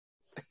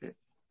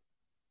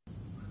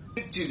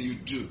anything you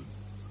do,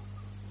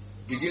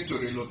 begin to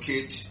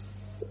relocate,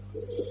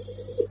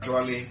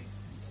 actually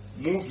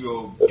move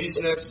your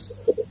business.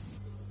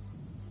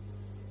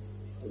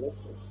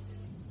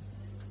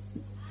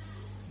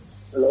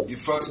 Hello? The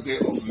first day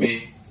of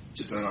May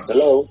 2020.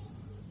 Hello?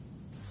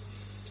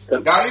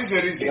 That is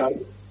the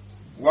reason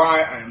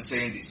why I am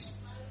saying this.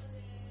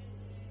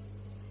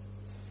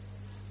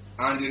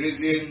 And the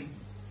reason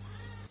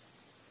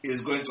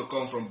is going to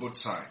come from both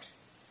sides.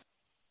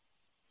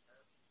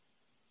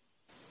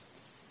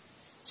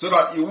 So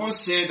that you won't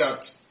say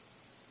that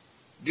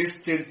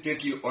this thing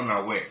take you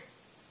unaware.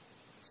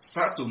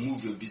 Start to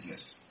move your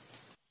business.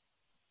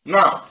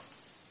 Now,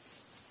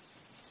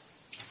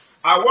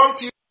 I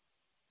want you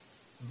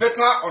to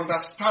better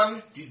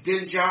understand the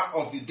danger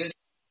of the danger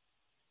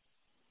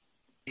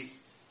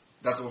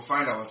that we'll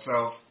find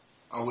ourselves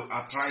and we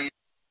are trying to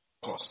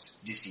cost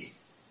this year.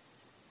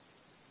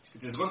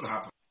 It is going to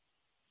happen.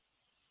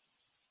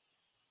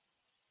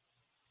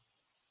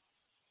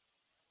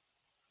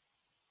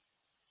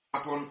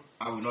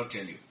 I will not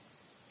tell you.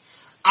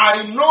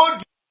 I know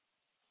the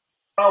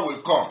hour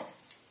will come.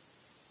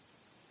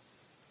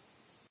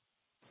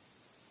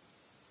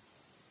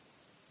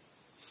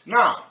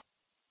 Now,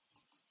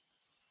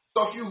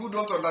 those of you who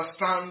don't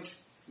understand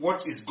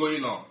what is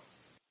going on,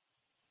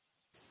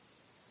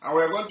 and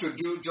we're going to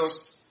do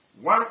just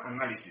one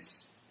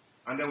analysis,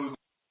 and then what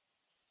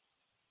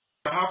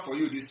I have for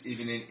you this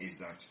evening is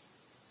that,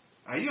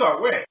 are you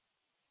aware?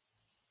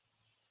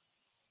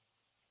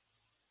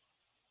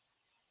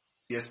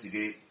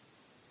 Yesterday,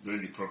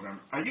 during the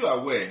program, are you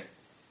aware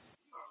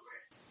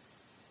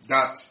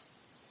that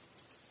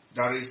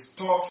there is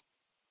stuff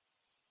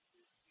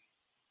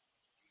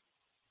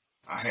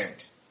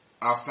ahead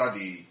after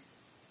the...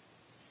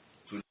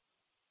 Are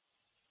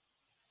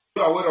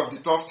you aware of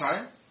the tough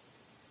time?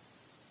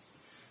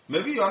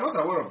 Maybe you are not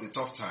aware of the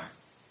tough time.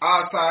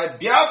 As a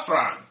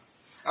Biafran,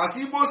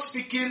 as Igbo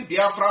speaking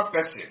Biafran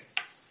person,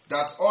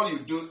 that all you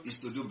do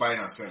is to do buying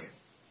and selling.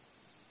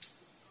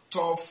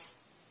 Tough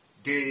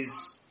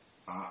days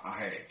are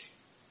ahead.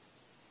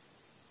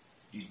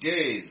 The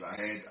days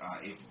ahead are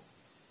evil.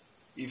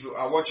 If you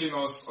are watching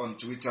us on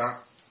Twitter,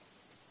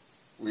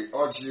 we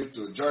urge you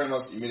to join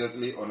us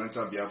immediately on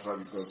Enter Biafra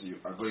because you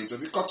are going to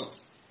be cut off.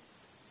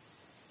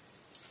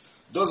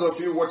 Those of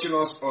you watching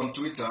us on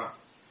Twitter,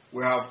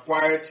 we have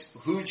quite a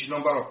huge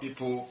number of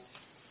people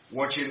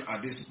watching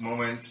at this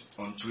moment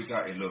on Twitter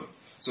alone.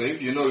 So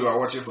if you know you are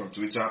watching from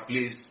Twitter,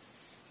 please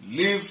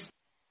leave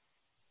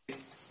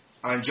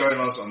and join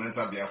us on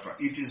Enter Biafra.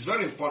 It is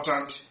very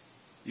important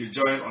you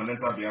join on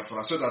Enter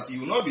Biafra so that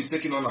you will not be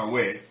taken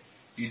unaware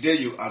the day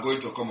you are going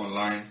to come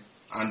online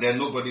and then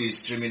nobody is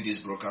streaming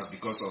this broadcast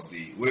because of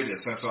the way they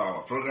censor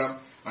our program,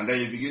 and then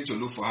you begin to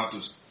look for how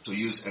to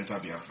use Enter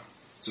Biafra.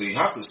 So you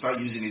have to start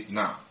using it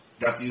now,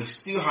 that you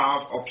still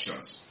have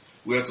options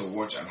where to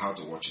watch and how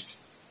to watch it.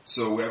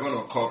 So we are going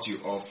to cut you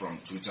off from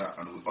Twitter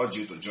and we urge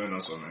you to join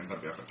us on Enter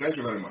Biafra. Thank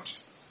you very much.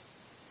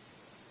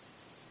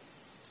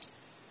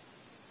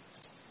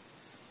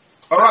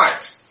 All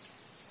right.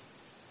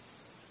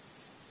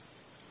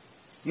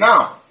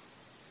 Now,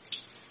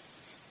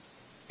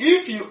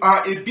 if you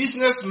are a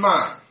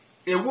businessman,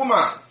 a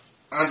woman,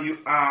 and you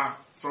are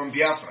from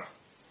Biafra,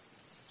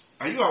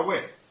 are you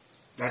aware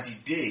that the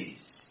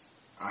days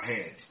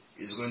ahead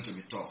is going to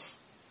be tough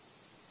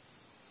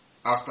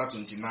after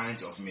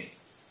 29th of May?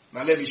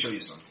 Now let me show you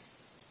something.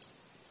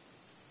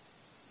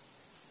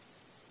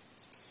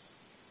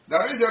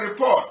 There is a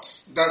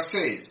report that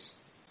says,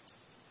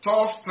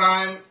 tough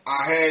time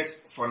ahead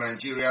for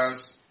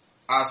Nigerians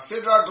as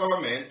federal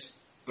government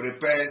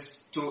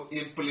prepares to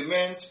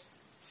implement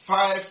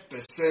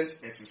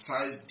 5%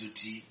 exercise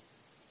duty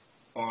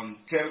on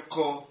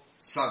telco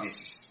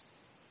services.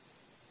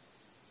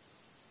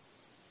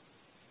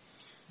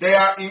 They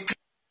are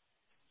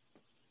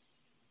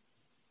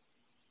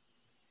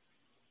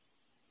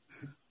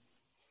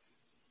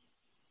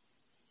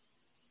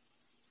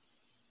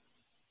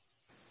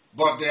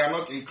but they are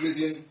not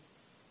increasing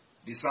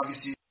the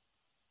services.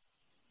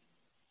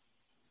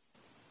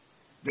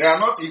 They are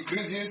not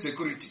increasing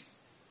security.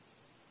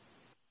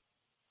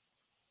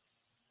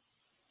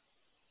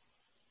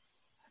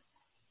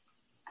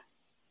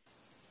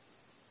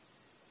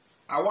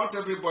 I want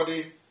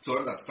everybody to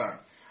understand.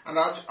 And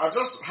I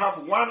just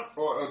have one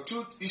or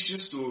two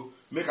issues to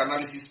make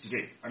analysis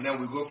today. And then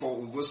we'll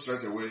go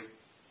straight away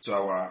to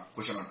our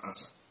question and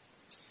answer.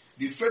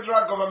 The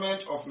federal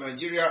government of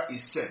Nigeria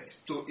is set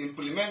to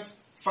implement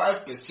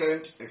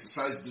 5%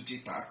 exercise duty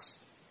tax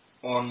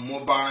on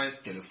mobile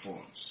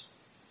telephones.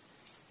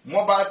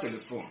 Mobile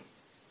telephone,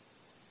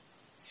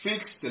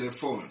 fixed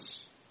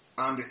telephones,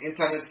 and the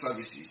internet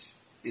services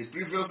is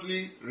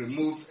previously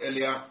removed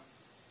earlier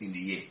in the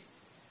year.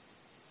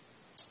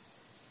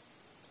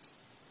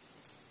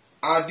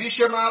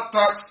 Additional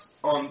tax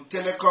on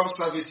telecom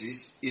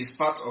services is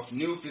part of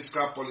new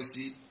fiscal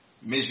policy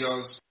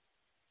measures .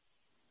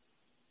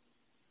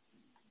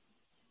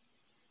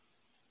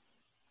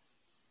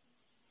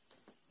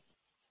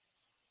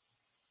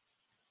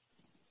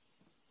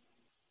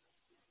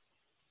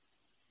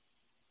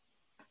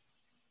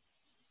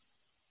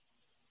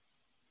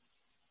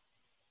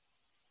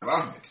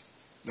 Ahmed.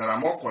 There are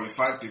more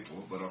qualified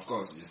people, but of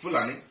course, the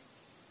Fulani.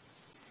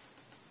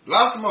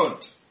 Last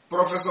month,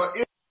 Professor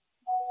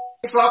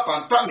Isa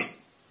Pantami,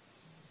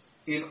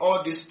 in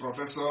all this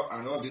professor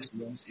and all these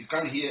names, you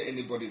can't hear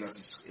anybody that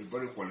is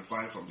very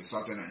qualified from the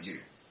southern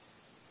Nigeria.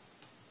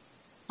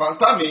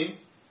 Pantami,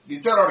 the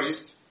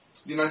terrorist,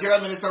 the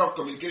Nigerian Minister of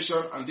Communication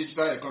and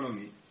Digital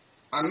Economy,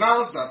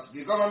 announced that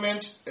the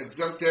government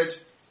exempted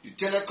the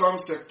telecom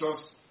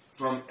sectors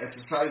from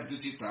excise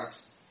duty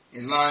tax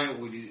in line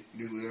with the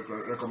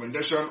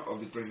recommendation of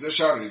the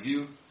Presidential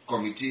Review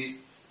Committee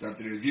that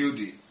reviewed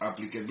the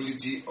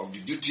applicability of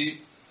the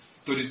duty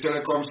to the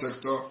telecom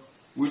sector,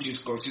 which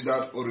is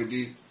considered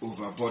already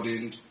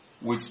overburdened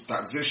with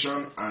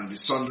taxation and the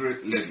sundry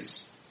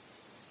levies.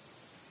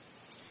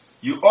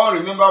 You all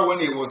remember when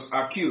he was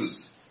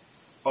accused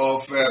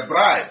of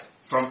bribe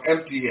from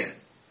MTN,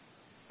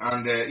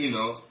 and there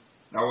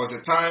was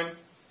a time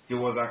he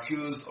was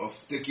accused of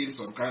taking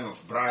some kind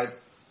of bribe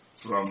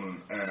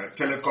from a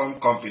telecom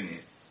company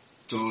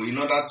in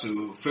order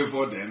to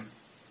favor them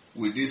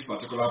with this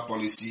particular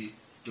policy,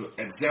 to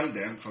exempt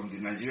them from the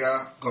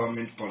Nigeria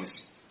government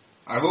policy.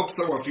 I hope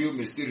some of you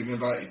may still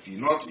remember. If you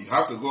not, you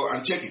have to go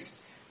and check it.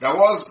 There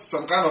was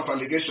some kind of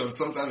allegation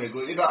some time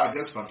ago, either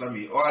against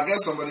Pantami or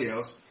against somebody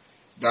else,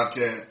 that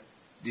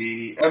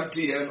the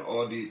MTN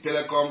or the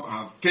telecom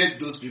have paid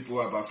those people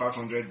about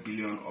 500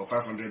 billion or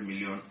 500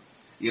 million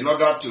in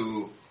order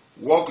to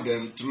walk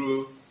them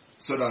through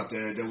so that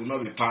they will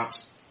not be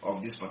part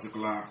of this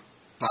particular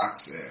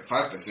tax,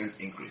 5%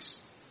 increase.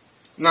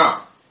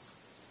 Now,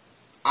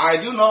 I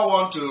do not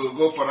want to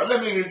go further.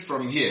 Let me read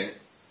from here,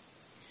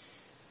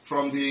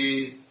 from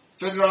the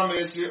Federal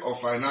Ministry of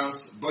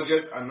Finance,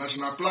 Budget and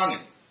National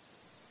Planning.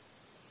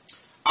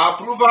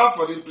 Approval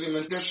for the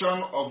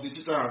implementation of the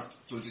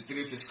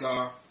 2023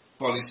 fiscal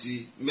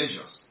policy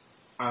measures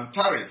and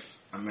tariff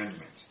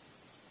amendment.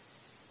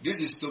 This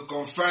is to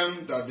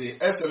confirm that His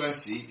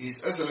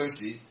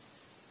Excellency,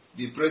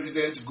 the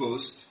President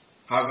Ghost,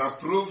 has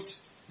approved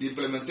the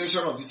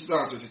implementation of the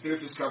 2023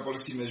 fiscal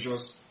policy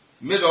measures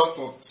made up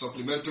for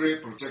supplementary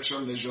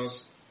protection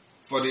measures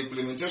for the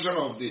implementation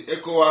of the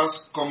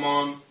ECOWAS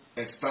Common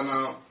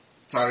External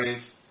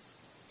Tariff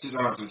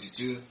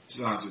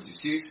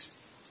 2022-2026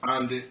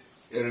 and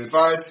a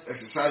revised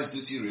excise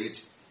duty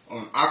rate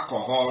on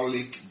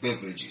alcoholic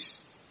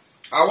beverages.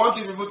 I want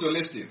you people to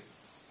listen.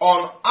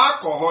 On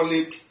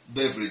alcoholic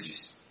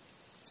beverages,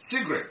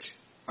 cigarette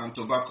and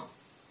tobacco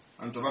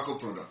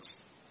products,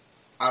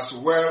 as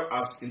well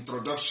as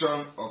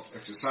introduction of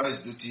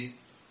excise duty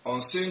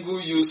on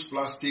single-use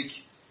plastic,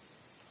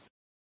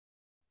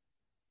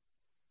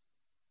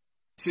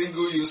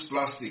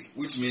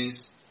 which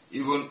means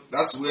even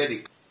that's where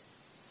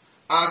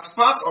as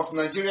part of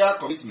Nigeria's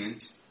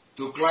commitment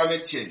to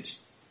climate change,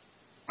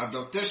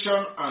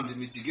 adaptation and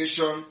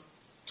mitigation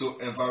to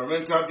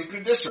environmental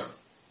degradation,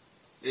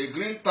 a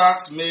green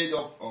tax made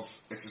up of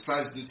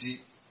excise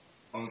duty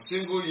on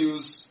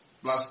single-use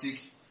plastic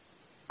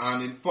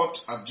and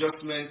import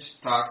adjustment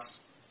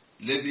tax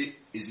levy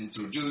is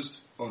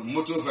introduced on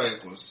motor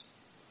vehicles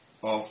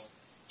of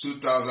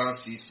 2000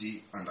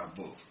 cc and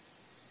above.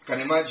 You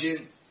can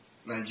imagine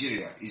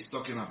Nigeria is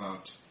talking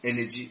about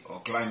energy or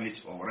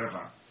climate or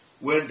whatever,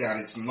 when there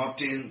is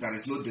nothing, there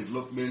is no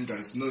development, there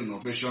is no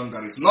innovation,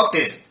 there is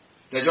nothing.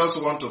 They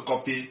just want to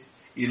copy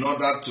in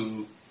order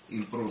to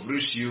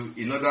impoverish you,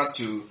 in order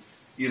to,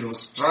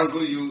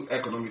 strangle you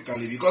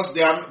economically, because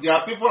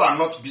their people are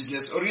not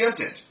business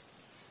oriented.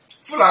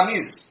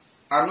 Fulanis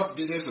are not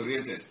business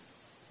oriented.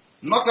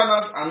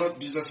 Northerners are not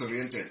business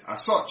oriented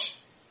as such.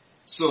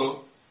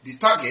 So the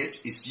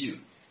target is you.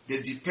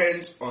 They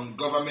depend on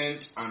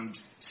government and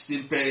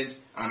stipend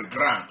and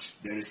grant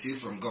they receive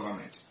from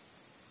government.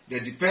 They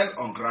depend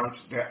on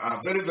grant. They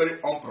are very, very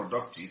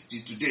unproductive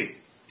till today.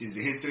 It is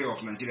the history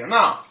of Nigeria.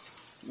 Now,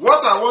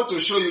 what I want to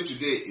show you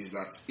today is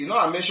that,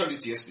 I mentioned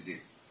it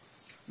yesterday.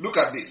 Look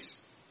at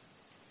this.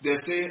 They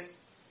say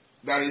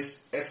there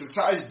is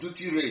excise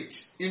duty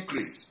rate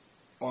increase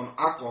on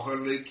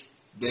alcoholic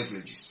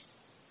beverages.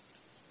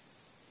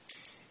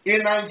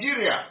 In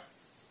Nigeria,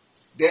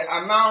 they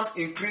are now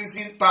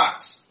increasing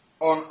tax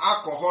on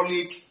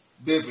alcoholic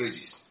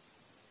beverages.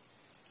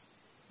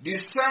 The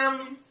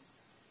same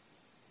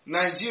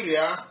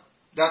Nigeria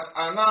that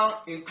are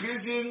now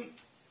increasing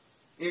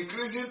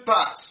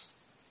tax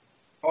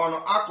on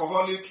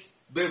alcoholic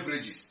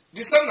beverages.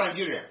 The same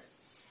Nigeria.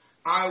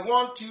 I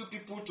want you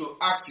people to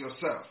ask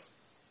yourself,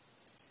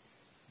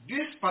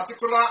 this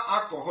particular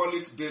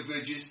alcoholic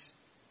beverages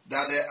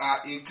that they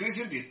are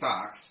increasing the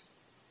tax,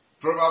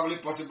 probably,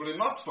 possibly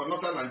not for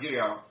northern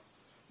Nigeria,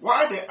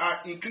 why they are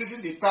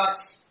increasing the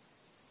tax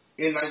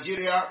in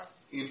Nigeria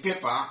in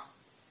paper,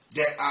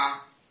 they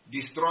are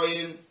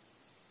destroying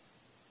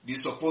the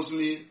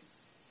supposedly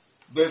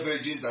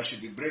beverages that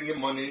should be bringing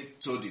money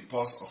to the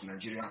purse of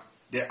Nigeria.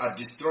 They are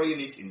destroying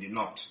it in the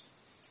north.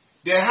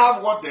 They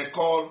have what they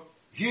call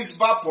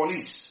Hizbah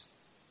police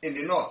in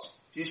the north.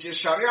 It's a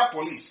Sharia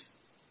police,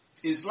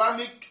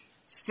 Islamic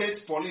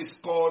State police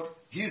called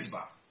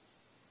Hizbah.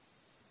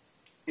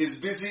 Is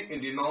busy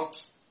in the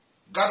north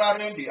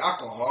gathering the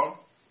alcohol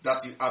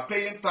that you are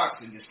paying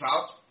tax in the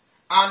south.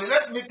 And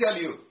let me tell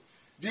you,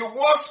 the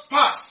worst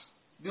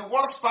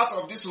part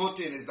of this whole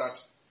thing is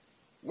that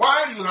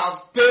while you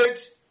have paid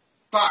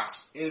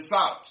tax in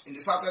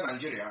the southern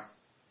Nigeria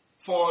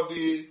for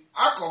the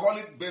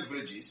alcoholic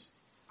beverages,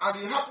 and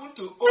you happen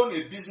to own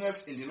a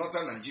business in the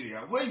northern Nigeria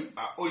where you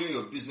are owning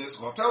your business,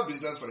 hotel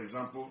business for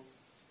example,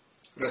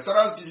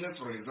 restaurant business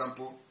for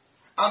example,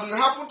 and you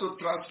happen to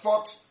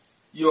transport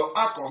your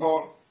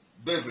alcoholic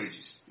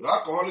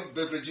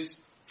beverages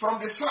from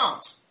the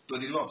south to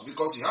the north,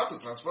 because you have to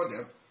transport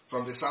them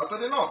from the south to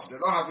the north. They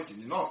don't have it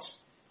in the north.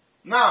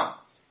 Now,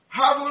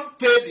 haven't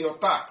paid your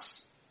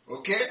tax,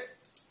 okay?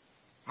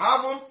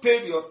 Haven't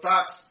paid your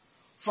tax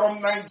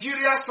from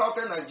Nigeria,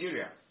 southern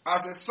Nigeria,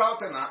 as a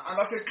southerner and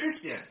as a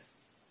Christian.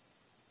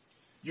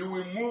 You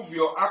will move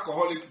your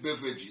alcoholic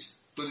beverages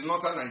to the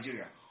northern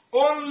Nigeria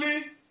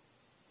only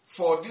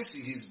for this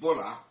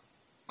Hezbollah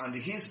and the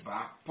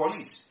Hizbah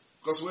police.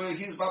 Because when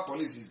Hizbah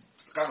police is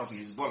kind of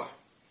Hezbollah.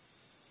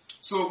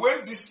 So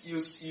when this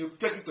you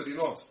take it to the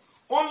north,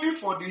 only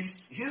for the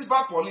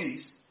Hizbah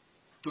police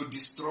to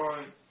destroy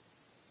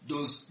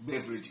those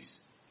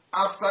beverages.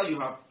 After you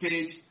have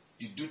paid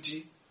the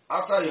duty,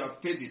 after you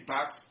have paid the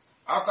tax,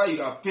 after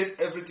you have paid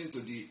everything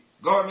to the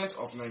government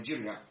of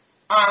Nigeria,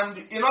 and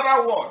in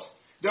other words,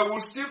 they will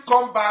still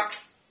come back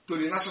to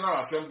the National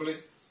Assembly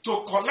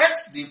to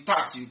collect the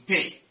tax you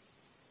pay,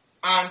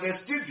 and they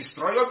still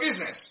destroy your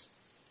business.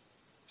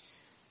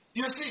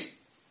 You see,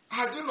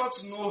 I do not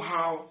know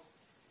how,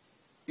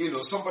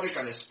 somebody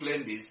can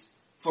explain this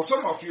for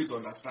some of you to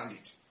understand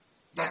it.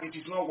 That it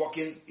is not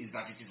working is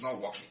that it is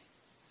not working.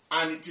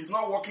 And it is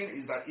not working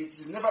is that it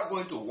is never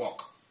going to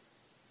work.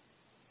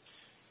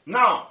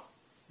 Now,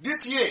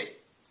 this year,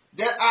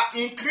 they are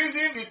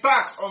increasing the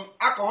tax on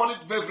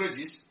alcoholic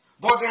beverages,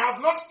 but they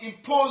have not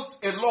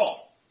imposed a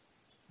law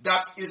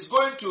that is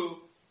going to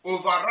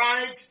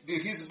override the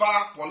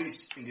Hizbah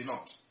police in the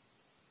north.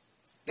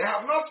 They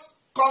have not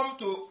come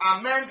to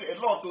amend a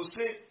law to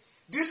say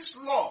this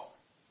law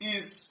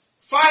is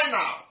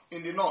final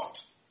in the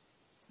north,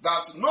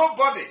 that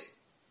nobody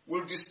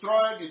will destroy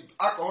the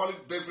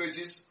alcoholic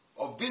beverages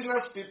of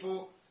business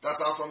people that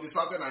are from the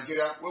southern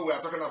Nigeria, where we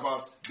are talking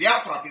about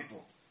Biafra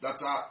people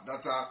that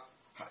are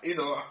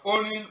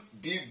owning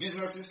big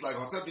businesses like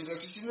hotel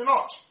businesses in the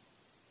north.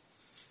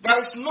 There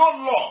is no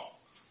law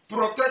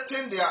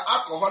protecting their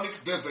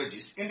alcoholic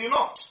beverages in the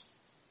north.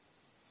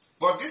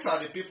 But these are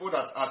the people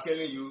that are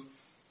telling you,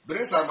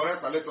 bring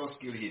Samoneta, let us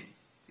kill him.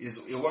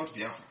 He wants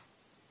Biafra.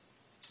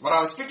 But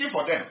I'm speaking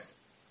for them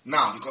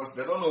now because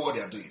they don't know what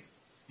they are doing.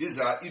 These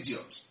are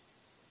idiots.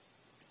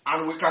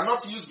 And we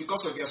cannot use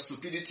because of their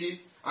stupidity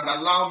and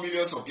allow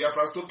millions of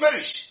Biafrans to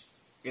perish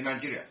in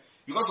Nigeria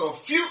because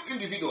of few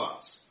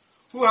individuals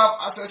who have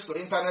access to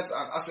internet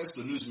and access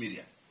to news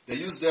media. They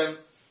use them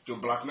to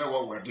blackmail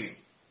what we're doing.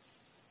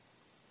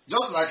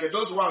 Just like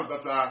those ones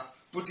that are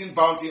putting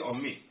bounty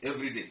on me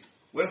every day.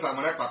 When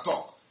Simon Ekpa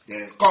talk, they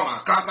come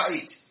and counter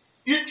it.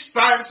 Each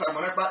time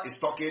Simon Ekpa is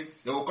talking,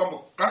 they will come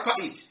and counter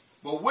it.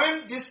 But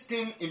when this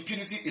thing,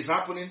 impunity, is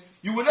happening,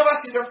 you will never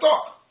see them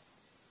talk.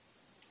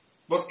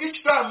 But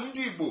each time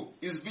Nnamdi Igbo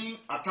is being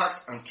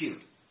attacked and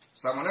killed,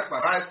 Simon Ekpa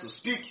rise to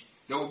speak.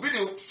 They will be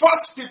the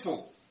first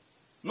people,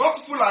 not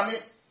Fulani,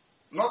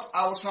 not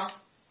Hausa,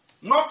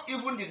 not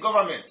even the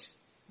government.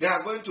 They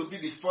are going to be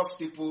the first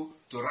people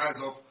to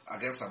rise up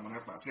against Simon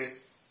Ekpa. Say,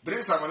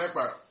 bring Simon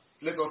Ekpa,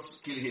 let us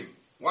kill him.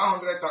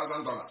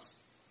 $100,000,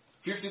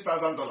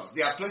 $50,000.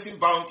 They are placing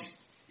bounty,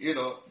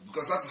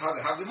 because that's how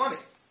they have the money.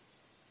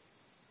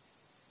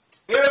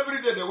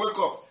 Every day they wake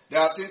up, they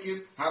are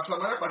thinking, have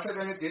Simon Ekpa said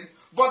anything?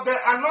 But they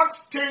are not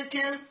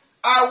thinking,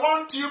 I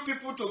want you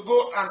people to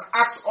go and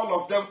ask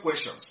all of them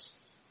questions.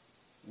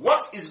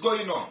 What is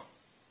going on?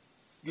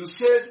 You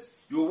said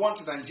you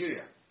want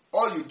Nigeria.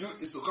 All you do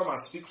is to come and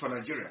speak for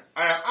Nigeria.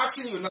 I am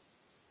asking you now,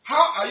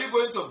 how are you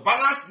going to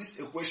balance this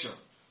equation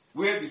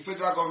where the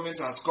federal government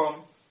has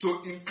come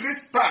to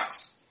increase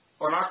tax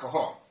on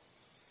alcohol?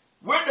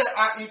 When they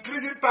are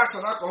increasing tax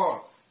on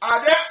alcohol,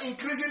 are they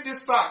increasing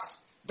this tax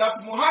that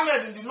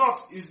Muhammad in the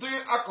north is doing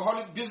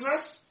alcoholic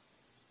business?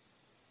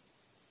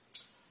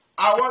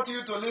 I want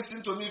you to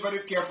listen to me very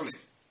carefully.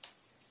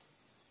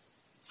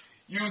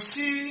 You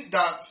see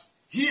that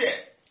here,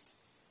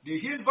 the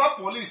Hizbah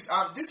police,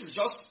 and this is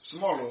just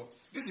small,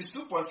 this is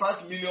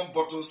 2.5 million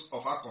bottles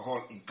of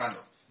alcohol in Kanu,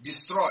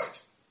 destroyed.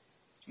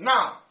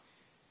 Now,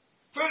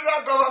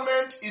 federal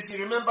government is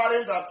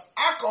remembering that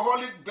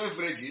alcoholic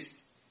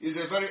beverages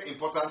is a very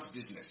important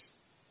business.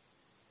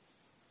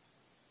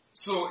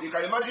 So you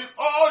can imagine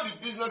all the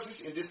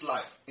businesses in this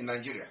life in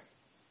Nigeria,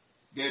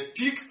 they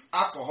picked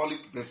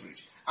alcoholic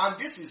beverage. And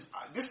this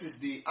is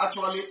the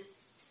actually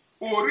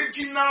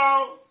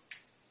original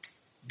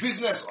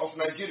business of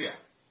Nigeria.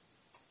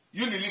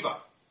 Unilever,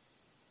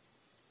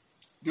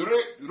 the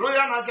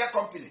Royal Niger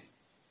Company,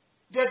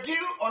 they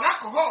deal on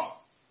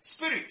alcohol,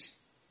 spirit.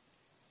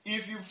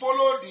 If you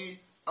follow the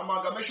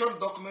amalgamation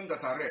document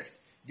that I read,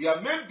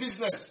 their main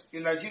business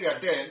in Nigeria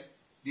then,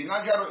 the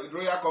Niger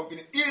Royal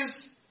Company,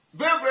 is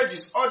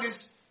beverages, all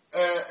this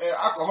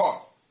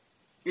alcohol,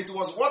 it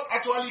was what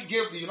actually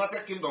gave the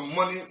United Kingdom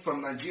money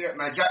from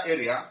Niger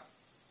area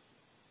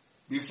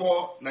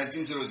before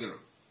 1900.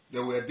 They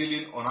were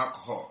dealing on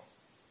alcohol.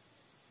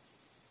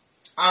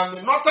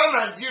 And northern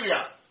Nigeria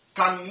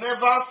can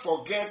never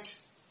forget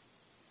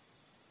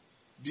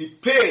the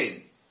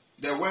pain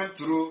they went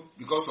through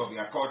because of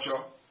their culture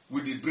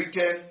with the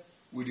Britain,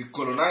 with the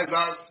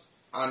colonizers,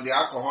 and the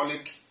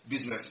alcoholic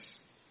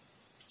businesses.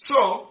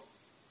 So,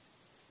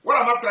 what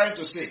am I trying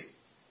to say?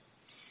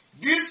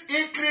 This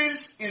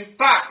increase in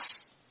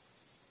tax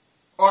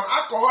on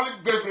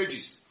alcoholic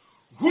beverages,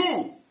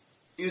 who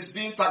is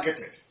being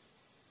targeted?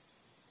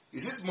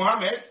 Is it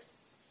Mohammed?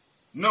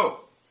 No.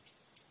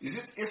 Is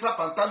it Isa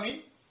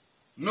Pantami?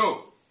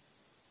 No.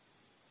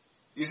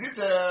 Is it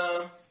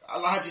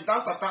Alhaji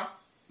Dantata?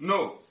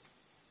 No.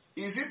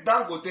 Is it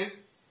Dangote?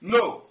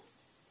 No.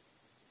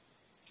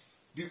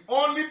 The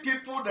only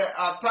people that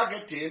are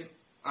targeting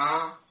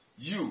are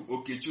you,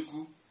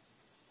 Okechukwu,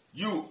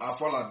 you,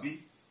 Afolabi,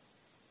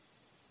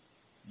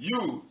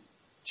 you,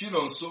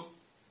 Chinonso,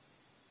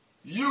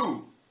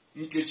 you,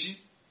 Nkechi,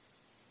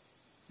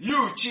 you,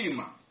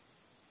 Chima,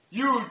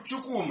 you,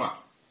 Chukwuma,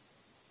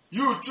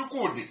 you,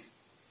 Chukwudi.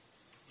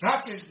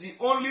 That is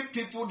the only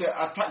people they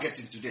are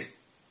targeting today.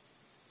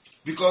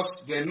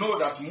 Because they know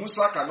that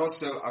Musa cannot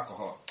sell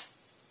alcohol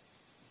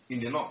in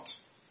the north.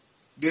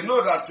 They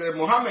know that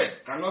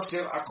Mohammed cannot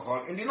sell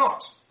alcohol in the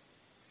north.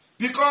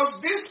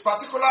 Because this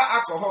particular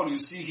alcohol you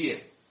see here,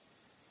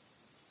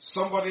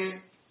 somebody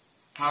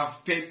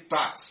have paid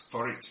tax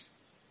for it.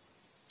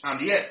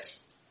 And yet,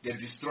 they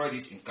destroyed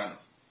it in Kanu.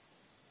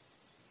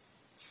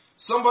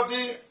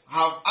 Somebody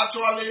have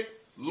actually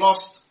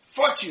lost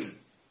fortune.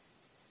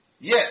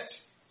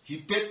 Yet,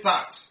 he paid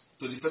tax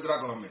to the federal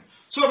government.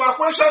 So my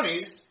question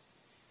is,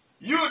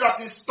 you that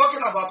is talking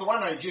about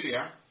one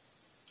Nigeria,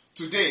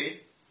 today,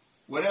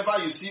 whenever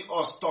you see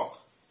us talk,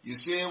 you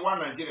say one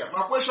Nigeria.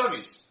 My question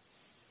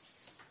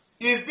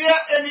is there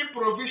any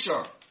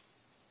provision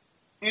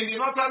in the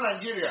northern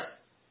Nigeria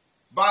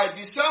by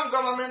the same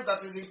government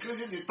that is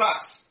increasing the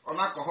tax on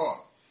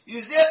alcohol?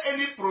 Is there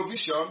any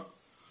provision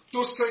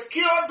to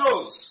secure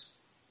those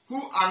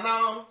who are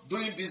now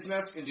doing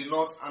business in the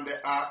north and they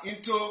are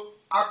into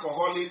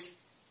alcoholic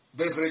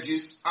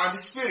beverages and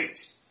spirit?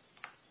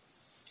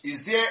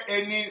 Is there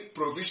any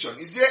provision?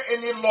 Is there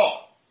any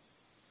law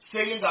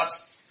saying that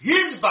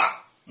Hizbah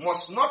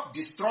must not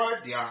destroy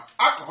their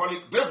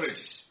alcoholic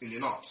beverages in the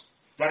north?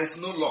 There is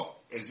no law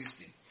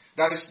existing.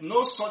 There is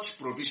no such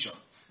provision.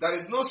 There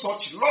is no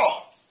such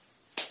law.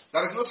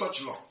 There is no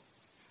such law.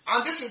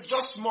 And this is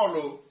just small,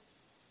 oh.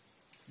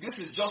 This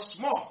is just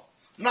small.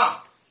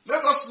 Now,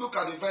 let us look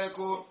at the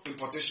vehicle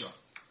importation.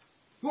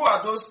 Who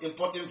are those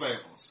importing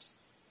vehicles?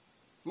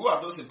 Who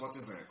are those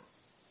importing vehicles?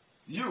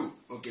 You,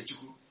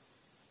 Okechukwu.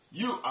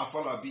 You,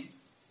 Afolabi.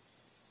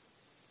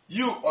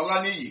 You,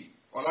 Olaniyi,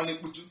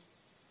 Olanikputu.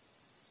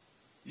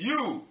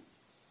 You,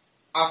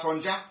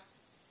 Afonja.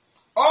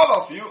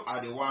 All of you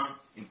are the one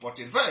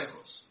importing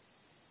vehicles.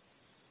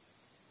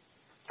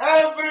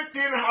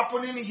 Everything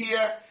happening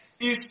here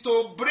is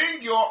to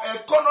bring your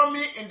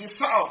economy in the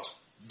south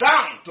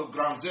down to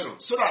ground zero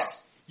so that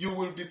you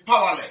will be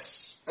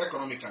powerless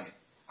economically.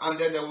 And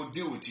then they will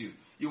deal with you.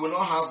 You will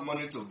not have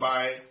money to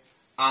buy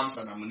arms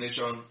and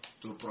ammunition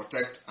to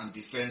protect and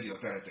defend your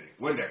territory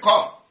when they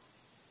come.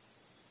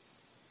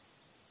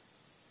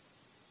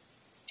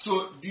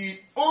 So the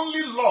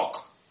only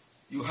luck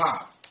you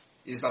have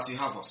is that you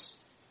have us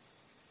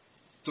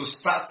to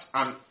start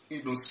and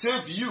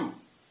save you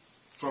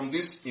from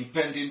this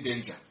impending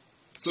danger.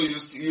 So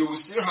you will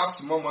still have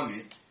small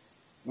money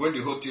when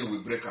the whole thing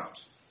will break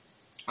out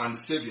and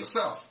save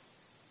yourself.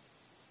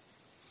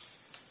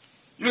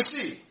 You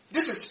see,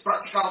 this is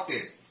practical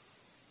thing.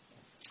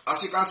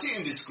 As you can see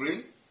in the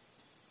screen,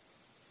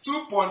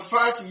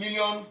 2.5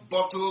 million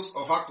bottles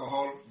of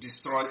alcohol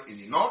destroyed in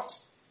the north.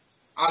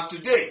 And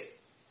today,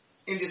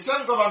 in the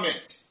same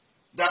government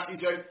that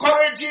is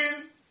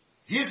encouraging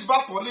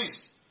Hizbah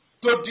police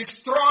to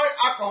destroy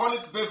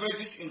alcoholic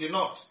beverages in the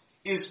north,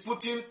 is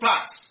putting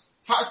tax,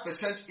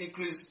 5%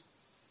 increase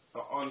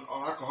on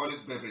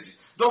alcoholic beverages.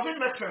 Does it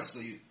make sense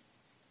to you?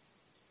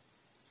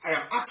 I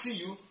am asking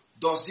you,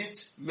 does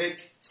it make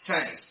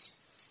sense?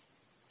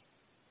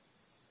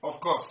 Of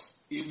course,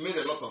 it made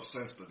a lot of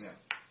sense to them.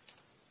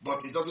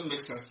 But it doesn't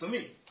make sense to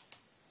me.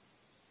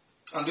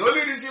 And the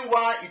only reason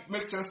why it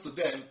makes sense to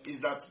them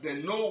is that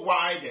they know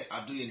why they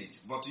are doing it.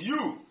 But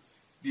you,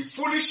 the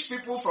foolish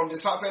people from the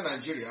southern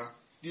Nigeria,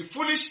 the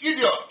foolish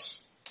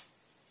idiots,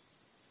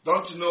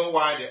 don't know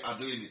why they are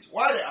doing it.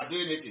 Why they are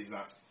doing it is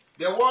that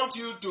they want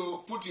you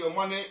to put your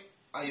money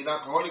in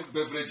alcoholic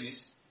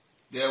beverages.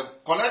 They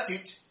collect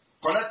it,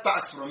 collect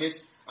tax from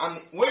it, and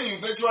when you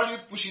eventually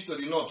push it to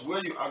the north,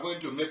 where you are going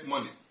to make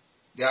money,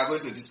 they are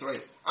going to destroy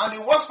it. And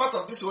the worst part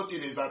of this whole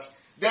thing is that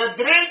they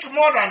drink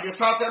more than the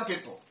southern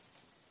people.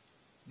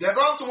 They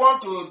don't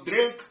want to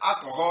drink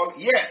alcohol,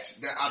 yet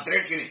they are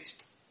drinking it.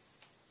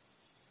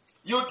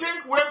 You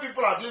think when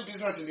people are doing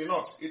business in the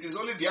north, it is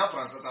only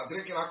Biafrans that are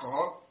drinking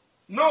alcohol?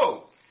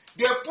 No.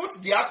 They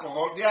put the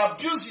alcohol, they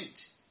abuse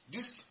it.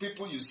 These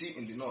people you see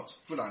in the north,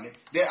 Fulani,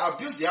 they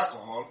abuse the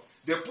alcohol,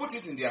 they put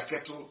it in their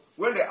kettle.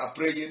 When they are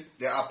praying,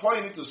 they are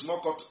pouring it to small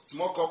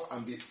cup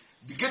and be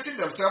getting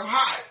themselves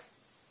high.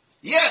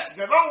 Yet,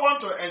 they don't want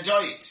to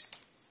enjoy it.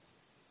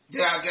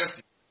 They are against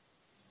it.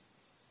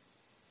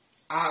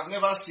 I have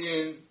never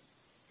seen,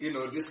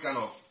 this kind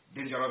of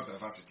dangerous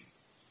diversity.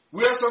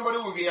 Where somebody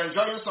will be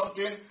enjoying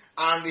something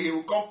and he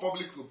will come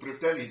public to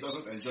pretend he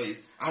doesn't enjoy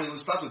it and he will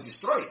start to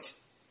destroy it.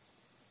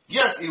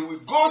 Yet, he will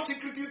go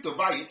secretly to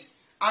buy it,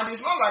 and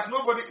it's not like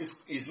nobody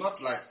is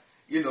not like,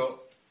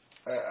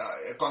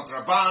 a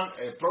contraband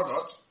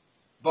product,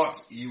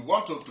 but you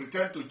want to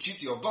pretend to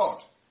cheat your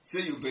God.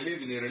 Say you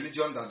believe in a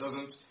religion that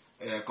doesn't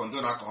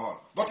condone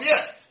alcohol. But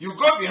yet, you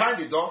go behind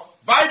the door,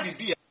 buy the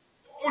beer,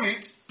 open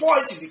it, pour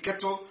it in the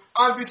kettle,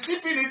 and be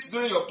sipping it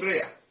during your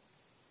prayer.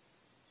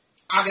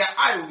 And their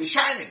eye will be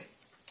shining.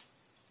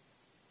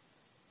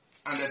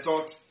 And they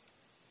thought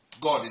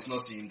God is not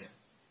seeing them.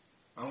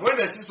 And when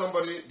they see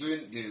somebody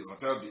doing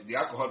the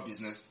alcohol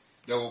business,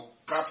 they will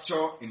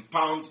capture,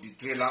 impound the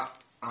trailer,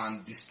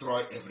 and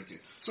destroy everything.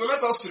 So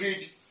let us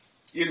read,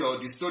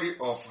 the story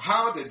of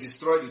how they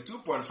destroyed the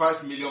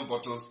 2.5 million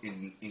bottles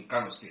in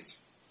Kanu State.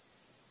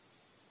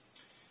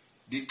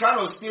 The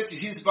Kanu State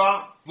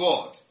Hisba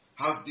Board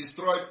has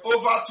destroyed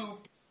over 2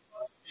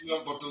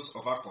 million bottles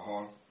of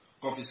alcohol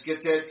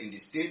confiscated in the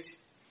state.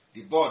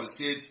 The board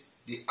said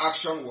the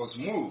action was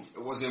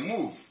a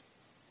move.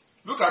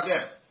 Look at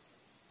them.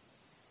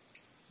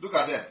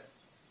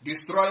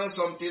 Destroying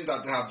something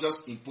that they have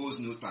just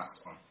imposed no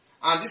tax on.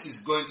 And this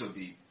is going to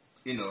be,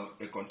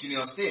 a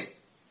continuous thing.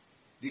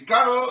 The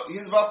Kanu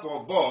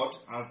Hisba Board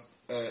has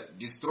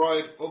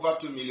destroyed over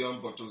 2 million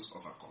bottles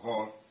of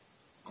alcohol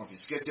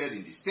confiscated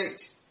in the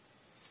state.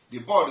 The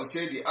board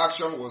said the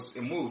action was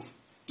a move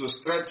to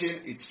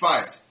strengthen its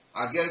fight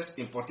against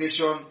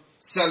importation,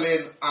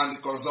 selling,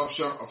 and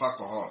consumption of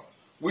alcohol,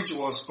 which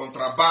was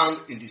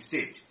contraband in the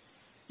state.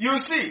 You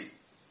see,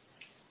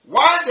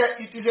 why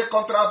it is a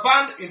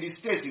contraband in the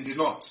state in the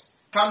north,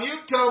 can you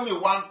tell me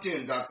one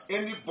thing that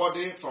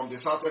anybody from the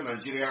southern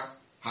Nigeria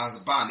has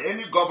banned?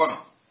 Any governor?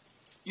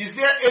 Is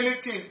there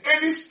anything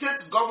any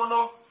state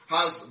governor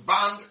has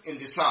banned in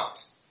the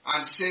south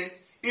and say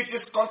it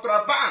is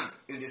contraband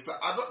in the south?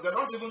 They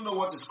don't even know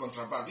what is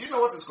contraband. Do you know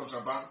what is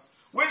contraband?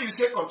 When you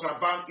say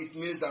contraband, it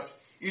means that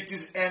it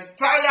is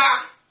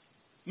entire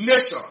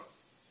nation.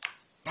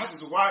 That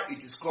is why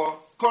it is called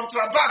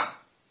contraband.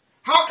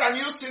 How can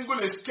you single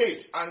a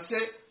state and say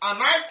an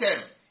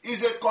item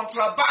is a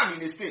contraband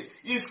in a state?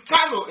 Is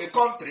Kano a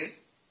country?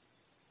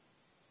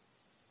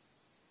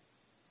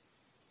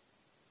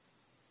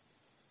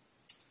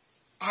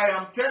 I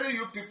am telling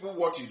you people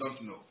what you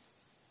don't know.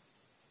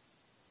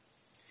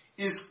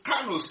 Is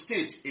Kano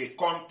State a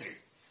country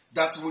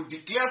that will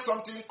declare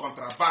something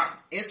contraband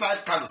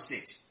inside Kano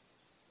State?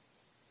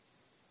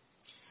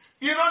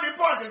 The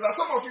point is that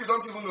some of you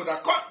don't even know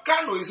that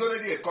Kano is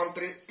already a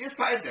country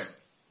inside them.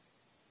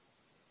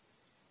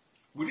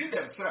 Within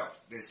themselves,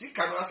 they see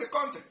Kano as a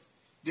country.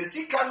 They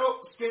see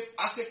Kano State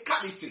as a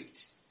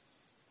caliphate.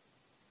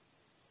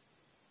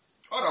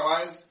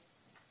 Otherwise,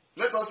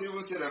 let us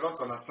even say they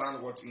don't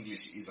understand what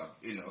English is,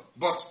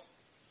 But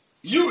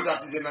you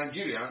that is a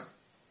Nigerian,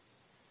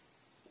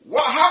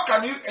 how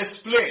can you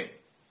explain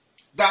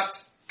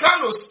that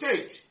Kano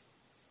State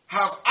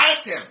have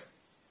item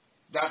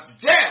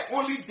that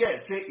only there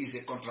say is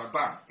a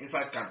contraband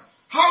inside Kano?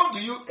 How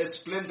do you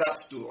explain that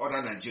to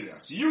other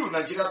Nigerians? You,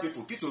 Nigeria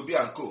people, P2B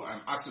and Co.,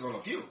 I'm asking all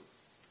of you.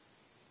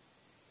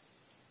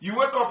 You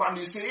wake up and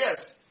you say,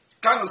 yes,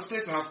 Kano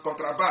State have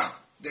contraband.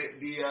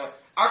 The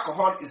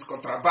alcohol is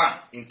contraband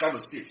in Kano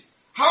State.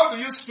 How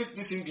do you speak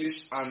this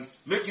English and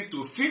make it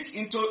to fit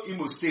into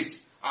Imo State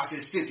as a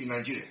state in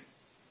Nigeria?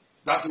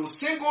 That will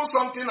single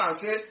something and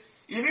say,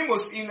 in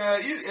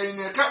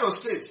Kano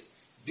State,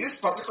 this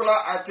particular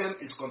item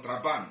is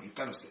contraband in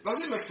Kano State.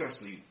 Does it make sense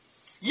to you?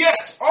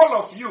 Yet, all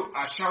of you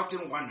are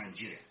shouting one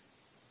Nigeria.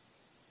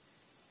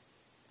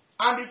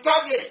 And the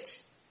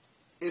target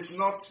is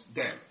not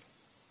them.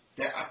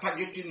 They are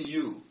targeting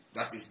you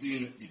that is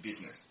doing the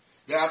business.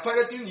 They are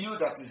targeting you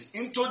that is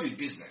into the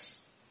business.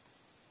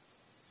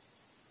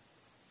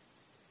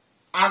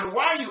 And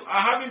why you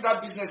are having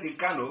that business in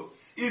Kano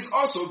is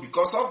also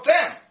because of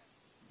them.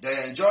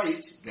 They enjoy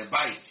it, they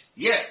buy it.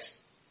 Yet,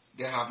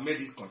 they have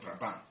made it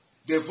contraband.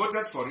 They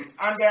voted for it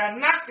and they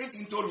enact it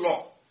into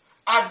law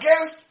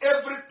against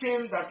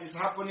everything that is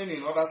happening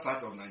in other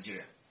sides of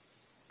Nigeria.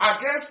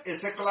 Against a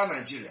secular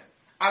Nigeria.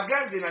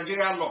 Against the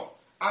Nigeria law.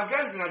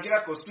 Against the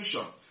Nigeria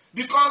constitution.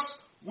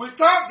 Because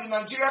without the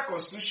Nigeria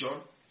constitution,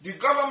 the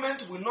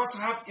government will not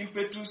have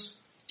impetus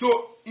to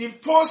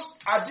impose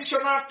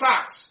additional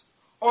tax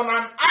on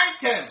an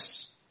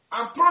items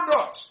and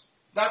products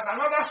that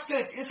another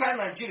state inside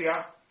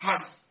Nigeria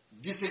has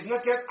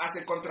designated as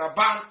a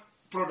contraband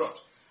product.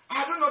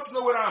 I do not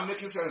know whether I'm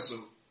making sense. So,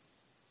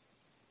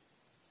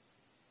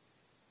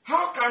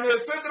 how can a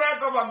federal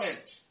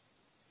government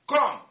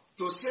come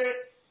to say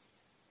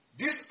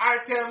This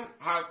item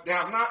they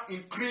have now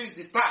increased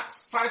the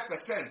tax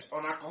 5%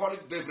 on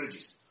alcoholic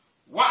beverages,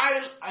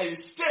 while a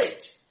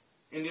state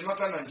in the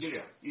northern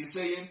Nigeria is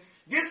saying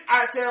this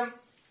item,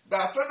 the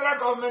federal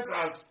government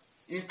has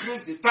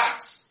increased the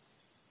tax,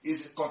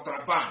 is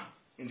contraband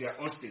in their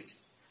own state.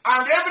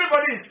 And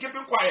everybody is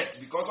keeping quiet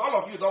because all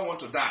of you don't want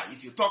to die.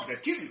 If you talk, they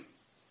kill you.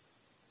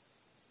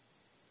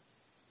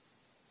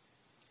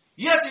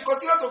 Yet you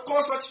continue to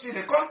call such thing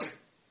a country.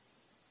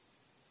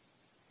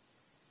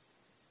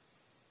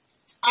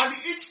 And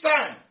each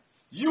time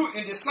you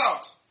in the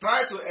south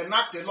try to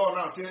enact a law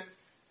now and say,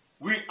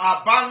 we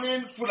are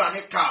banning Fulani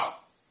cow,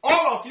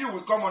 all of you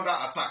will come under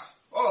attack.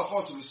 All of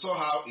us will saw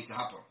how it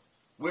happened.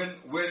 When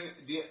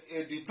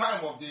the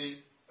time of the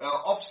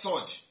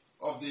upsurge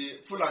of the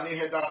Fulani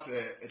headers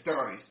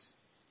terrorists,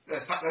 they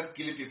started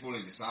killing people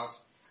in the south.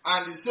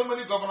 And so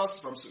many governors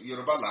from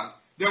Yoruba land,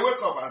 they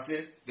wake up and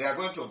say they are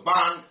going to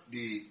ban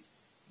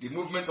the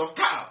movement of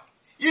cow.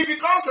 It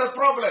becomes a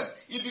problem.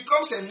 It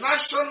becomes a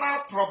national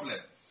problem.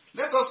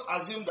 Let us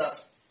assume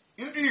that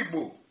in the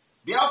Igbo,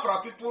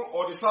 Biafra people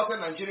or the southern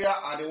Nigeria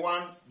are the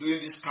one doing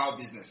this cow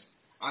business.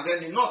 And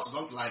then the north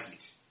don't like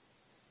it.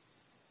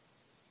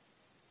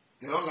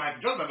 They don't like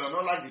it, just that they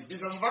don't like the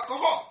business of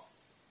alcohol.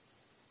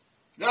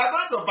 They are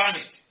going to ban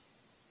it.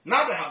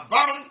 Now they have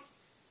banned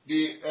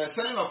the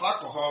selling of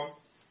alcohol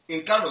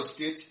in Kanu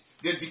state.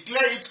 They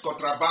declare it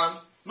contraband.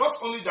 Not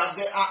only that,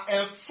 they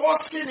are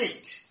enforcing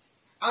it.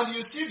 And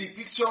you see the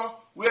picture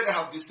where they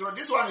have destroyed.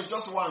 This one is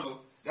just one.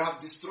 They have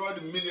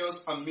destroyed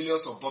millions and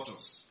millions of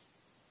bottles.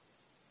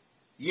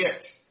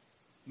 Yet,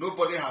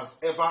 nobody has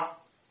ever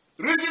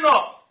risen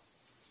up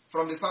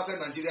from the southern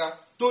Nigeria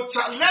to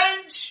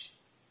challenge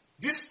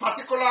this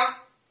particular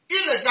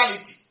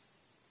illegality.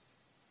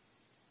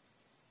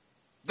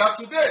 That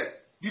today,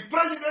 the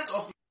president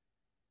of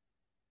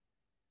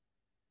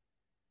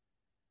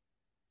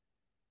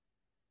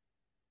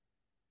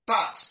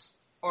tax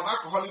on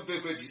alcoholic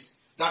beverages,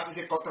 that is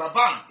a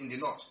contraband in the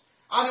north.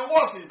 And the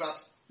worst is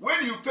that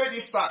when you pay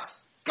this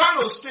tax,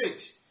 Kano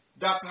state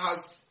that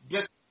has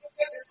designated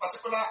this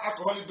particular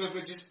alcoholic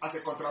beverages as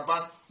a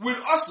contraband will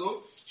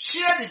also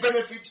share the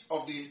benefit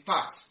of the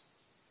tax.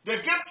 They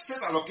get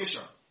state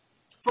allocation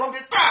from the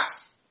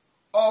tax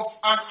of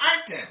an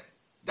item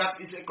that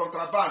is a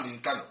contraband in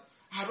Kano.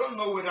 I don't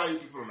know whether you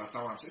people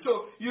understand what I'm saying.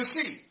 So, you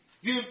see,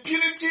 the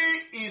impunity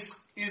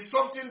is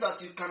something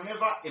that you can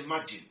never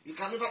imagine. You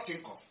can never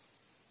think of.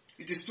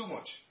 It is too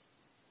much.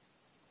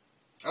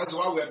 That's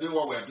why we are doing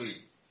what we are doing.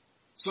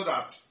 So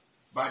that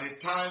by the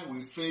time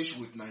we finish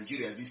with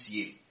Nigeria this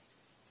year,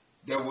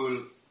 there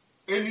will,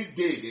 any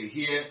day they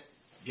hear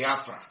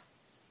Biafra,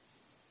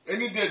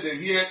 any day they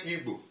hear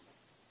Igbo,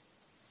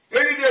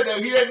 any day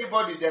they hear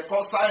anybody they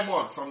call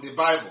Simon from the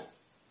Bible,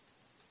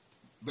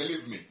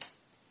 believe me,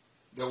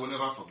 they will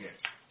never forget.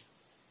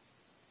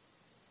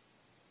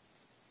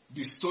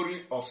 The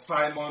story of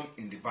Simon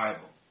in the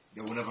Bible,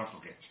 they will never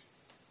forget.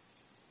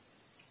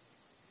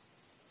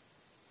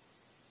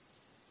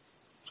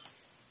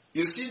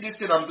 You see this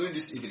thing I'm doing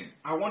this evening,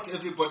 I want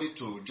everybody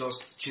to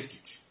just check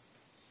it.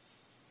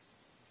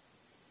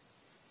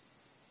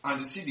 And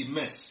you see the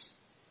mess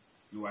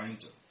you are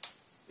into.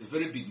 A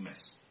very big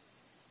mess.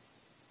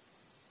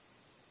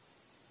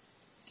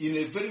 In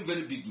a very,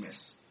 very big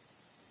mess.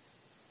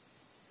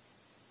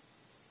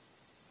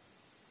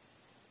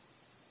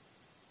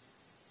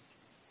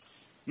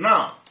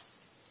 Now,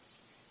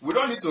 we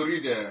don't need to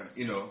read,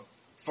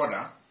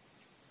 further.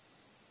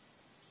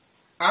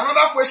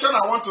 Another question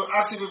I want to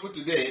ask you people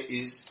today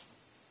is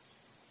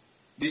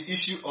the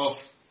issue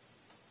of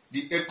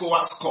the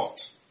ECOWAS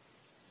court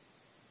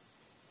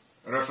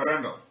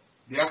referendum,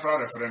 the Biafra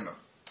referendum.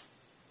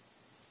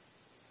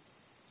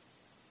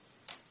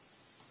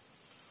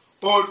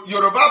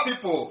 Yoruba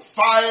people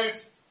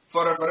filed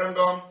for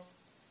referendum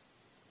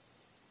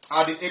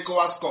at the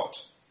ECOWAS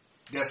court.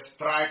 They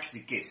strike the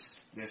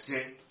case. They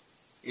say,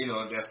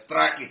 they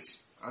strike it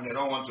and they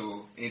don't want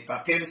to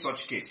entertain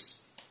such case.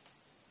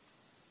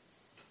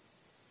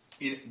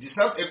 In the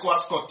same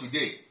ECOWAS court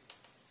today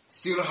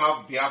still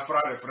have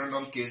Biafra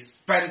referendum case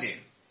pending.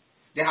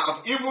 They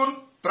have even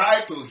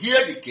tried to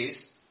hear the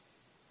case,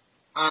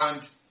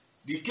 and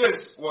the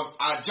case was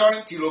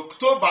adjourned till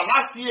October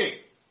last year.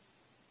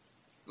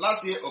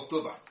 Last year,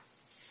 October.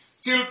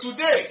 Till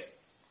today,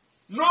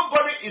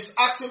 nobody is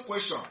asking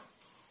question.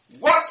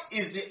 What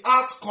is the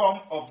outcome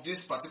of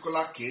this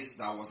particular case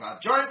that was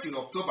adjourned till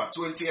October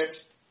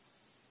 20th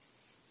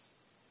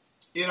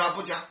in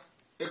Abuja,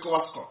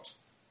 ECOWAS court?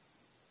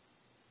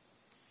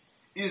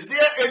 Is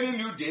there any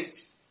new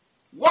date?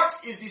 What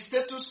is the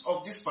status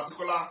of this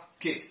particular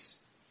case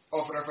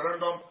of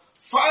referendum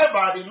filed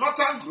by the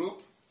Northern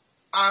group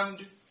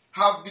and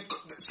have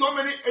so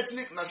many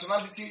ethnic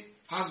nationality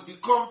has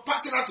become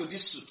partner to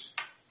this suit?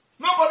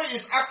 Nobody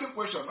is asking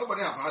question.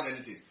 Nobody have heard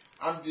anything.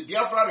 And the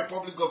Biafra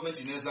Republic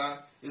government in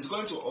Ezra is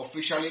going to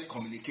officially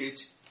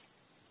communicate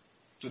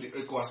to the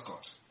ECOWAS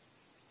court.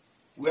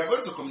 We are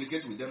going to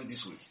communicate with them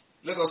this week.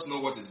 Let us know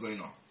what is going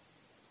on.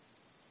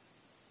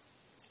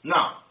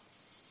 Now,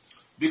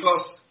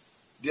 because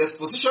The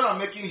exposition I'm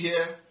making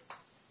here,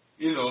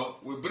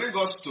 will bring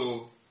us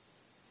to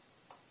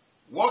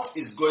what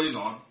is going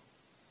on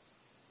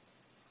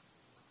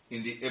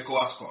in the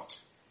ECOWAS court.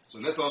 So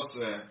let us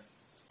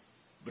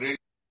bring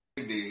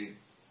the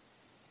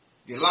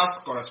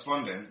last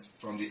correspondent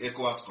from the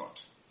ECOWAS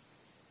court.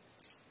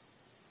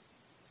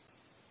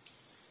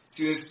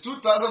 Since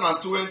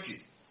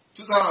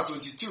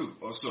 2022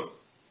 or so,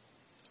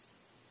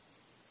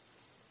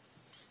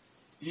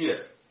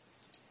 here,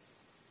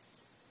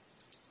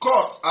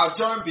 court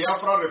adjourned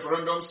Biafra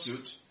referendum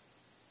suit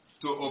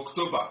to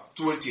October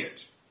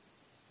 20th.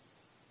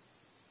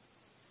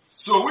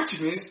 So which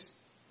means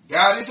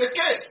there is a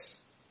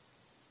case.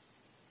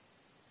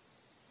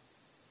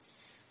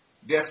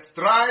 They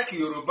strike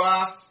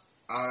Yoruba's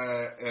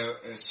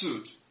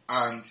suit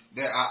and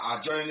they are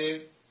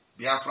adjoining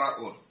Biafra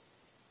own.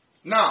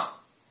 Now,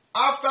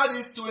 after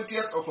this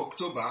 20th of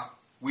October,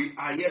 we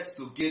are yet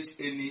to get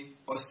any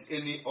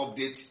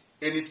update,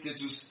 any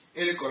status,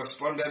 any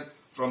correspondence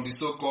from the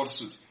so-called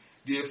suit.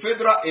 A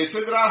federal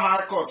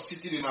high court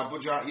sitting in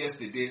Abuja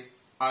yesterday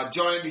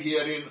adjourned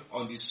hearing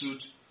on the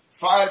suit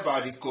filed by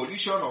the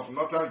coalition of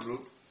Northern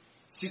Group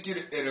seeking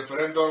a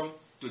referendum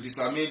to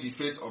determine the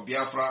fate of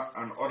Biafra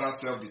and other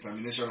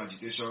self-determination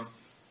agitation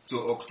to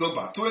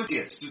October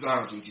 20th,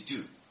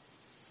 2022.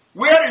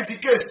 Where is the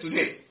case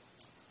today?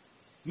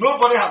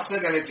 Nobody has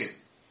said anything.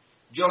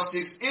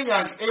 Justice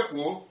Inyang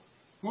Ekwo,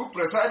 who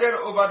presided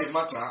over the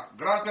matter,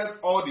 granted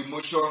all the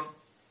motion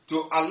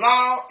to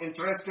allow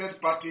interested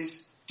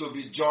parties to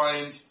be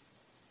joined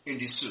in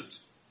the suit.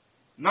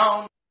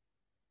 Now,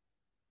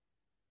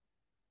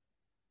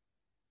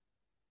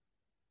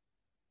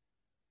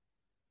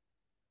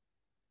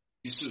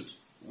 the suit.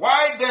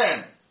 Why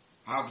then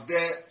have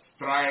they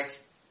strike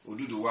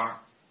Oduduwa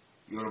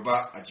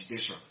Yoruba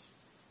agitation?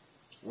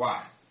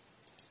 Why?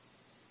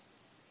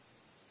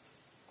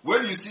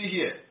 When you see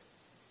here,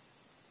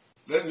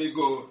 let me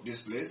go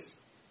this place.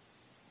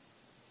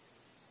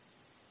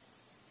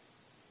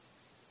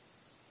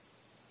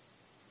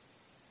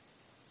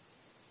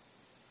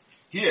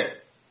 Here,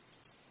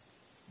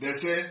 they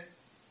say,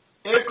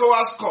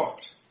 ECOWAS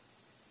court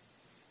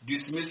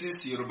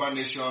dismisses Yoruba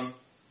Nation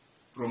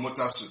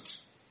promoter suit.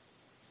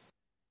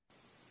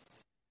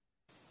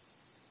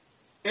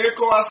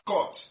 ECOWAS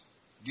court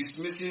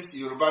dismisses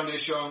Yoruba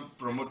Nation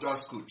promoter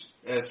suit.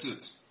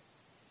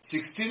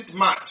 16th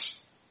March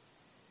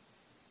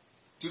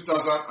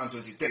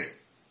 2023.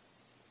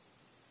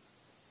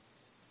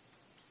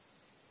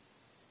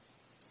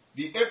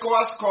 The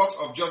ECOWAS Court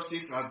of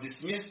Justice has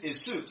dismissed a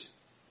suit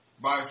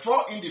by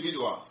 4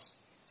 individuals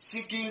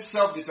seeking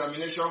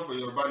self-determination for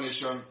Yoruba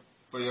Nation,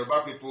 for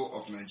Yoruba people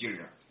of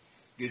Nigeria.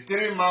 The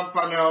 3-man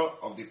panel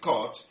of the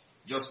court,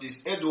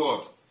 Justice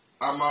Edward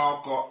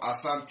Amaoko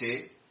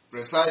Asante,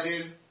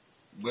 presiding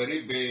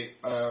Beribe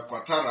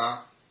Kwatara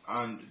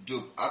and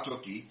Dub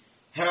Atoki,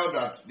 held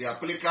that the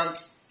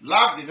applicant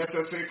lacked the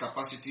necessary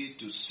capacity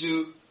to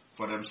sue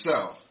for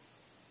themselves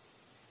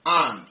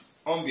and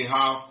on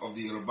behalf of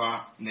the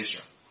Yoruba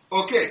Nation.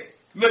 Okay,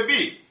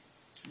 maybe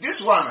this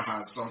one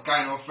has some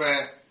kind of,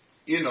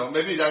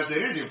 maybe there's a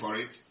reason for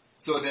it.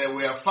 So they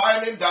were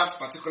filing that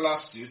particular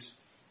suit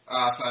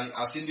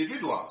as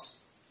individuals.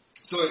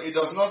 So it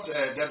does not,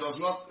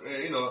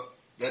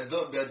 they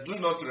do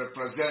not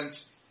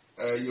represent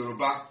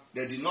Yoruba.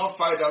 They did not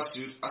file that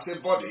suit as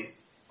a body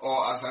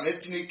or as an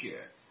ethnic,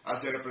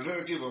 as a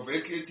representative of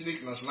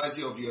ethnic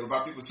nationality of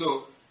Yoruba people.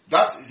 So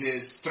that is a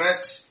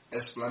stretched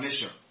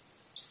explanation.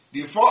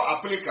 The 4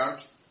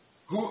 applicants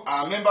who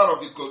are members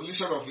of the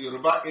coalition of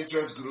Yoruba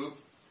interest group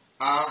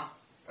are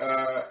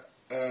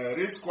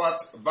Rizkwat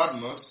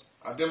Badmus,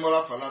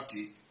 Ademola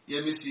Falati,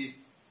 Yemisi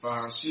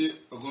Fahanshi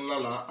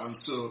Ogunlala, and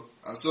so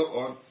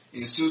on.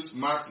 In suit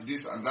marked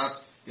this and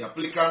that. The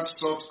applicant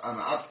sought and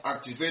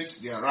activate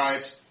their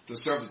right to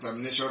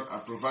self-determination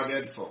and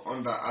provided for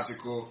under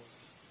Article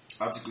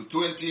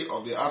 20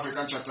 of the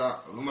African Charter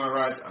of Human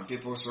Rights and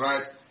People's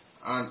Rights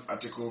and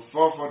Article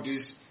 4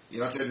 this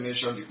United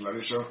Nations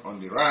Declaration on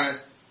the Right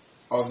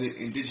of the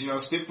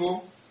Indigenous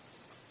People.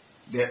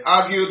 They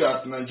argue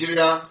that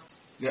Nigeria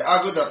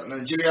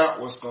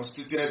was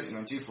constituted in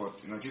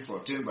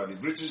 1914 by the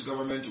British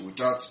government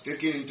without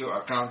taking into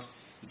account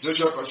the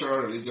social, cultural,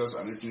 religious,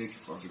 and ethnic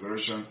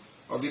configuration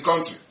of the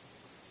country.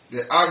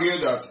 They argue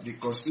that the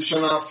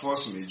constitutional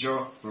force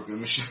majeure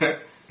proclamation.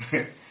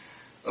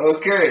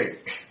 Okay,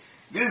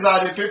 these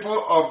are the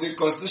people of the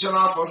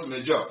constitutional force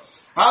majeure.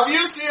 Have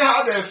you seen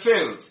how they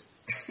failed?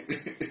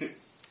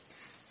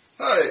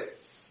 Hey,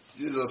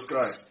 Jesus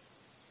Christ.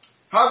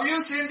 Have you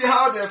seen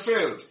how they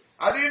failed?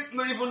 I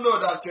didn't even know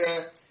that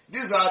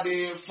these are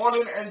the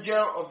fallen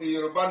angel of the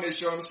Yoruba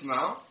nations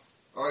now,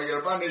 or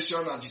Yoruba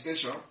nation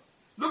agitation.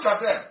 Look at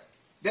them.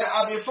 They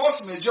are the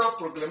force majeure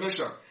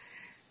proclamation.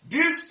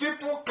 These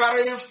people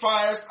carrying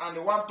files and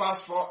the 1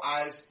 past 4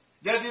 eyes,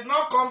 they did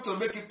not come to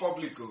make it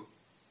public.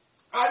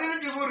 I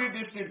didn't even read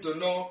this thing to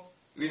know,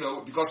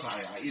 because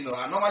I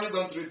normally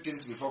don't read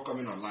things before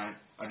coming online.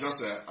 I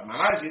just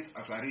analyze it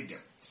as I read them.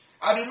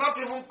 I did not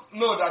even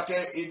know that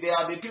they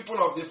are the people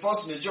of the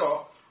force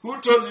majeure who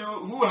told you,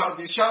 who has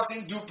been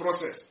shouting due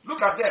process.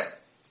 Look at them.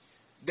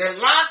 They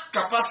lack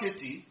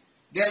capacity,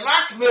 they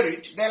lack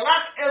merit, they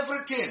lack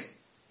everything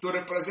to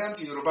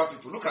represent Yoruba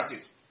people. Look at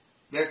it.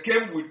 They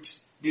came with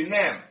the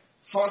name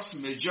Force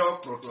Majeure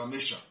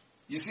Proclamation.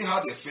 You see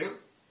how they fail?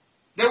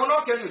 They will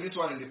not tell you this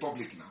one in the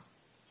public now.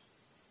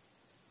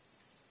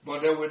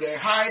 But they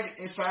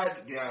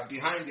hide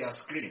behind their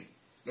screen.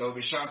 They will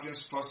be shouting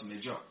Force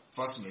Majeure,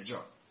 Force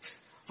Majeure.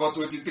 For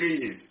 23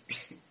 years.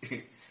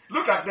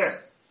 Look at them.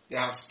 They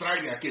have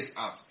strike their case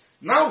out.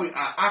 Now we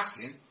are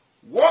asking,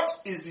 what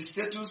is the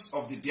status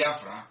of the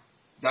Biafra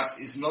that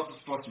is not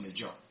force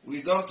majeure?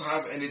 We don't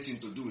have anything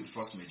to do with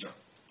force majeure.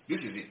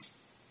 This is it.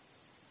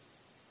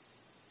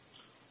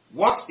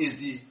 What is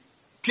the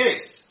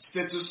case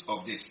status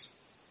of this?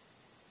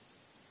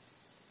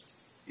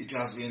 It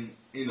has been,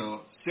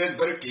 said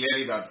very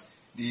clearly that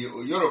the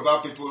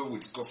Yoruba people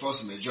with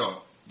force majeure,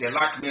 they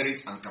lack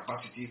merit and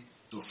capacity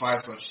to file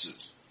such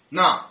suit.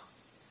 Now,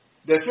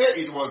 they say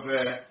it was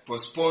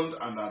postponed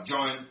and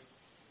adjourned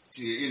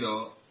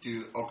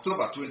to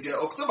October 20th.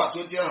 October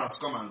 20th has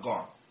come and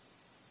gone.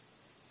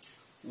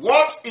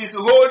 What is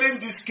holding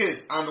this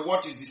case and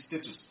what is the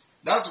status?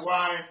 That's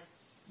why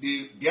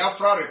the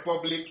Biafra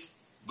Republic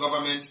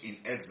government in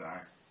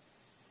exile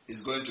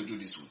is going to do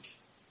this week.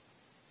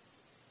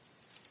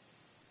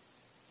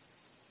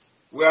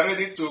 We are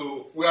ready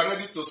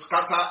to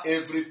scatter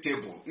every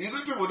table. You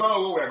think people don't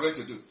know what we are going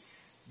to do.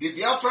 The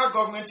Biafra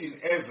government in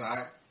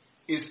exile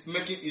is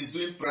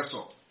doing press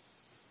up.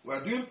 We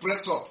are doing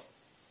press up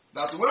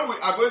that when we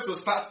are going to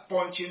start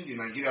punching the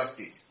Nigeria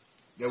state,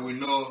 they will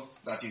know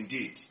that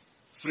indeed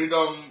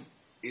freedom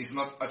is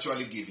not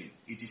actually given,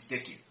 it is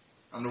taken.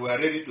 And we are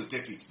ready to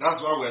take it.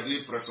 That's why we are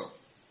doing press up.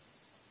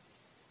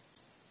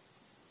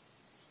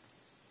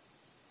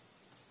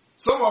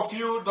 Some of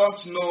you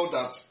don't know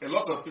that a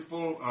lot of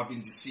people have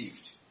been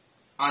deceived.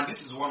 And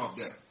this is one of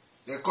them.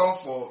 They come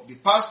for the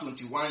past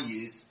 21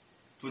 years,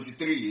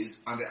 23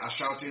 years, and they are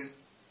shouting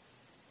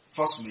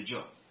force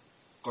majeure,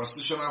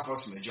 constitutional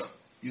force majeure.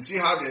 You see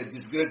how they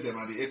disgrace them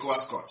at the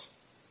ECOWAS court.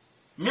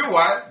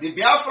 Meanwhile, the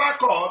Biafra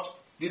court,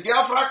 the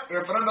Biafra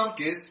referendum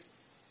case,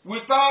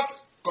 without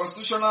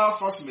constitutional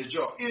force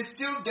majeure, is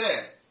still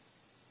there.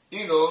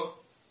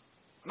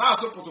 Now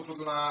so put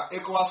na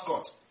ECOWAS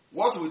court.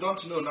 What we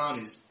don't know now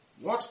is,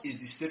 what is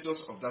the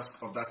status of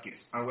that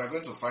case? And we are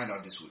going to find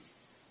out this week.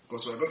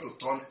 Because we are going to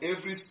turn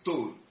every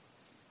stone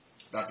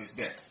that is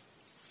there.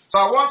 So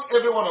I want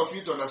every one of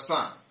you to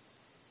understand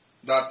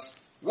that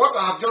what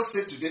I have just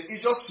said today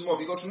is just small,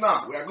 because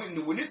now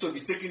we need to be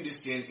taking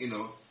this thing,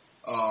 little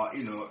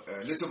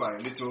by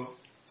little,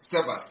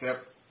 step by step,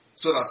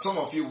 so that some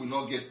of you will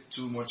not get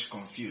too much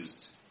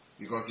confused.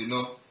 Because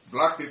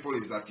black people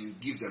is that you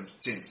give them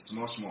things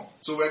small.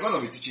 So we're going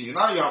to be teaching you.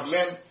 Now you have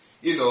learned,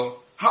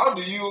 how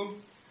do you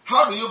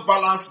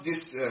balance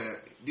this,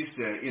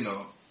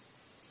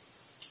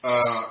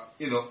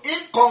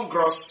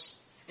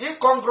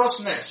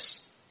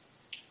 incongruousness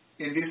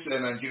in this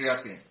Nigeria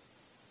thing,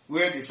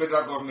 where the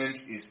federal government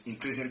is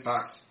increasing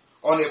tax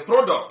on a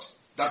product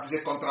that is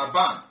a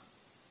contraband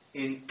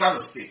in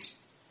Kanu state.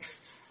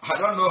 I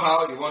don't know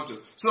how you want to.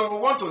 So we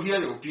want to hear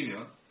your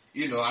opinion,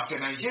 as a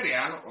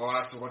Nigerian or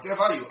as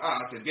whatever you are,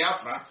 as a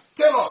Biafra.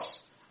 Tell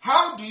us,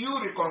 how do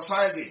you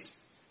reconcile this?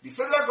 The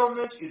federal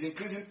government is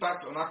increasing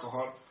tax on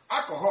alcohol.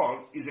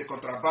 Alcohol is a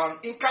contraband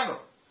in Kanu.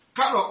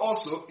 Kanu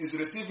also is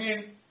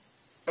receiving,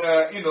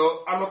 state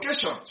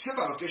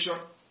allocation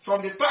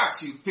from the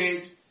tax you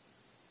paid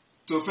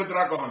to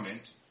federal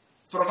government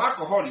from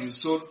alcohol you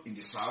sold in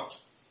the south,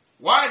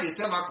 while the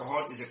same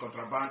alcohol is a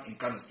contraband in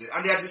Kanu state,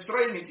 and they are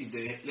destroying it if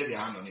they lay their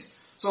hand on it.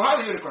 So how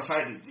do you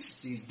reconcile this?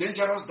 This is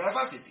dangerous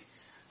diversity.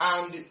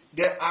 And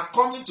they are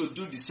coming to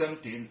do the same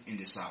thing in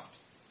the south.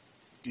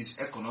 This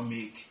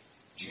economic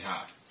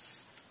jihad.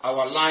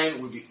 Our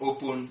line will be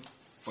open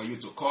for you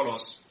to call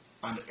us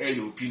and air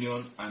your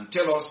opinion and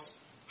tell us,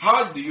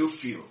 how do you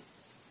feel,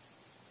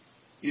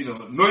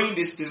 knowing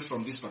these things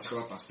from this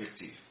particular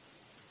perspective?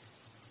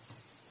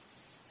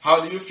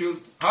 How do you feel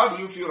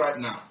right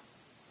now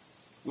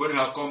when you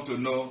have come to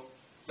know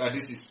that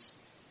this is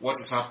what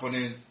is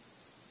happening,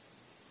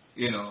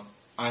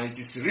 and it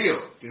is real?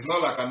 It is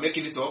not like I'm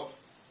making it up.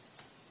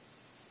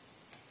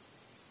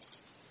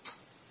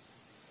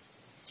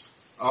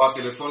 Our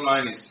telephone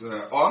line is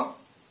on,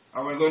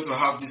 and we're going to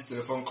have this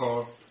telephone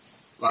call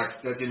like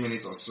 30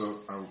 minutes or so,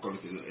 and we'll call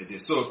it a day.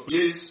 So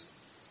please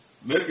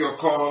make your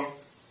call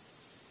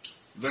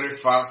very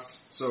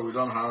fast, so we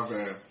don't have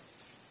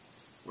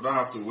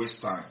to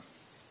waste time.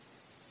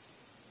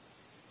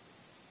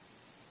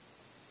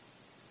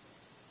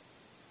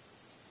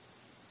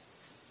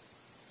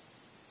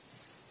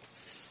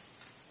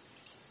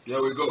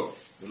 Here we go.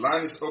 The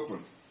line is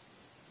open.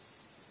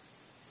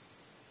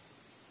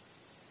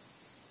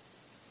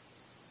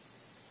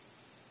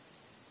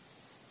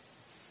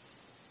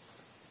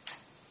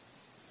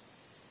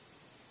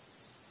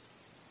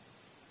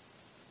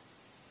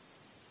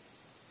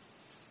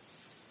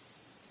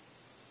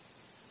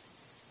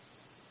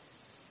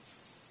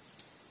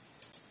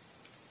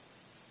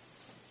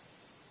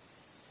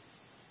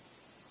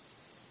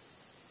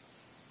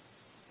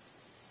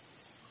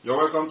 You're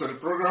welcome to the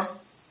program.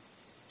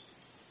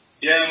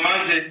 Yeah,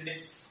 Mazi.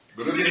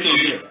 Good evening from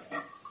here.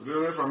 Good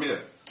evening from here.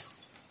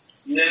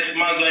 Yes,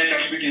 Mazi, I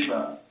can speak,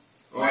 sir.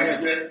 Oh, yeah. Yes,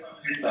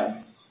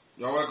 sir.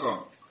 You're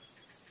welcome.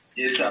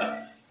 Yes,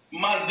 sir.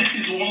 Mazi, this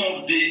is one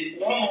of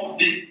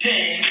the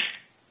things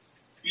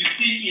you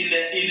see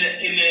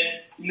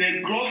in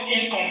a gross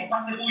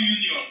incompatible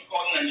union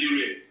called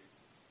Nigeria.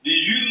 The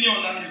union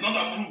that is not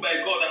approved by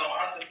God and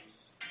our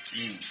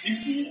ancestors. You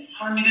see,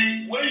 and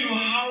when you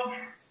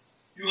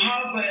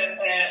have a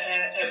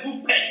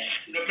puppet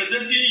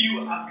representing you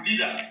as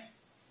leader.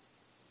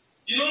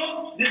 You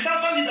know, the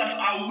Southern leaders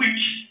are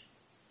weak.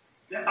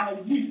 They are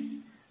weak.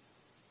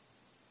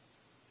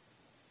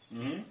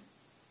 Mm-hmm.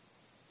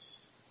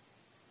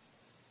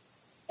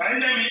 Can you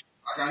hear me?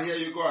 I can hear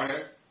you. Go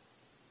ahead.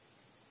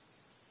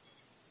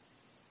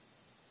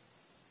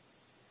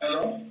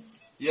 Hello?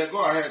 Yeah,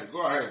 go ahead.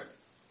 Go ahead.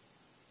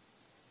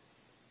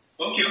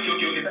 Okay.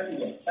 Thank you,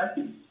 sir. Thank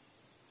you.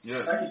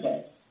 Yes. Thank you,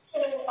 sir. So,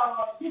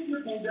 these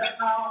people, they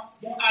are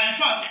in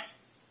fact,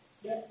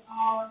 they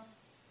are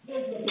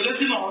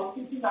representing or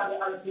thinking that they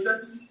are representing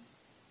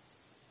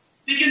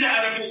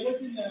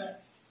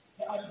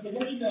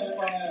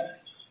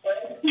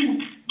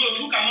those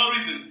who cannot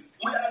reason.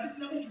 We are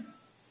listening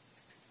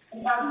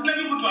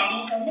people and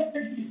we cannot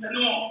take this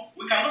anymore.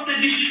 We cannot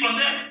take this from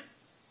them.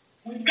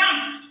 We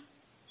can't.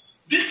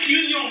 This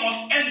union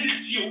must end this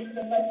year. It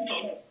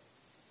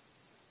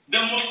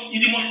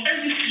must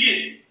end this year.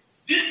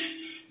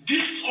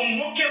 This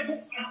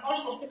unworkable and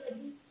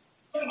unsustainable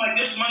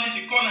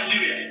humanity called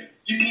Nigeria.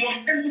 It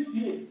must end this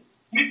year.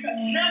 We can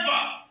never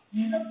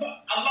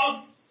allow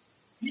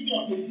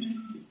union to exist.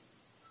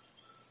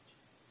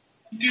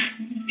 It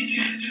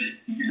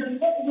is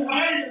enough. We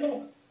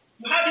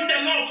have it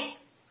enough.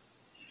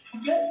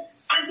 Okay?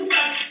 And look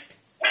at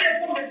when they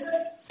come and say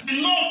the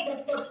North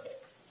that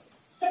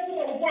second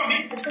of all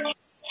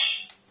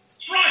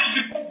try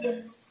to become the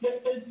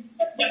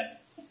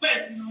best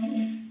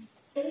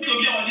to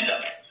be our leader.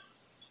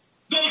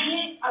 Those who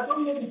I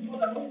don't know the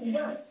God are not in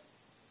them.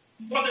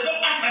 But they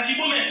don't act like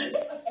evil men. They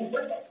don't act like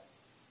better.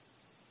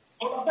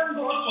 But I thank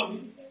God for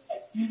this.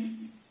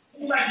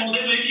 Like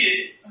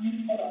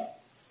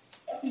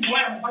that is why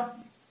I'm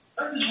happy.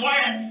 That is why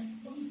I'm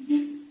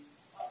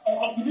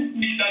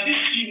optimistic that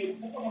this year will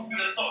become a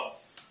result.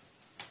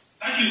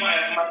 Thank you, my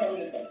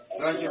family.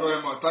 Thank you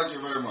very much. Thank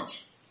you very much.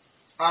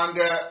 And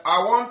I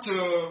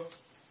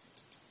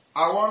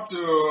want to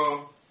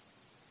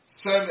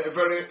send a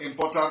very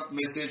important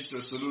message to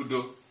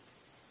Soludo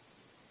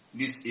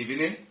this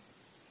evening.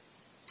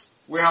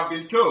 We have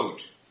been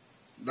told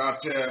that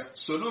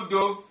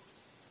Soludo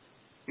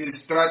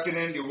is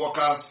threatening the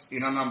workers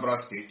in Anambra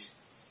State,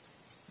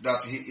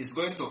 that he is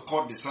going to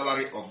cut the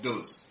salary of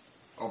those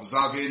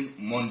observing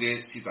Monday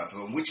sit at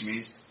home, which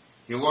means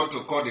he wants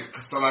to cut the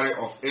salary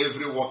of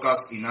every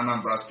workers in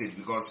Anambra State,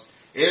 because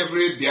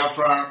every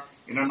Biafran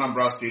in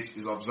Anambra State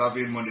is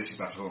observing Monday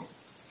sit at home.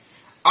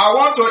 I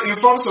want to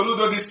inform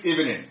Soludo this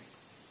evening,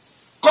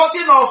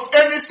 cutting off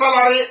any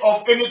salary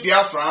of any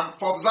Biafran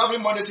for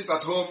observing Monday sit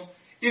at home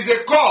is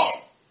a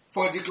call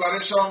for a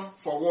declaration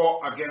for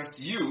war against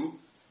you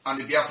and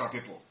the Biafra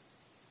people.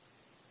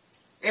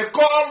 A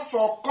call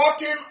for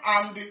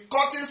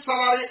cutting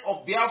salary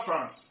of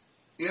Biafrans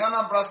in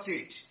Anambra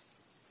State.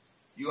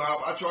 You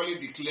have actually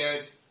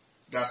declared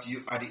that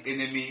you are the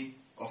enemy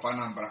of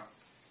Anambra.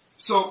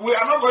 So we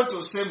are not going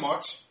to say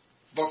much,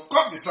 but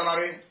cut the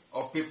salary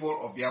of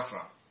people of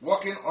Biafra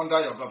working under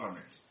your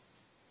government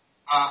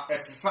are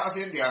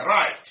exercising their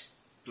right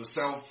to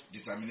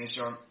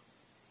self-determination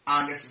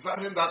and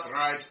exercising that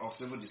right of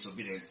civil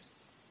disobedience.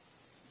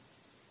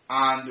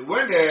 And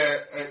when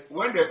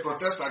they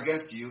protest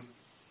against you,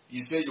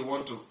 you say you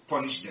want to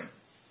punish them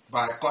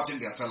by cutting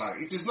their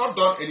salary. It is not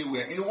done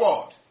anywhere in the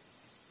world.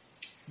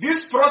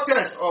 This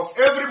protest of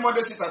every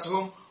Monday sit at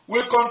home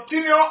will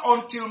continue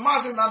until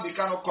Mazi Nnamdi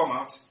Kanu come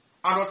out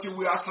and until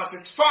we are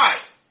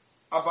satisfied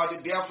about the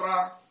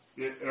Biafra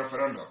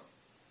referendum.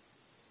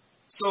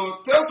 So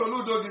tell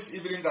Soludo this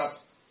evening that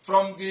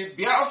from the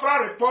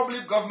Biafra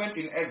Republic government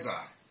in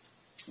exile,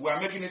 we are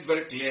making it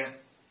very clear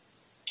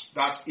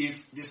that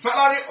if the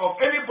salary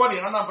of anybody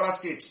in Anambra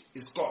State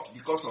is cut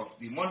because of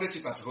the Monday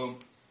sit at home,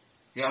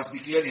 he has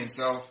declared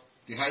himself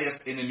the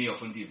highest enemy of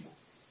Ndigbo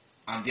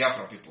and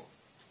Biafra people.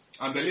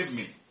 And believe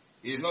me,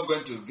 he is not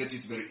going to get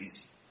it very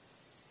easy.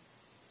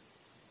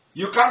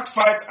 You can't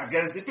fight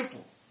against the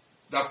people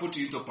that put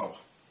you into power.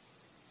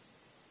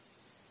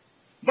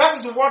 That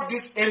is what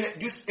these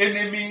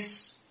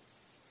enemies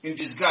in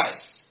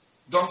disguise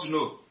don't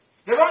know.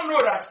 They don't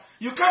know that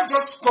you can't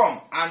just come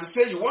and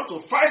say you want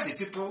to fight the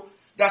people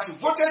that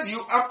voted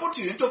you and put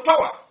you into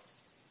power.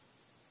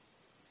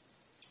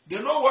 They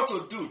know what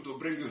to do to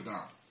bring you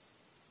down.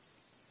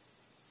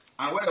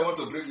 And when they want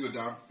to bring you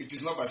down, it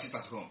is not by sit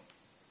at home.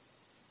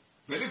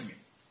 Believe me.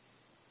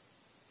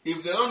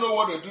 If they don't know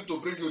what to do to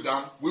bring you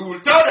down, we will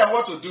tell them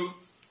what to do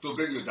to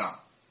bring you down.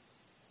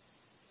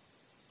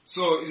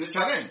 So it's a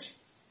challenge.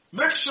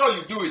 Make sure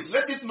you do it.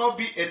 Let it not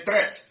be a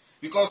threat.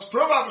 Because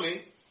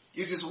probably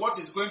it is what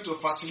is going to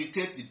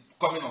facilitate the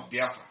coming of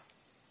Biafra.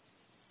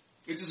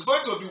 It is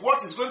going to be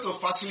what is going to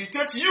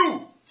facilitate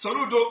you,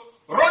 Soludo,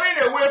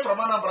 running away from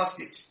Anambra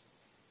State.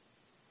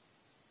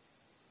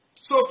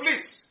 So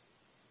please,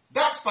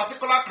 that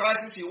particular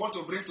crisis you want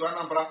to bring to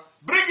Anambra,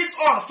 bring it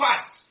on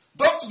fast.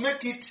 Don't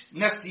make it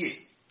next year.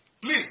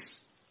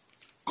 Please,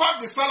 cut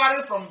the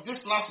salary from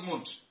this last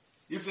month.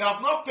 If you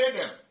have not paid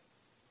them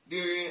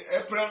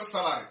the April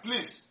salary,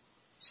 please,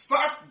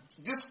 start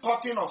this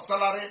cutting of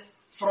salary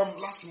from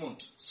last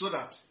month so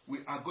that we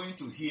are going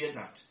to hear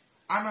that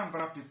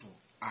Anambra people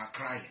are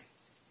crying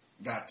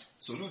that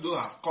Soludo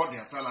have cut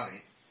their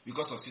salary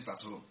because of sit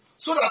at home.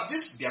 So that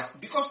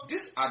because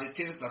these are the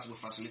things that will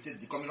facilitate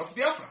the coming of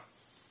Biafra.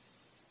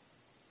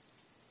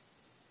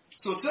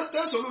 So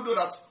tell Soludo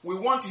that we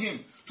want him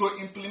to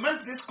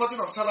implement this cutting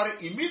of salary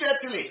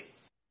immediately.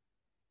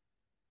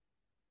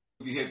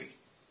 Be heavy.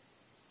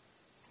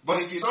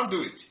 But if you don't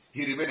do it,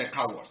 he remain a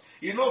coward.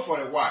 You know, for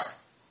a while,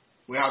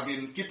 we have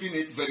been keeping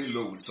it very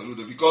low with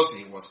Soludo because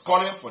he was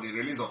calling for the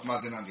release of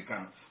Mazi and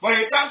Kanu. But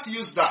he can't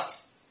use that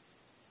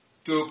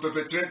to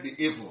perpetrate the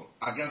evil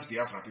against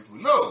Biafra people.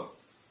 No.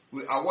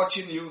 We are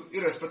watching you,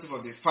 irrespective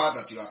of the fact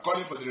that you are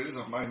calling for the release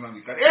of Mazi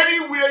and Kanu.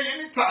 Anywhere,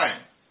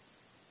 anytime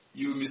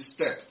you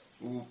misstep,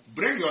 we will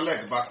bring your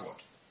leg backward.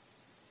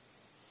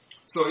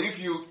 So if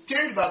you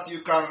think that you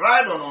can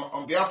ride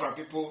on Biafra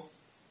people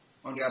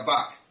on their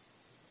back,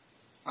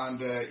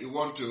 and you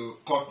want to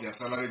cut their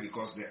salary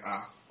because they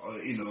are,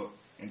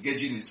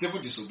 engaging in civil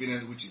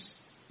disobedience,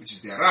 which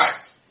is their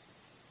right.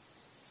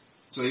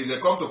 So if they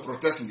come to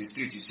protest in the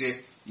street, you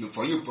say,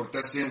 for you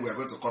protesting, we are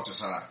going to cut your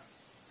salary.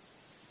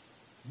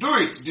 Do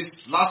it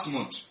this last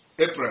month,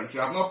 April, if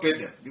you have not paid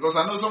them. Because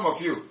I know some of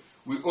you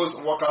will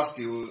owe workers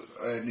till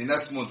the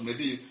next month.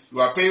 Maybe you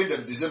are paying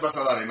them December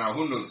salary now,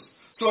 who knows.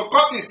 So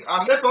cut it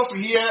and let us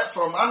hear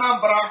from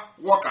Anambra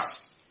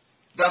workers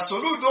that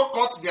Soludo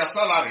cut their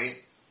salary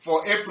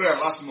for April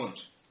last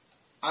month.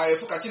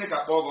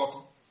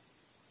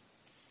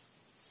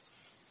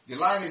 The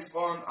line is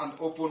on and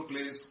open,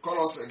 please.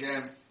 Call us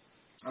again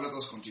and let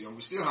us continue.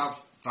 We still have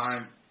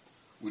time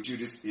with you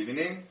this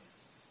evening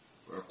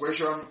for a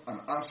question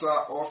and answer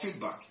or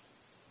feedback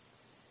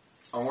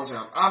on what you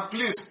have. And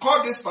please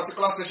call this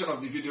particular section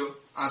of the video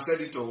and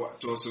send it to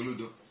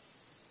Soludo.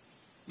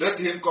 Let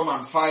him come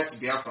and fight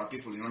Biafra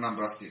people in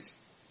Anambra State.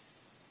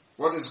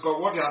 What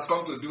he has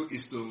come to do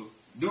is to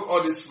do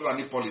all these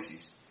Fulani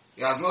policies.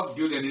 He has not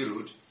built any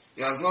road.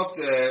 He has not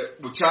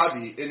butchered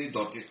any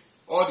dirty.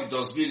 All the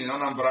dustbin in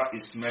Anambra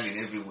is smelling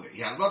everywhere.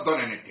 He has not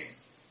done anything.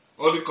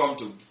 Only come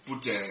to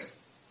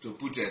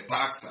put a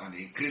tax and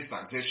increase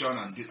taxation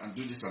and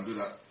do this and do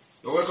that.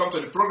 You're welcome to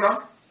the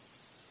program.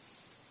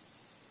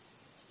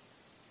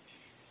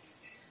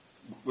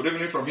 Good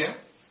evening from here.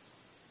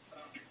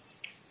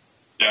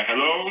 Yeah,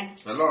 hello.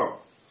 Hello.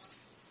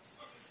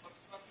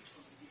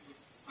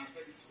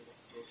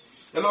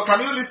 Hello,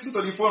 can you listen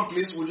to the phone,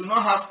 please? We do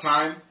not have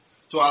time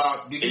to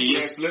begin to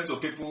explain to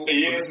people to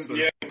listen to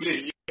the phone,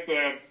 please.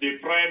 The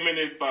Prime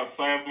Minister,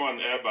 Simon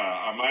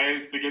Eba, am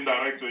I speaking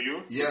direct to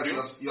you?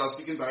 Yes, you are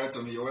speaking direct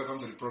to me. You're welcome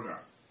to the program.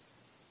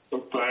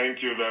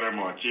 Thank you very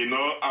much.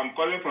 I'm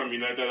calling from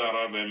United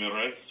Arab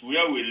Emirates,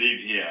 where we live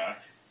here.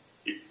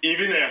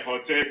 Even a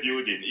hotel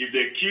building, if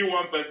they kill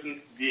one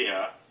person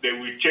there, they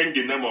will change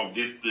the name of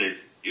this place,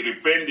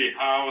 repaint the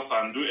house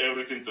and do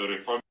everything to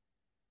reform.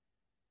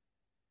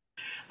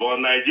 But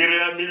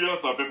Nigeria,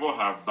 millions of people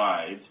have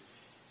died.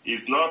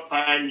 It's not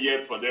time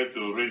yet for them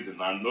to reason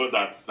and know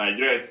that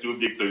Nigeria is too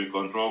big to be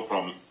controlled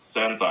from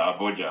center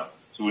Abuja.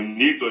 So we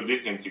need to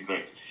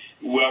disintegrate.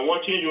 We are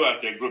watching you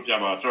as a group,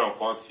 about 3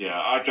 of us here.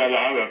 Actually,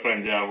 I have a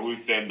friend there who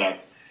said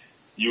that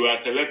you are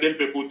selecting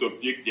people to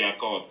pick their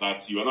call,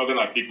 that you are not going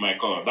to pick my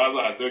call. That's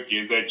why I said, okay,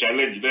 it's a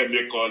challenge. Then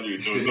they call you.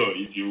 So know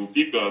if you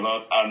pick or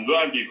not. And lo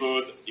and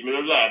behold,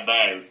 immediately I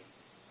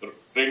dial,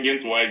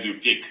 ringing twice you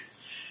pick.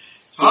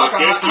 How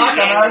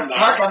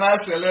can I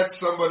select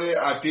somebody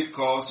I pick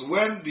calls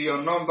when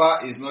your number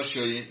is not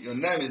showing, your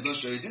name is not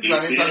showing? This is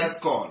an internet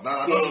call. That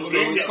I don't even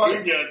know who is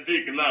calling. Your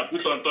dick now,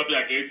 put on top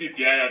your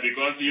ACTI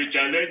because you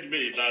challenged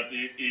me that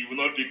he will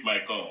not pick my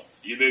call.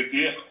 You know,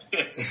 see?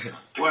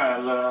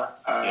 Well,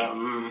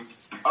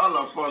 all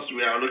of us,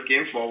 we are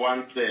looking for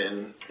one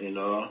thing,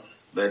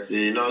 but,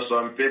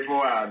 some people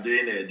are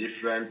doing a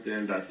different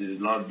thing that is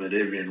not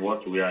believing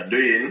what we are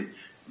doing.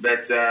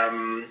 But,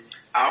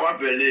 our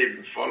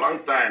belief, for a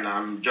long time,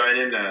 I'm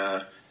joining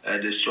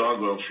the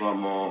struggle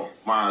from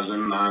Mazi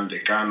and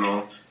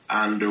Kanu,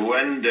 and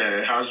when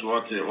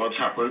what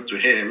happened to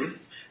him,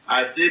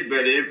 I still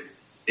believe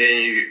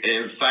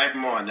in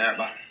Simon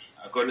Eba,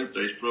 according to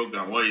his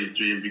program, what he's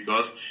doing,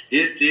 because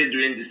he's still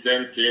doing the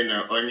same thing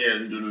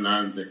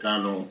Nnamdi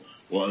Kanu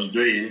was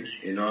doing,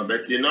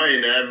 but in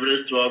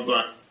every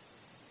struggle.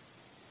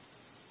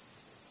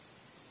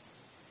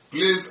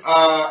 Please,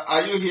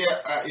 are you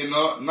here?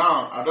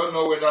 Now, I don't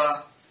know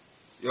whether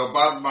your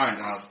bad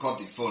mind has cut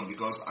the phone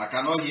because I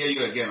cannot hear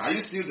you again. Are you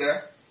still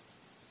there?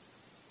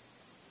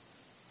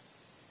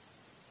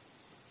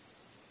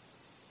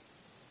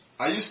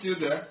 Are you still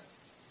there?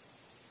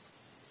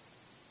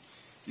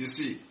 You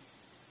see,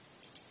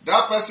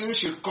 that person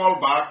should call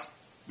back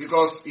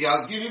because he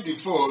has given the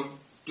phone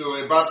to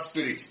a bad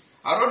spirit.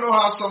 I don't know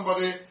how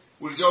somebody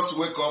will just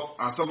wake up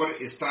and somebody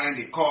is trying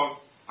the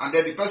call and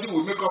then the person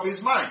will make up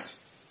his mind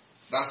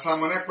that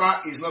Simon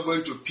Ekpa is not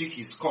going to pick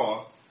his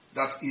call,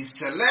 that he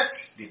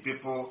select the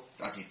people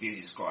that he pays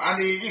his call.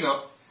 And he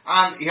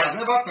has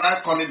never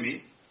tried calling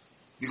me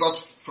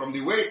because from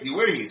the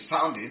way he's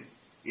sounding,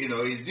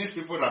 it's these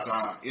people that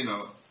are,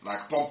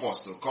 like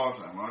pompous to call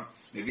someone.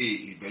 Maybe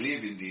he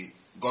believes in the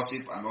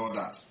gossip and all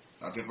that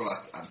people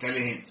are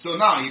telling him. So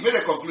now he made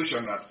a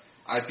conclusion that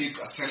I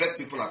select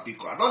people I pick.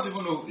 I don't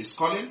even know who is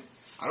calling.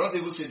 I don't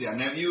even say their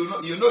name. You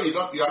are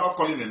not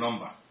calling a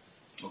number.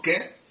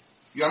 Okay?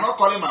 You are not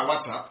calling my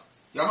WhatsApp.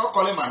 You are not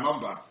calling my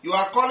number. You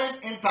are calling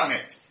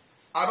internet.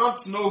 I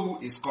don't know who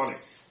is calling.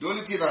 The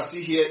only thing I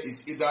see here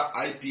is either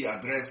IP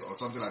address or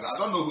something like that. I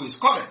don't know who is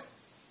calling.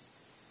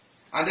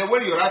 And then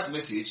when you write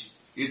message,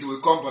 it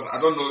will come, but I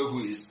don't know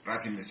who is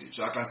writing message.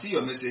 So I can see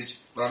your message,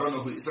 but I don't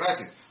know who is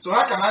writing. So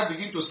how can I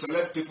begin to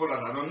select people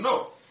that I don't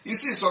know? You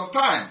see,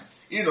 sometimes,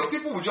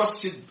 people will just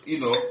sit,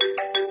 people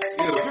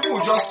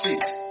will just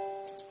sit,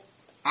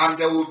 and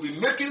they will be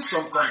making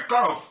some kind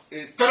of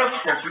a terrible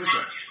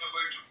conclusion.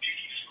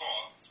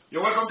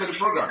 You're welcome to the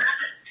program.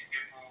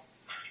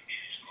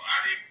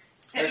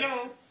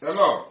 Hello.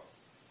 Hello.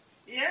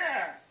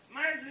 Yeah,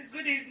 Mazi,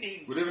 good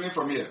evening. Good evening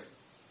from here.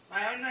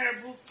 My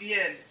Honorable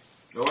PM.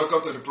 You're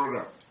welcome to the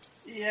program.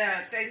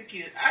 Yeah, thank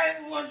you.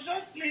 I was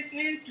just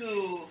listening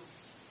to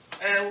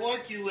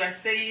what you were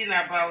saying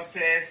about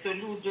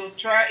Soludo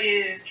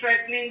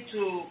threatening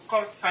to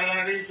cut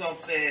salaries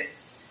of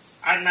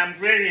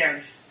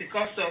Nnamdians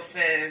because of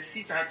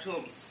sit at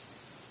home.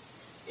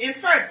 In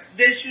fact,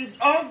 they should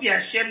all be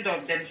ashamed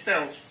of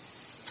themselves.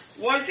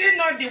 Was he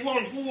not the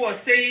one who was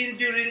saying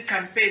during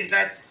campaign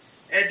that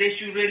they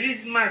should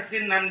release Mazi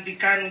Nnamdi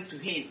Kanu to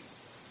him?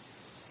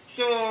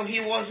 So he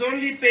was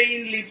only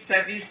paying lip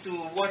service to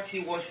what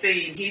he was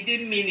saying. He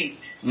didn't mean it.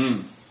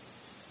 Mm.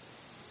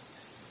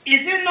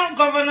 Is it not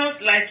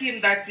governors like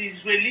him that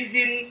is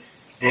releasing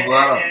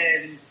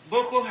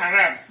Boko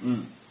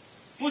Haram,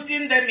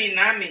 putting them in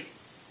army,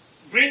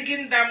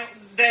 bringing them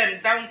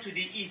down to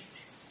the east?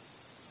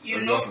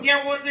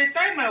 There was a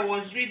time I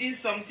was reading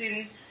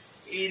something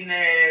in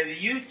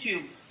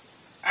YouTube,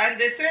 and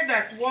they said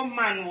that one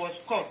man was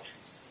caught,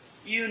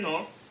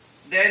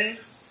 then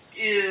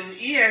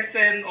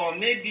ESN or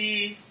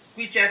maybe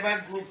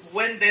whichever group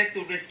went there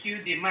to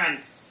rescue the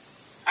man.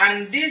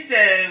 And this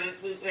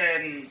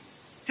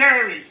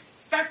terrorist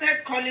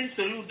started calling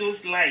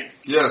Soludo's line.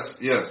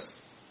 Yes.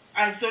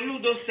 And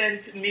Soludo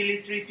sent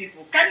military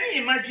people. Can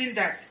you imagine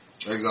that?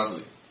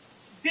 Exactly.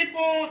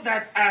 People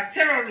that are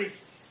terrorists,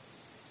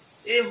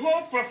 a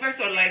whole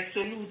professor like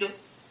Soludo,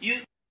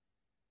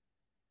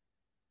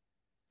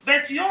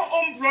 but your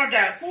own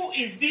brother who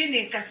is being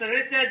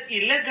incarcerated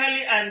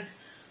illegally and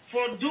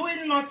for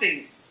doing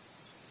nothing,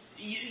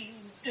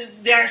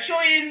 they are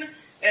showing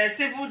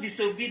civil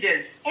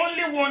disobedience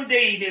only one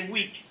day in a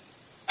week,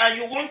 and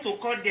you want to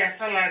cut their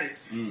salaries.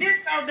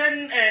 These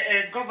southern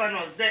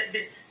governors,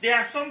 they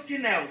are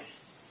something else,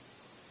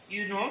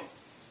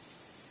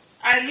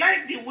 I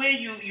like the way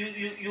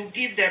you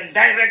give them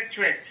direct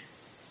threat.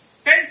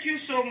 Thank you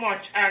so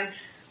much, and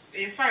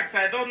in fact,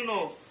 I don't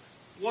know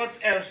what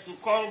else to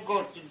call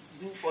God to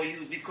do for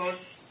you because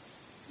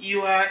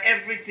you are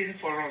everything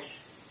for us.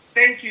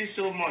 Thank you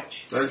so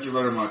much. Thank you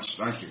very much.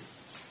 Thank you.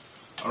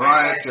 All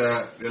right,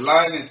 the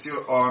line is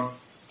still on,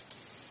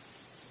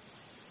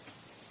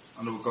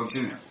 and we'll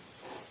continue.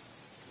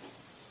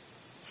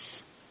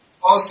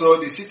 Also,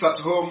 the sit at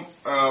home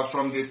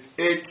from the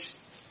 8th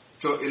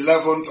to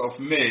 11th of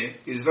May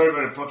is very,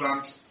 very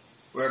important.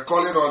 We're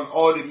calling on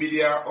all the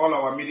media, all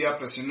our media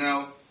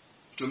personnel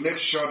to make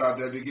sure that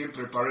they begin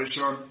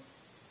preparation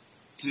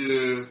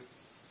to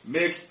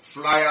make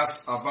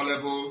flyers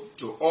available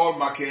to all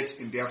markets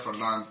in Biafra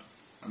land,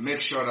 and make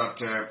sure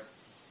that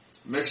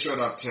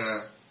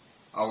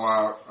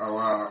our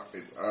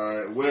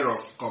way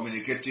of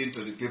communicating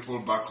to the people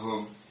back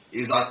home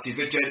is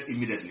activated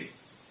immediately.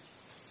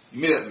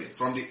 Immediately,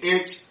 from the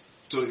 8th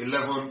to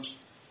 11th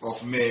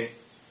of May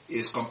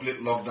is complete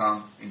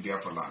lockdown in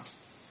Biafra land.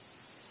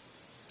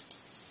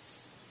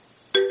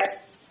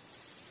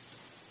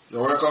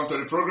 You're welcome to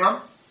the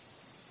program.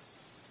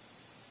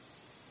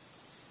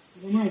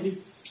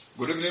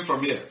 Good evening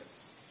from here.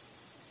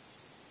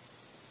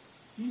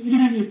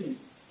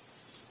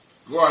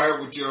 Go ahead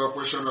with your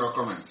question or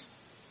comment.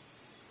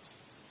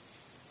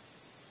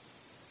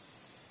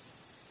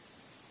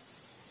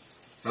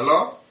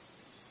 Hello?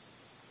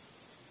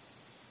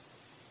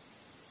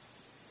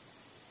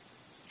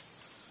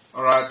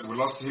 All right, we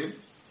lost him.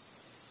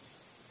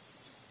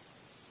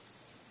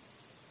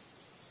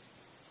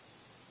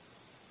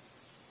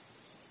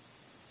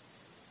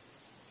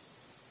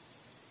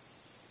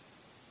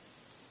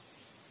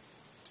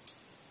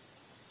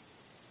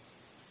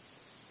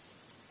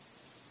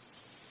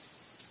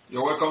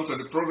 You're welcome to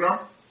the program.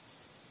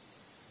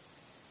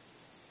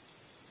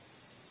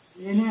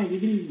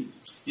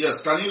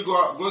 Yes, can you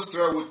go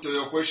straight with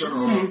your question?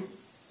 Or...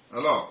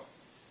 Hello?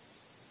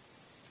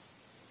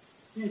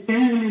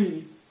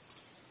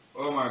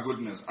 Oh my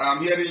goodness.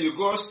 I'm hearing you.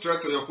 Go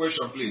straight to your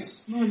question,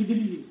 please. Good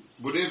evening.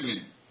 Good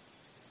evening.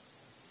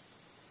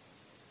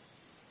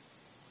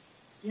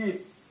 Yes.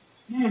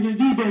 Now, the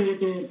people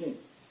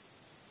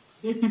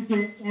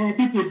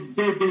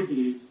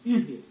very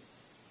easy.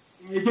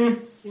 I just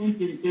want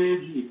to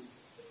encourage you.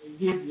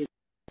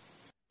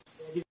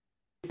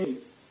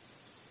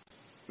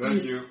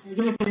 Thank you. I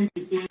just want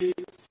to say you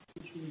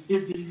should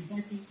take the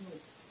backing up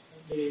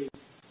and there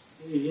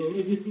is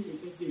already a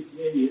topic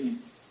where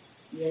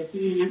we are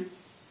seeing it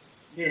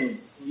there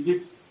on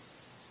this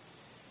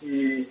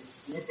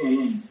not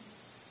alone.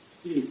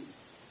 Please.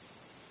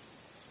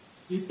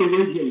 It's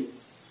courageous.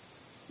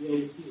 We are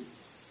with you.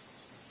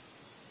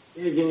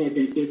 That's all I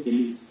can say to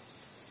me.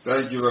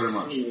 Thank you very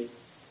much.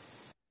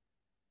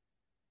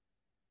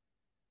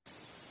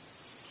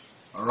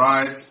 All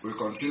right, we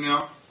continue.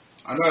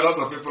 I know a lot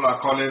of people are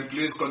calling.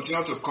 Please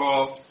continue to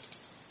call.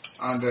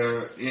 And,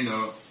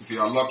 if you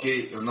are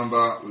lucky, your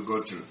number will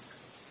go through.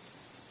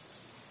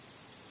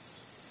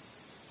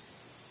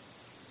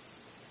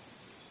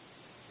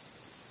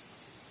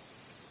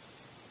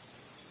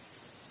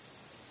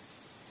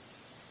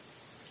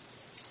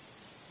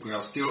 We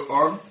are still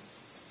on.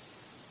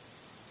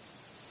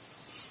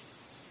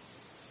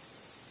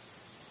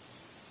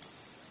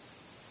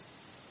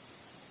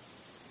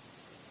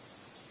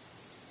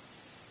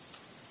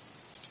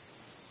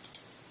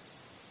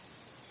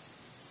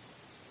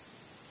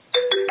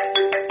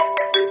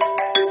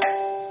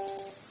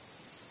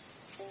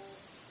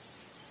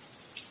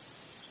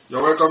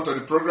 You're welcome to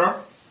the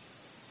program.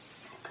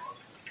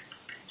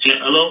 Yeah,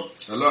 hello?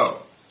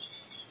 Hello.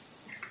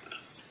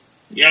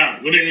 Yeah,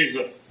 good evening,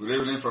 sir. Good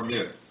evening from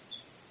here.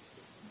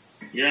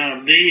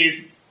 Yeah,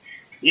 this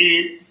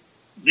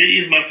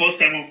is my first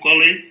time of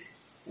calling.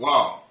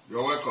 Wow,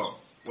 you're welcome.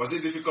 Was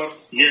it difficult?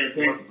 Yeah,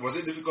 was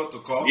it difficult to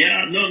call?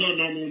 Yeah, no,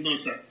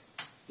 sir.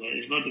 No,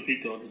 it's not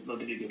difficult. It's not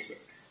difficult, sir.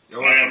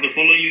 You're I welcome. have been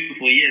following you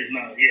for years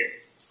now, yes.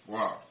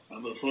 Wow.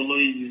 I've been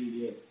following you,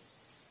 yes.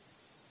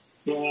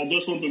 So I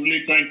just want to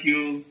really thank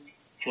you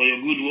for your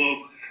good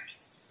work.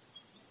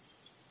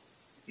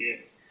 Yeah.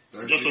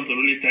 Thank Just you. want to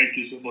really thank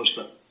you so much,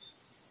 sir.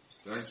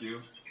 Thank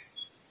you.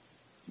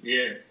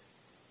 Yeah.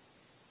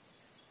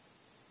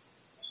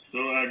 So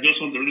I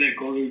just want to really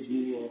encourage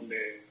you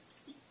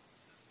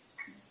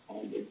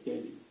on the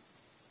study.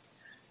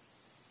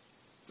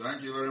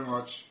 Thank you very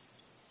much.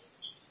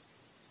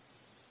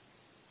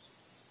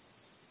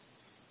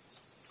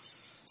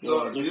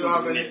 So, do you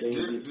have any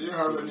question?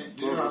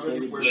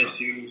 Bless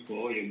you for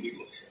all your good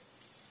work, sir.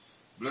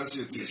 Bless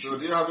you too. So,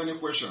 do you have any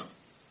question?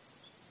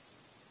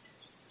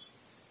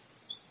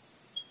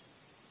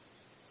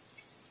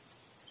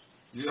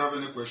 Do you have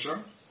any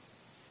question?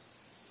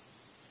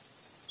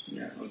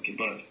 Yeah, okay,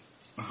 bye.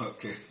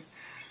 Okay.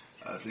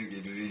 I think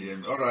you didn't hear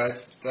me. All right.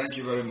 Thank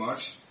you very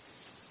much.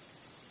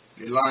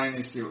 The line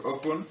is still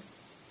open.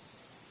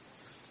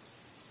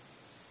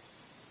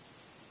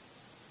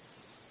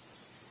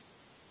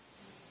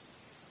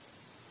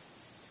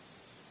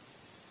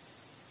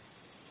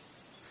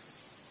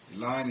 The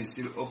line is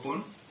still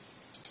open.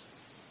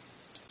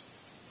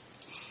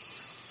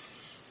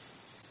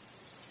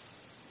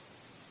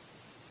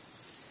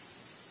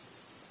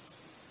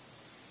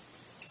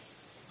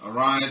 All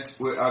right,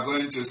 we are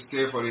going to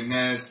stay for the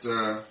next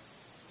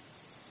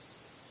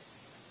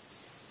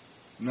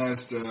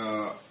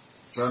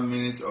 10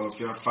 minutes or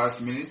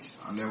 5 minutes,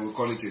 and then we'll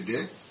call it a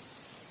day.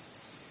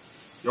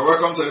 You're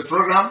welcome to the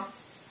program.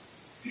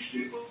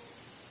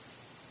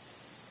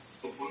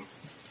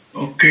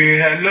 Okay,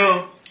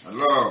 hello.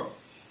 Hello.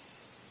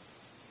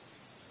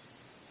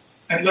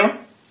 Hello?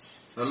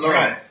 Hello. All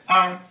right.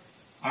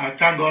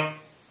 Thank God.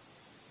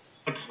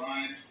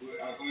 Right, we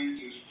are going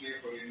to stay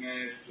for the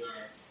next...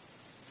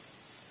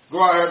 Go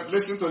ahead,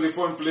 listen to the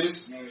phone,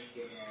 please. Next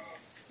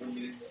 10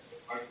 minutes,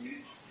 5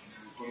 minutes, and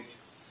then we'll call it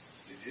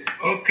a day.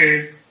 Okay.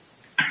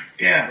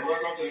 Yeah. You're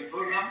welcome to the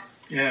program.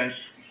 Yes.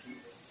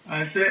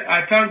 I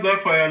thank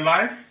God for your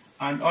life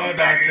and all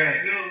that.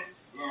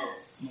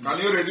 Can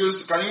you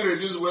reduce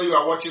where you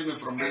are watching me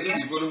from? Reduce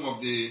the volume of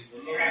the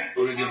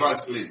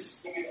device, please.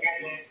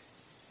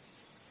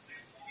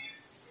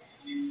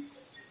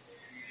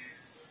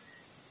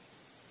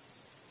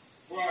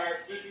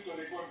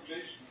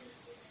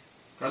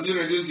 Can you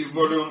reduce the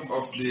volume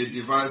of the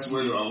device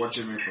where you are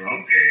watching me from?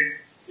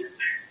 Okay.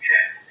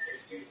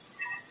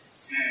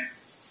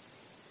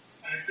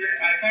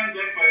 I thank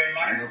God for your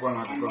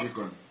life.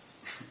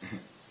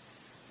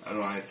 All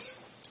right.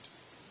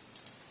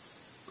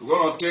 We're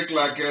going to take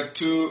like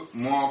 2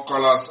 more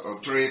callers or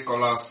 3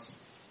 callers,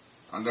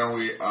 and then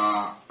we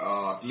are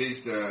at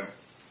least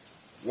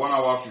 1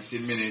 hour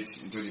 15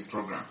 minutes into the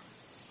program.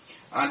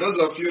 And those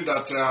of you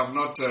that have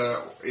not,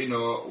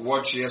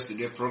 watched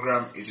yesterday's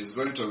program, it is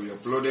going to be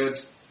uploaded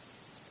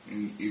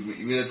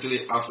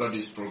immediately after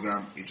this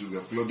program. It will be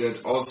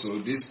uploaded. Also,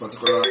 this one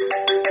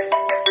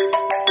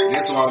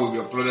will be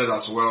uploaded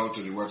as well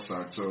to the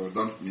website, so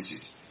don't miss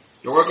it.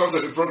 You're welcome to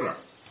the program.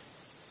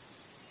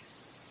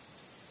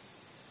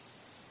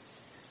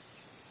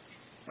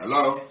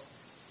 Hello?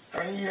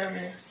 Can you hear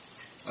me?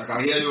 I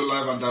can hear you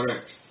live and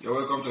direct. You're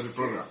welcome to the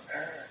program.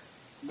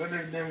 Good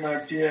evening,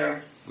 my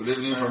dear. Good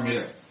evening from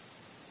here.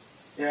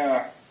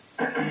 Yeah.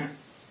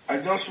 I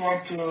just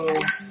want to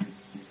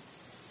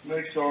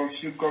make some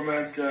few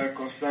comments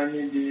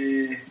concerning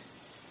the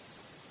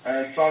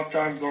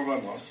Southern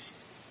governors.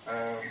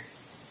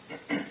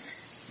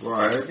 Go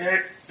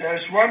ahead.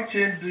 There's one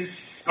thing these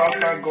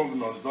Southern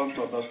governors don't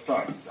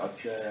understand,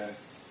 that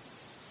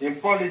in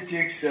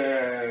politics,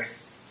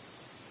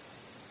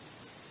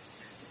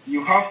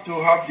 you have to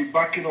have the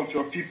backing of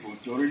your people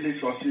to really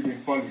succeed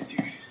in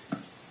politics.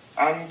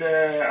 And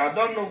I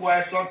don't know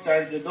why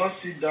sometimes they don't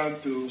sit down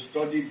to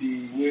study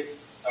the way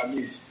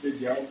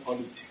their own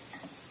politics.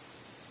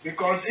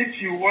 Because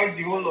if you want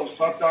the whole of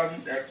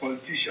certain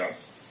politicians,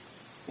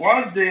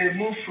 once they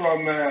move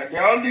from,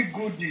 they're only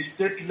good in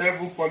state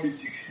level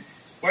politics.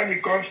 When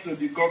it comes to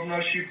the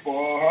governorship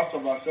or House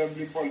of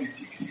Assembly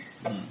politics,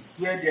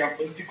 where their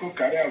political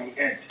career will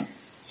end.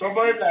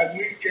 Somebody like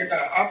me,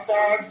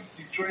 after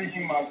betraying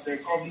him as the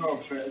governor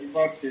of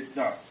Rivers State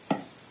now,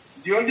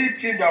 the only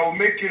thing that will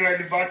make him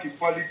relevant in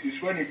politics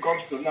when it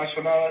comes to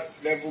national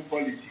level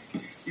politics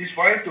is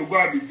for him to go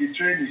and be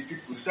betraying his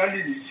people,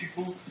 selling his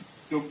people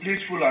to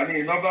please Fulani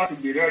in order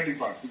to be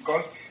relevant,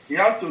 because he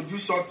has to do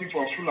something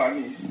for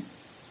Fulani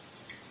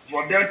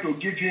for them to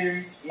give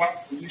him one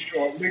position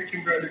or make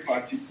him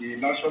relevant in the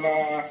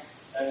national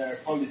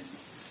politics.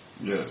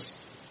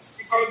 Yes.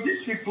 Because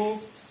these people,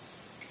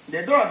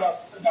 they don't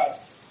understand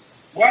that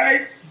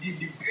why did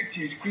the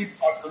British quit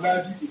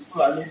patronizing the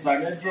Fulani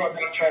and every other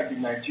tribe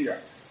in Nigeria?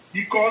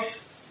 Because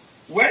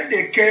when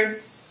they came,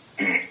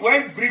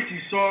 when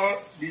British saw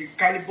the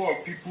caliber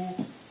of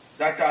people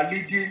that are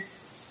leading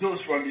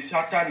those from the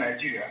southern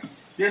Nigeria,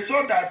 they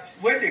saw that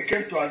when they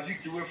came to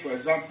Azikiwe, for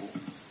example,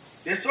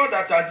 they saw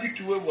that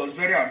Azikiwe was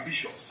very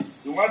ambitious.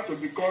 He wants to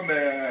become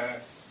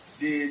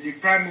the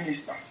prime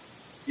minister.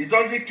 He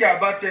doesn't care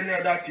about any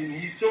other thing,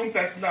 his own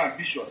personal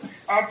ambition.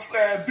 And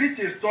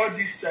British saw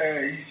this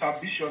his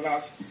ambition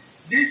as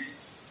this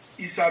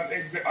his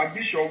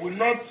ambition will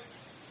not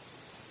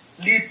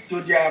lead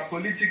to their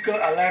political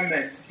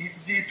alignment.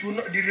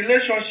 The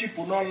relationship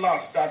will not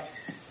last, that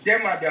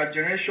them and their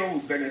generation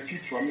will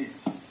benefit from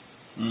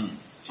it.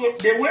 So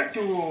they went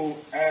to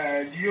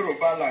the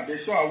Yoruba land,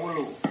 they saw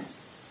Awolowo.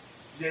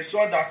 They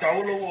saw that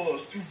Awolowo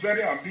was too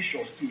very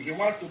ambitious too. He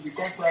wants to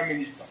become prime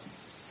minister.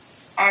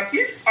 And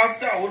if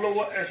after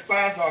Awolowo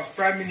expires as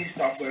prime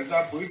minister, for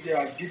example, if they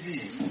are giving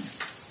him,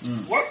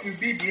 what will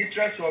be the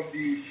interest of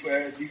the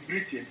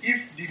Britain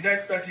if the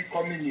next person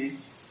coming in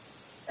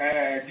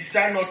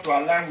decide not to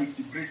align with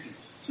the British?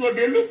 So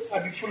they looked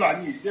at the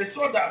Fulanis. They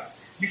saw that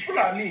the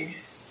Fulanis,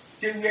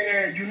 they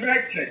were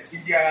united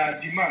in their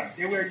demand.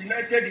 They were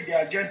united in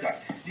their agenda.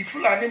 The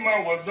Fulani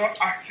man was not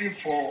asking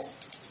for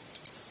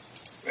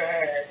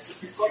to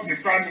become the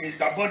prime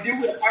minister, but they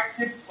were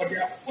asking for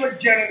their own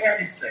general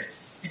interest.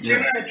 The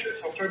general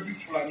interest of every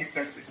Fulani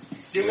person.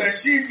 They were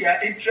seeing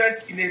their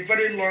interest in a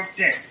very long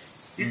term.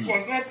 It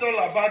was not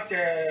all about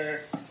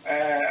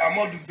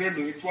Amadou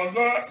Bello. It was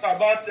not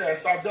about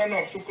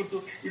Sardana of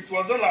Sokoto. It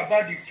was all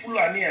about the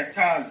Fulani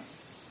entirely.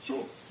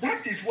 So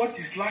that is what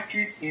is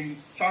lacking in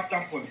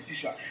certain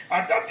politicians.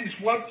 And that is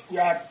what we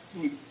are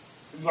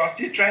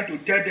still trying to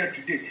tell them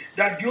today.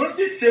 That the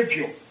only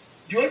savior,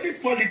 the only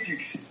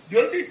politics, the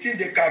only thing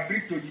they can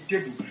bring to the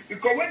table.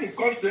 Because when it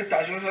comes to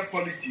international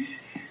politics,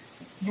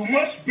 you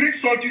must bring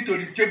something to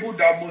the table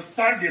that must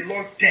stand a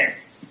long term.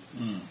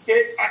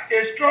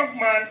 A strong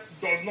man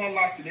does not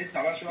last in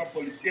international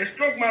politics. A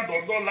strong man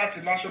does not last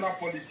in national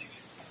politics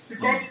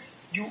because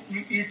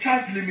it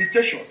has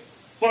limitations.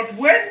 But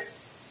when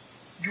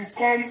you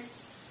come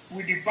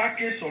with the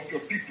backings of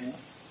your people,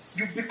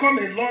 you become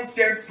a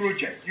long-term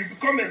project. You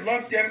become a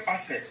long-term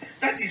asset.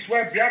 That is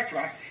why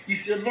Biafra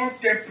is a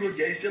long-term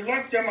project. It's a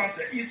long-term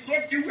asset. It's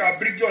something we are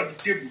bringing on the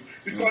table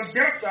because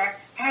Biafra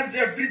has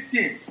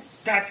everything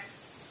that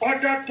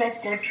other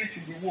top countries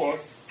in the world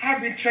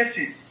have interest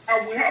in,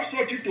 and we have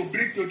something to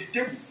bring to the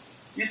table.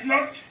 It's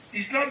not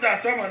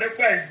that someone else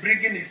is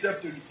bringing himself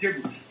to the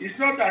table. It's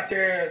not that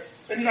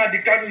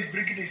Nnamdi Kanu is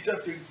bringing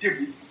himself to the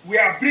table. We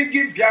are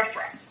bringing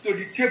Biafra to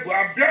the table,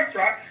 and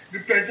Biafra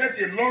represents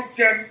a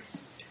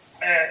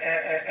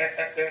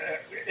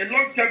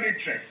long-term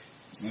interest.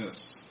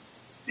 Yes.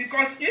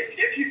 Because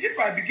if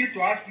I begin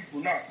to ask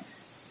people now,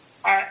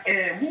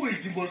 who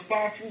is the most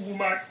powerful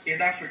woman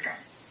in Africa?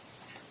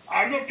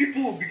 I know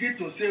people will begin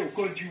to say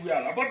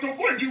Okonjo-Iweala, but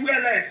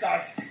Okonjo-Iweala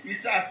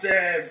is as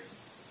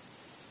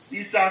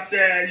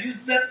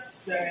useless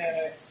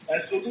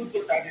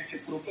Soludo that is a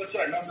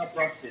professor in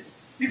Anambra State.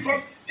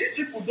 Because these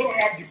people don't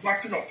have the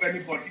backing of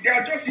anybody. They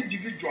are just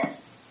individuals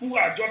who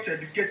are just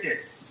educated.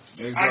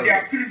 Exactly. And they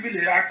are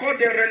privileged. I call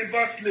them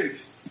relevant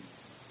slaves.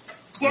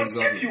 But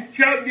if you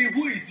tell me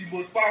who is the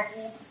most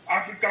powerful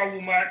African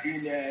woman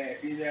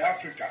in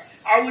Africa,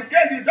 I will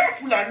tell you that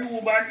Fulani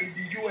woman in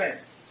the UN.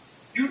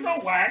 You know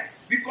why?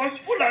 Because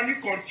Fulani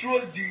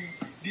controls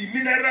the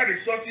mineral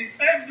resources,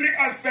 every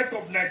aspect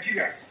of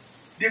Nigeria.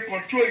 They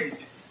control it.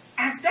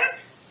 And that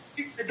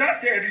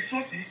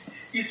resources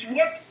is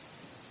what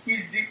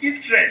is the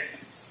interest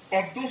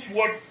of those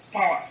world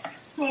powers.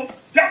 So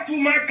that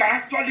woman can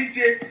actually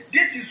say,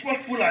 this is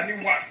what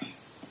Fulani wants.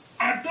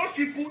 And those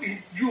people in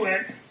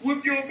UN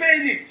will be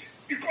obeying it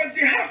because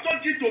they have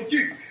something to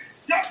give.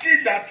 That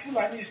is that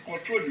Fulani is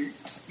controlling.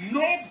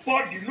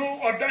 Nobody, no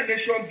other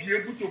nation be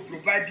able to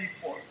provide it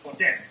for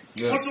them.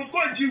 Yes. But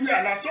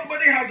Okojiwala,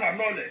 somebody has a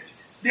knowledge.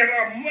 There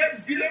are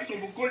billions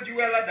of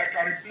Okojiwala that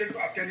can replace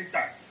at any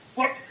time.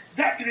 But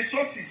that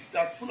resources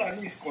that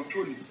Fulani is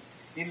controlling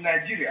in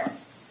Nigeria,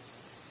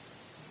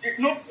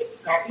 no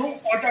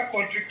other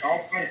country can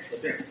offer it for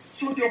them.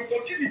 So the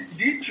opportunity,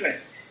 the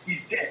interest is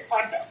there.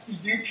 And that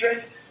is the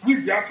interest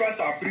which the Africans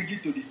are bringing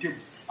to the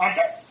table. And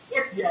that's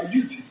what we are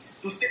using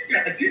to say,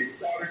 this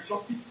is our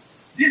resources.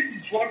 This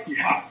is what we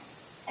have.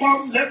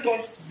 Come, let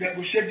us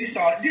negotiate this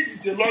out. This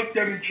is a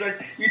long-term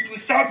interest. It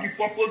will serve the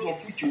purpose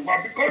of which you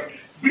want. Because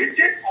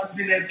Britain has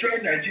been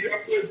enjoying Nigeria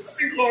for a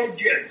very long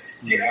years.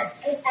 They have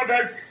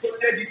forefathers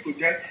reported it to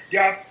them. They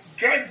have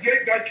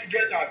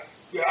great-grandchildren that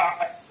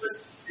are.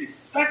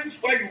 That is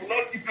why you will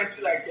not see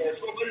person like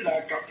somebody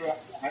like Captain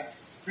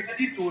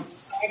ready to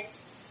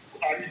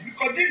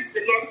because this is a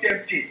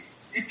long-term thing.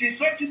 It is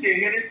something they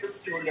inherited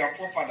from their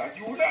forefathers.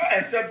 You will not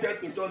accept them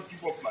to just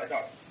give up like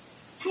that.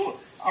 So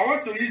I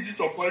want to use this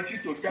opportunity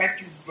to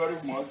thank you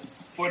very much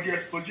for the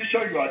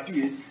exposition you are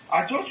doing.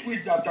 I just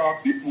wish that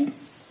our people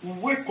will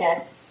wake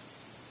up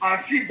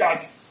and see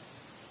that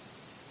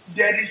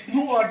there is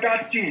no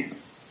other thing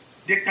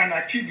they can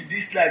achieve in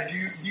this life.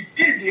 The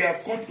thing they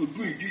have come to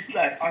do in this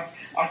life as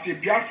a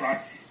Biafran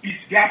is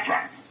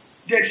Biafran.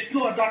 There is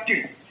no other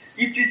thing.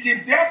 It is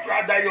in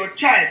Biafra that your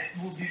child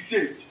will be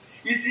saved.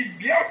 It is in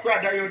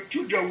Biafra that your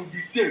children will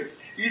be saved.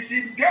 It is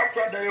in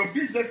Biafra that your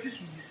businesses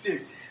will be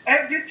saved.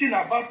 Everything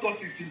about us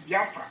is in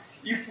Biafra.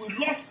 If we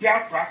lost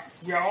Biafra,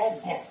 we are all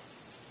gone.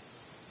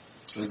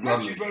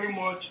 Exactly. Thank you very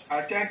much.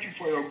 I thank you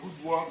for your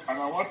good work, and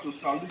I want to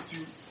salute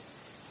you.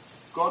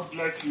 God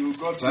bless you.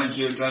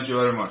 Thank you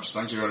very much.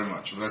 Thank you very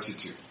much. Bless you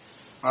too.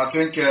 I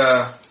think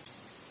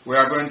we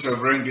are going to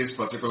bring this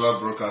particular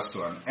broadcast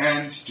to an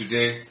end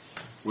today.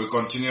 We'll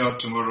continue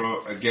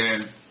tomorrow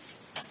again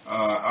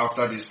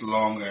after this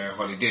long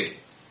holiday.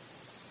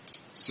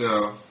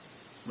 So,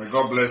 may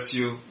God bless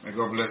you. May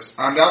God bless.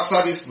 And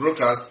after this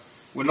broadcast,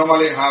 we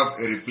normally have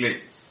a replay.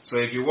 So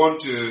if you want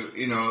to,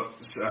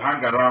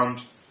 hang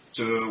around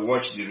to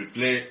watch the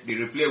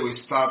replay will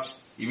start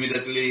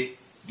immediately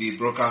the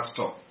broadcast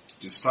stop.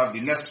 To start the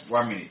next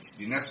 1 minute.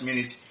 The next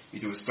minute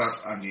it will start,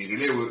 and the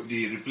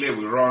replay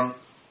will run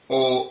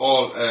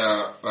all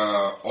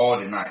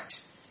the night.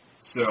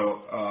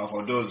 So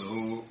for those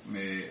who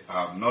may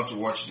have not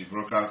watched the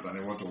broadcast and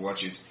they want to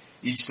watch it,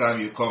 each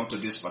time you come to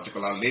this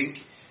particular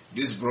link,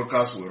 this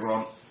broadcast will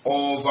run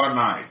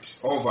overnight.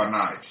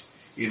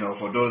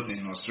 For those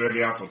in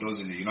Australia, for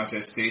those in the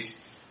United States,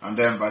 and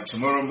then by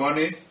tomorrow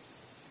morning.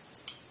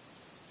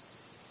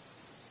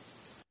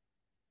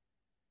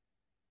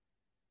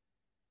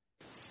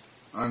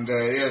 And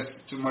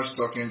yes, too much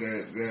talking.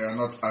 They are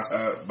not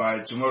asked. By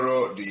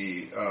tomorrow,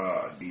 the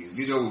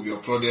video will be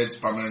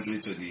uploaded permanently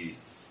to the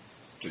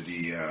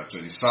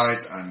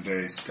site, and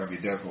it can be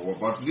there for work.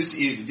 But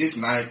this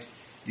night,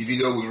 the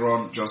video will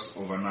run just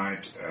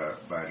overnight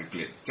by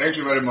replay. Thank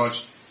you very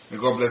much. May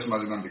God bless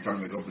Mazi, Nnamdi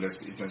Kanu. May God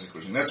bless the Internet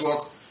Security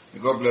Network.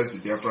 May God bless the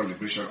Biafra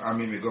Libration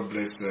Army. May God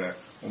bless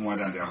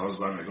Umwanda and their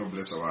husband. May God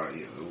bless our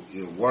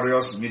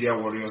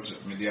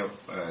media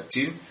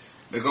team.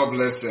 May God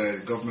bless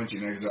the government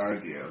in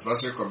exile, the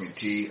advisory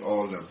committee,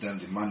 all of them,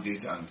 the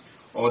mandate, and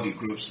all the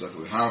groups that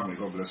we have. May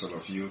God bless all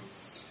of you.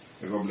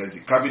 May God bless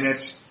the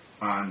cabinet.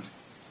 And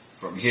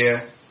from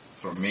here,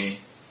 from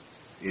me,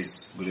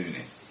 is good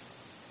evening.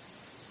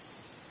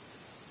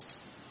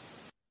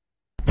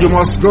 You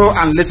must go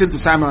and listen to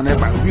Simon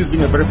Ekpa, who is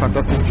doing a very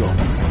fantastic job.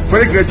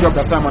 Very great job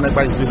that Simon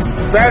Ekpa is doing.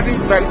 Very,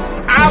 very,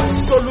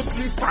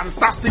 absolutely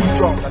fantastic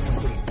job that he's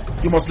doing.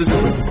 You must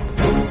listen to him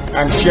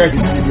and share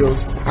his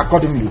videos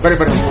accordingly. Very,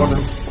 very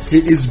important. He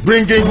is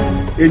bringing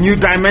a new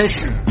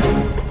dimension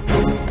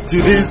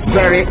to this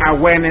very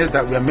awareness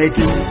that we are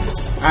making,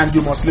 and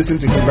you must listen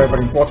to him. Very,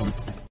 very important.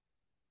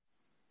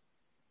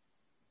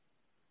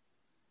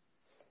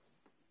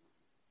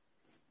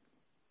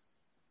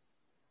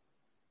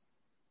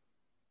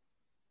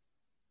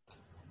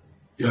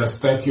 Yes,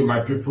 thank you,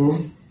 my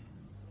people.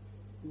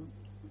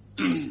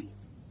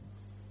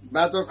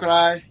 Battle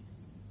cry.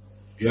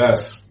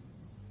 Yes,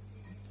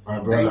 my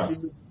brother.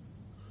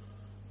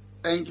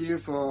 Thank you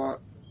for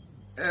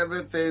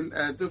everything.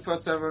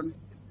 247.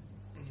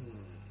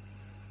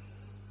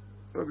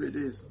 Hope it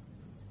is.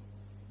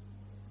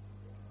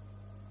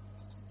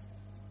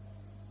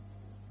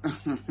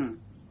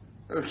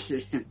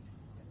 Okay.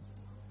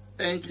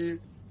 Thank you.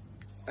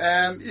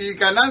 You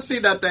can now see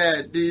that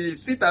the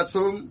sit at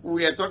home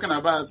we are talking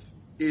about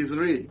is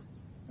real.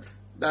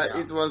 That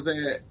it was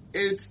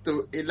 8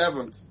 to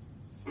 11.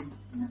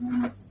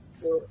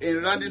 So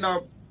in rounding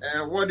up,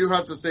 what do you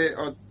have to say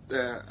about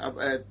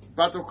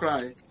battle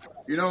cry?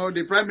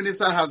 The Prime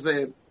Minister has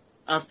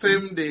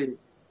affirmed the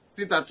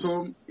sit at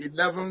home 8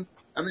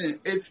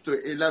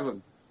 to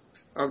 11.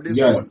 of this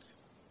Yes. month.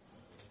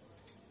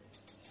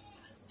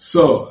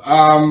 So,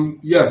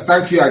 yes,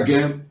 thank you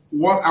again.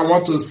 What I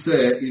want to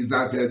say is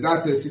that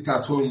that sit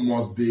at home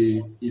must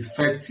be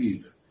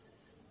effective.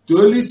 The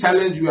only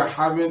challenge we are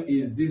having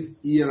is these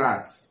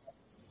ERATs,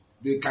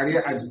 the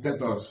career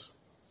agitators,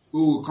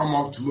 who will come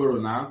up tomorrow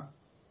now,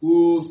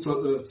 who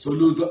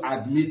Soludo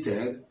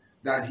admitted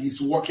that he's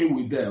working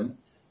with them,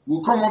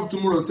 will come up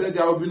tomorrow and say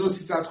there will be no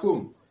sit at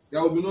home,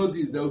 there will be no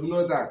this, there will be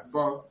no that.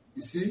 But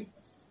you see,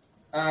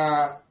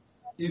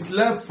 it's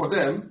left for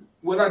them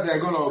whether they're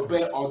going to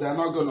obey or they're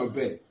not going to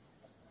obey.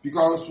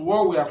 Because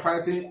what we are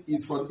fighting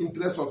is for the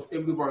interest of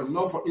everybody,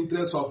 not for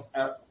interest of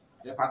a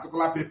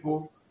particular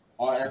people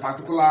or a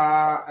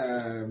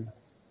particular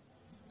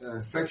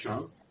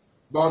section,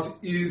 but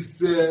it's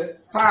the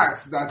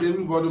tax that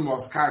everybody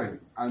must carry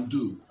and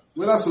do.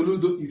 Whether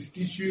Soludo is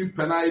issuing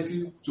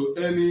penalty to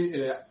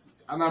any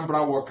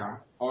Anambra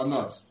worker or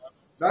not,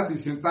 that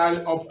is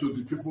entirely up to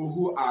the people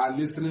who are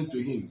listening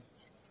to him.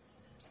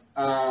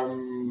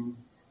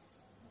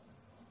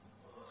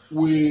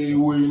 We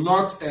will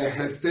not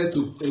hesitate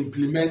to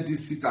implement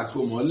this sit at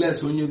home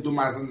unless Onyedo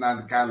Mazi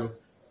Nnamdi Kanu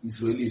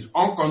is released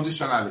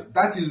unconditionally.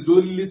 That is the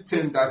only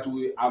thing that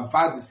will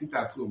avert the sit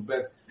at home.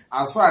 But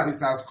as far as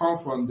it has come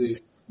from the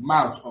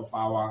mouth of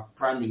our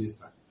Prime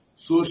Minister,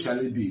 so shall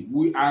it be.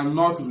 We are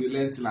not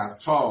relenting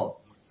at all.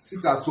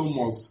 Sit at home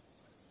must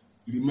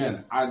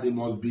remain and they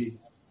must be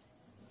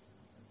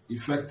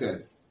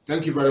effected.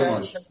 Thank you very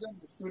much.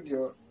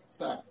 Studio,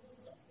 sir.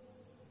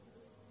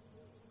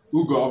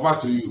 Ugo, over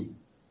to you.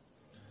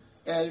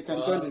 You can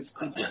join the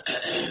studio.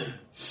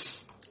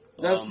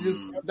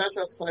 That's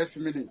just 5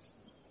 minutes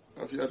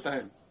of your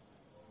time.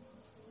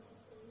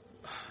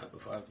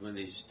 5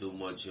 minutes too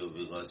much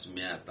because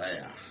me are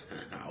tired.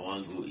 I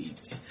want to go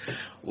eat.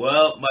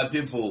 Well, my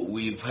people,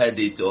 we've heard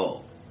it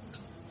all.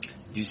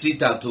 The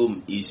sit at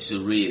home is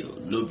real,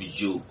 no be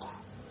joke.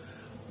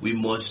 We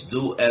must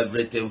do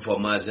everything for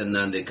Mazi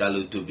Nnamdi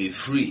Kanu to be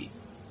free.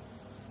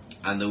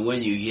 And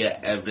when you hear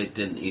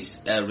everything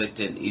is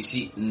everything, you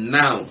see,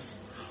 now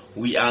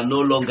we are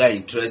no longer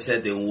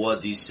interested in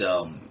what these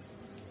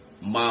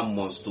man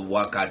must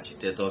work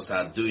agitators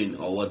are doing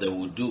or what they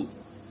will do.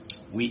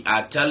 We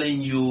are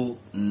telling you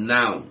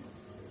now,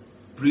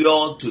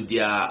 prior to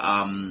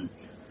their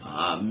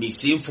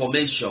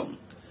misinformation,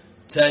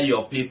 tell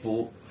your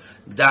people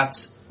that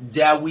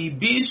there will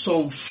be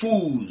some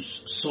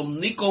fools, some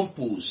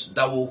nincompoops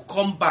that will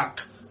come back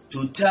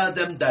to tell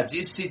them that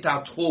this sit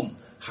at home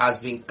has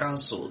been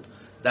cancelled,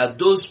 that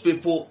those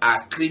people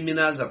are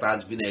criminals that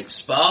has been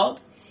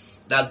expelled,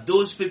 that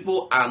those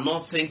people are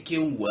not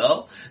thinking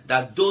well,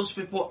 that those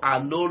people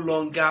are no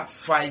longer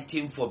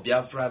fighting for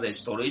Biafra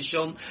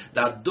restoration,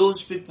 that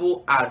those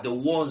people are the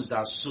ones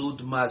that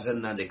sold Mazi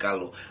Nnamdi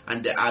Kanu,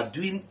 and they are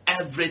doing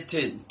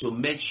everything to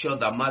make sure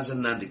that Mazi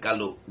Nnamdi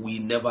Kanu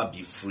will never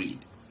be freed.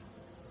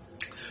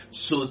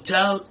 So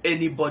tell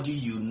anybody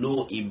you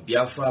know in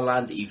Biafra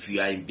land, if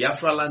you are in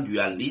Biafra land, you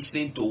are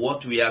listening to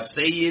what we are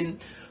saying,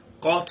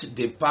 cut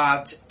the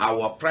part.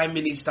 Our Prime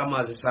Minister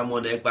Mazi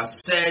Simon Ekpa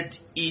said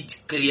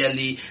it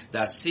clearly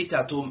that sit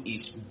at home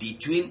is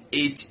between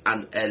 8th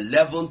and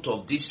 11th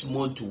of this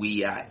month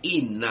we are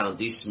in now,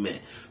 this May,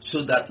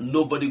 so that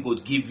nobody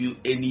could give you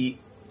any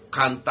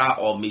counter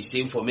or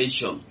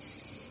misinformation.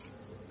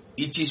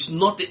 It is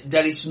not,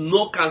 there is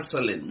no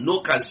cancelling, no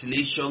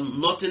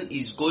cancellation, nothing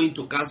is going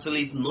to cancel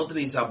it, nothing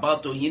is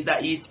about to hinder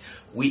it.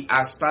 We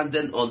are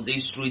standing on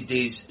these 3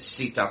 days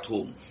sit at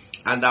home.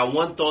 And I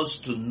want us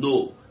to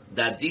know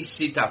that this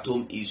sit at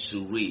home is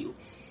real.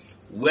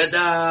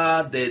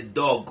 Whether the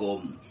dog,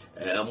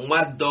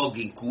 mad dog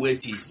in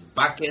Kuwait is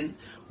backing,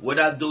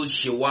 whether those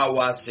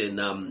chihuahuas in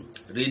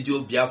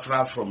Radio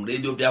Biafra from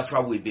Radio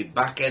Biafra will be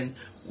backing,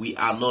 we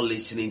are not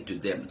listening to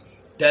them.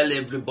 Tell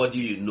everybody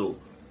you know,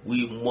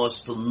 we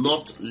must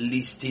not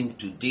listen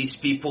to these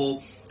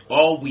people.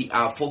 All we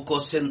are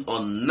focusing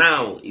on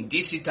now in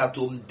this sit at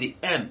home, the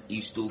aim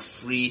is to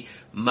free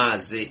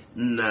Mazi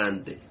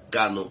Nnamdi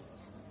Kanu.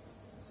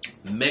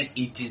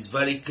 It is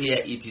very clear,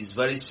 it is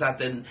very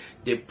certain.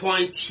 The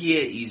point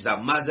here is that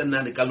Mazi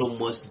Nnamdi Kanu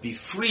must be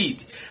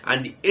freed,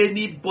 and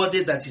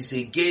anybody that is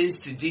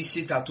against this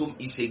sit at home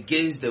is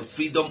against the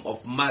freedom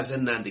of Mazi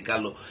Nnamdi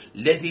Kanu.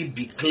 Let it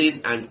be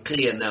clean and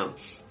clear now.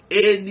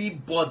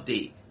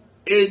 Anybody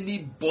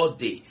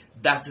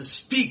that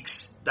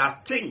speaks,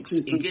 that thinks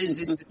against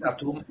this sit at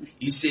home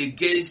is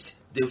against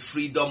the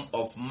freedom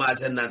of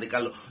Mazi Nnamdi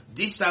Kanu.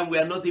 This time we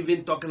are not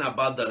even talking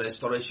about the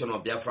restoration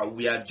of Biafra.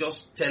 We are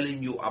just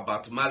telling you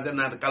about Mazi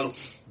Nnamdi Kanu.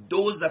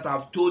 Those that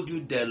have told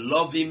you they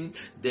love him,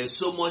 they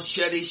so much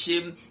cherish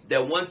him,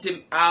 they want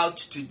him out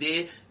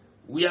today.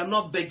 We are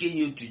not begging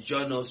you to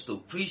join us to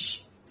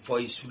preach for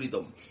his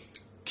freedom.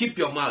 Keep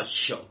your mouth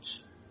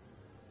shut.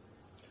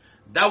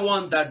 That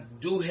one that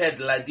do head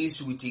like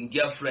this with his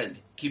girlfriend,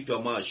 keep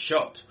your mouth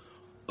shut.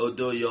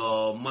 Although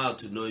your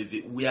mouth,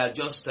 we are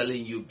just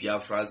telling you,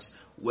 Biafrans,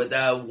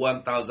 whether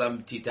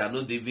 1,000 teeth, I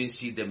don't even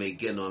see them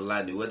again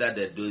online, whether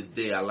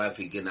they are alive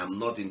again, I'm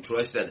not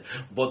interested.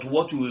 But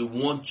what we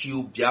want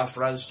you,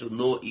 Biafrans, to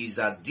know is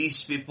that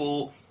these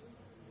people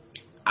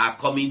are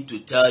coming to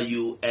tell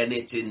you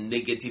anything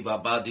negative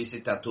about this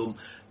sit at home,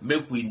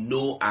 make we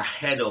know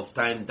ahead of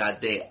time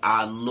that they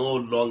are no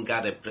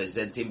longer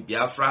representing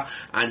Biafra,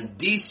 and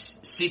this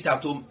sit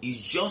at home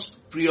is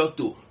just prior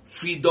to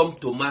freedom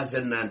to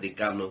Mazi Nnamdi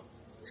Kanu.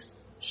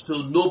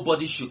 So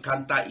nobody should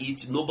counter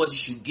it. Nobody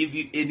should give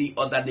you any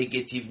other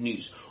negative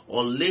news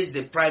unless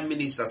the Prime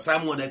Minister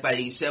Simon Ekpa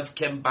himself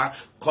come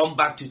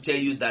back to tell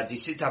you that the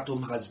sit at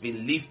home has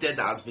been lifted,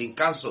 has been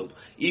cancelled.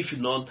 If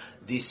not,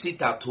 the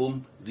sit at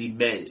home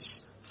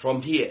remains.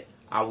 From here,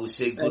 I will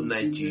say good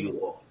night to you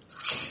all.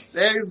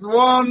 There is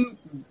one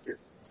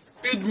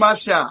field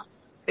marshal,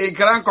 a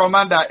grand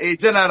commander, a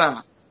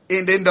general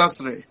in the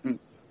industry.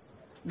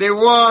 The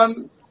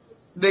one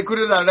they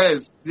couldn't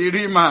arrest, the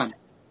real man.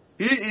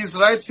 He is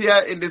right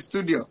here in the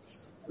studio.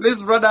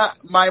 Please, brother,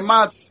 my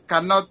mouth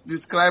cannot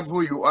describe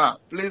who you are.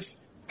 Please,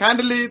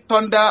 kindly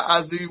thunder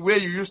as the way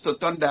you used to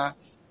thunder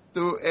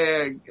to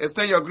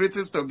extend your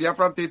greetings to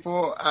Biafran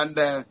people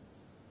and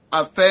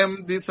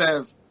affirm this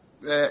 8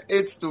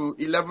 to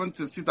 11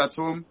 to sit at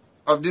home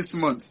of this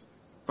month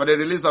for the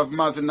release of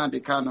Mazi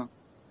Nnamdi Kanu.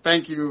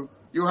 Thank you.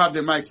 You have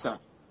the mic, sir.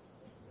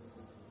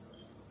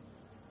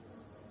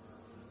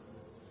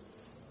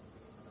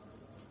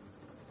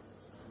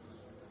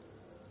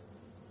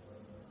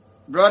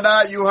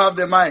 Brother, you have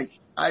the mic.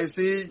 I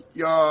see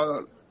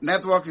your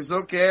network is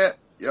okay.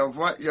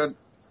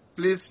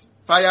 Please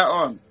fire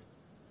on.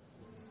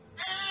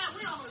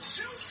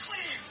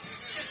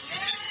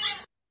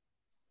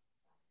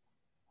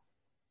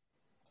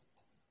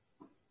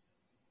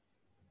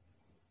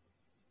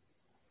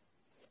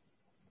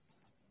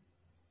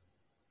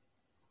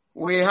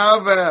 We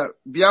have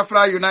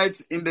Biafra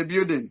Unite in the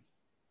building.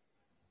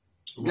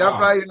 Wow.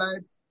 Biafra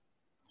Unite,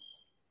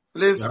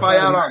 please Biafra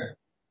fire on.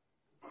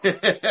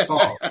 So,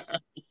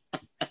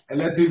 and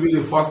let it be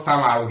the first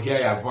time I will hear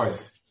your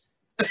voice.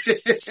 I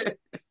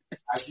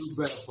do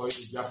better for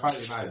you, Biafra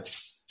Unite.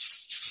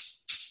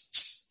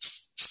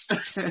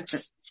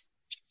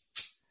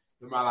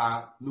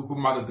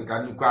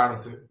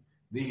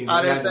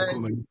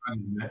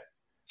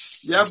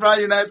 Biafra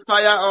Unite,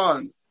 fire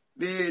on.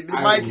 The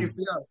mic is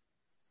yours.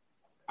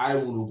 I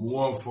will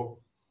go for.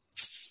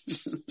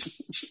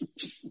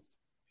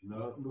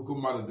 No,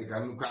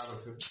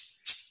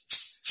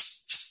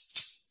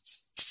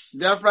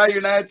 Biafra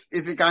Unite,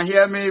 if you can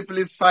hear me,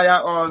 please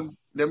fire on.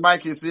 The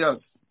mic is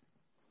yours.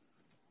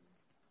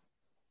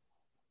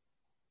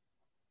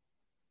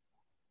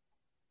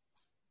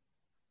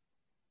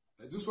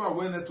 This one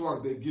when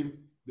network they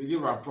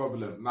give a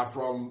problem. Not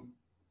from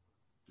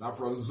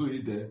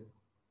Zui there.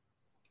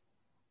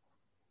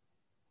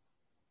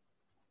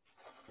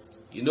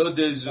 You know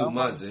the Zoom,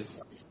 Mazi.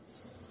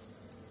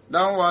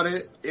 Don't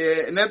worry.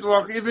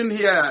 Network, even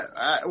here,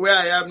 where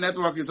I am,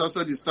 network is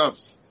also disturbed.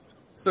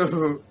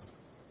 So,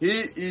 he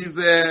is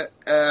the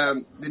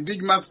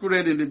big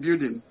masquerade in the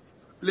building.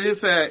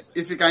 Please,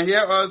 if you can hear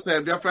us,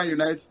 Biafran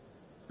Unite,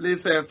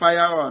 please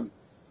fire on.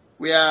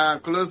 We are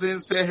closing.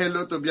 Say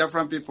hello to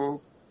Biafran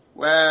people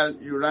while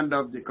you round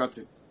up the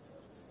curtain.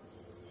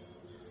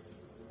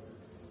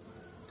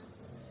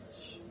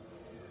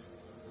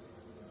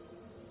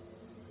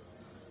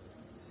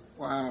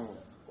 Wow.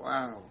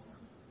 Well.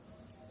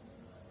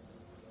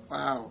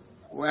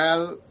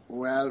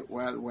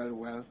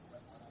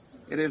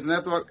 It is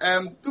network.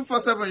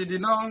 247, you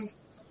did not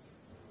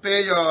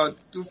pay your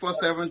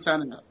 247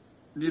 channel.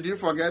 Did you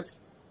forget?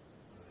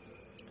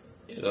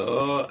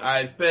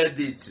 I paid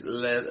it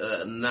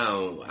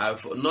now.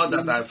 Not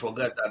that I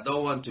forgot. I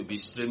don't want to be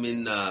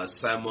streaming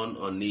Simon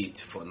on it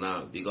for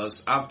now,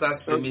 because after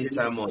streaming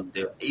Simon,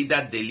 they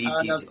either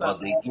delete it or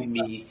they give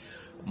me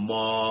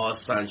more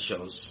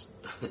sanctions.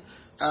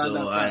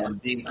 So I am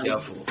being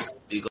careful,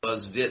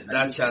 because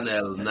that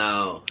channel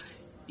now,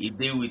 it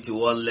deal with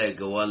one leg.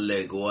 They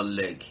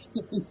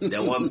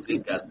want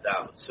bring that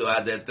down. So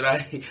I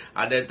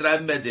try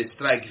make the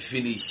strike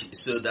finish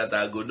so that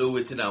I go know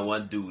what I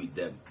want to do with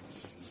them.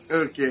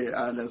 Okay,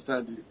 I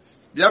understand you.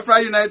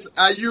 Biafra Unite,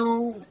 are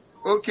you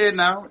okay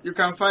now? You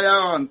can fire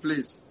on,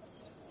 please.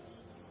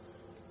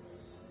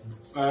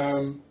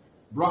 Bro,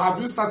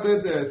 have you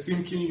started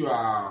syncing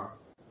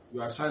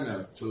your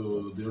channel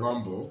to the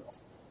Rumble?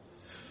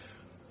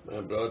 My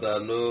brother, I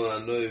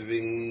know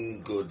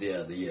even go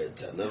there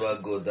yet. I never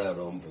go that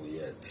Rumble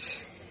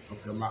yet.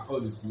 Okay, my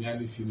all is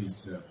nearly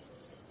finished.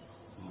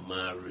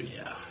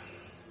 Maria.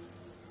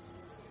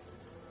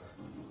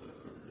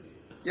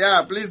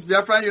 Yeah, please,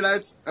 Biafra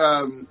Unite.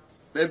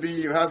 Maybe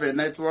you have a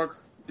network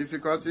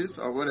difficulties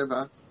or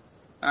whatever.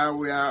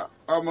 We are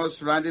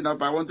almost rounding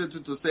up. I wanted you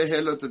to say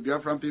hello to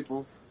Biafran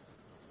people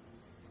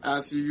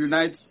as you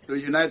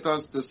unite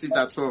us to sit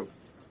at home.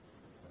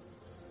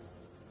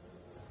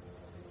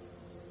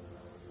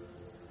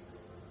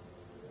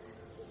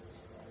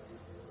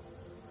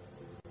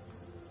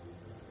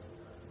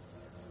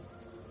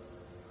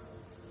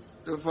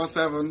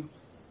 (247)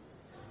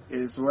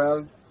 is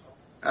well.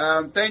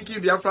 Thank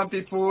you, Biafran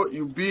people.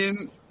 You've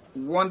been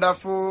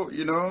wonderful,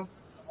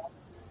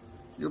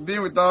 You've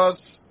been with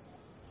us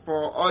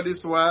for all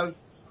this while.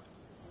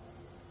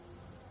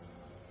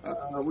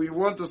 We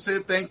want to say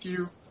thank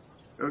you.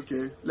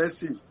 Okay, let's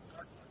see.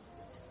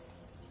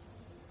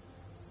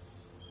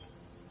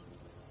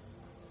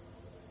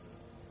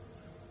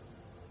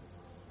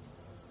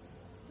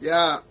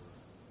 Yeah,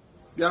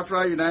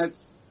 Biafra Unite.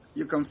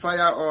 You can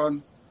fire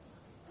on.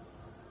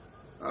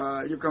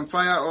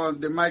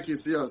 The mic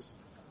is yours.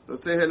 So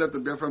say hello to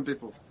Biafran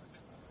people.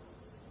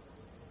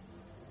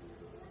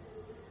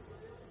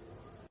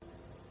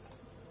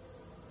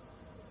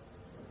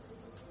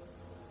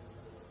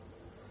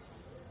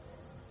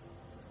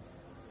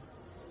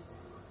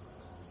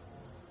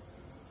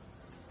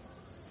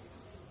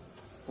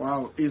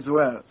 Wow, it's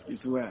well.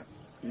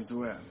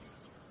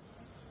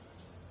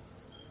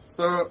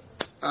 So,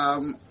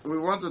 we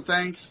want to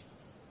thank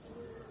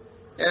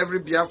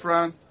every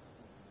Biafran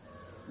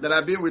that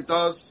have been with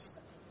us.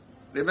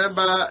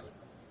 Remember,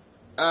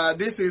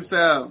 this is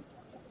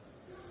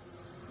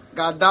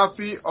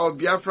Gaddafi of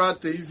Biafra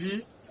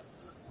TV.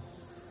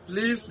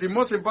 Please, the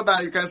most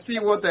important, you can see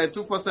what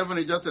 247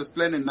 is just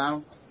explaining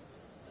now,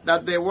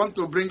 that they want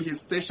to bring his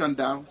station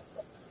down.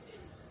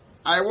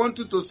 I want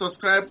you to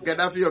subscribe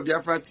Gaddafi of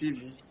Biafra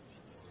TV,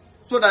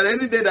 so that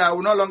any day that I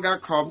will no longer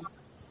come,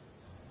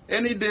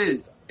 any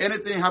day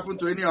anything happen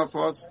to any of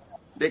us,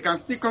 they can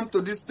still come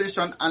to this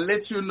station and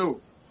let you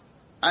know.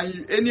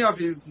 And any of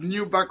his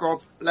new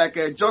backup, like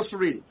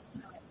Josri.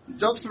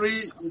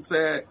 Josri is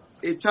a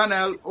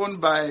channel owned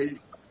by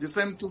the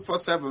same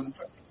 247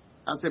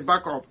 as a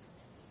backup.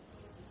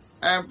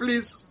 And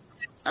please,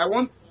 I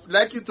want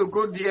like you to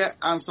go there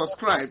and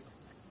subscribe.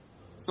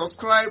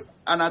 Subscribe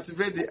and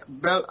activate the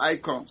bell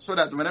icon so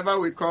that whenever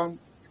we come,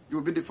 you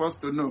will be the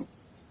first to know.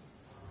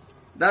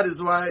 That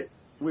is why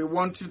we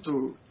want you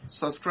to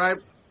subscribe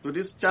to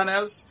these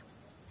channels.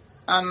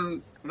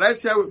 And right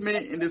here with me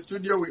in the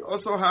studio, we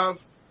also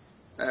have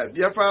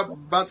Biafra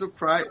Battle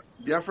Cry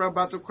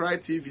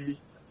TV.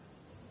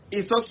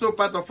 It's also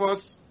part of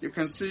us, you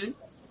can see.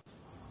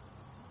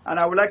 And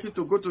I would like you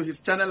to go to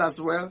his channel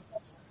as well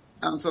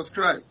and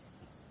subscribe.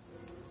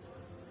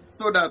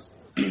 So that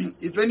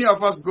if any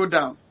of us go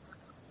down,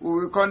 we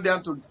will come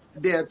down to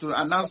there to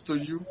announce to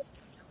you.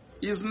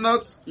 You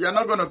are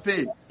not going to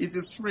pay. It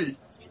is free.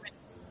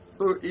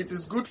 So it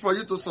is good for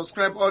you to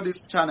subscribe all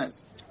these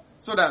channels.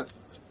 So that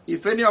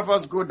if any of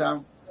us go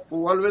down, we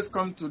will always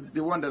come to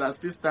the one that are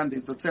still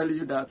standing to tell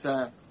you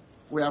that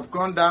we have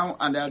gone down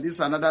and there is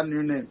another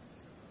new name.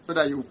 So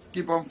that you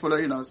keep on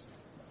following us.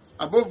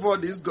 Above all,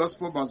 this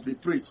gospel must be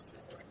preached.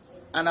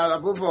 And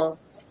above all,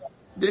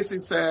 this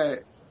is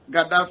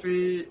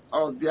Gaddafi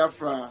of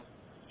Biafra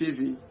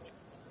TV.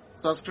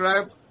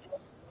 Subscribe,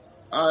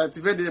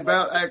 activate the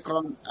bell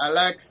icon. I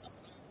like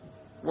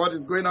what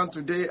is going on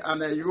today,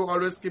 and you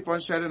always keep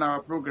on sharing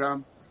our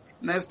program.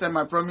 Next time,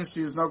 I promise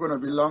you, it's not going to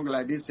be long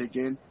like this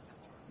again.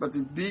 But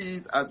be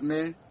it as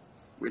may,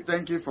 we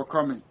thank you for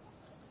coming.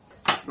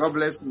 God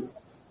bless you.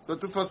 So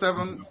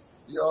 247,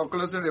 your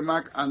closing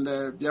remark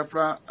and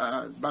Biafra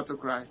battle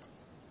cry.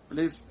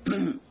 Please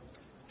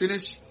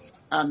finish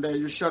and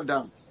you shut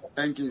down.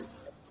 Thank you.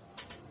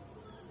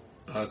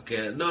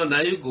 Okay, no, now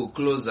you go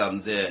close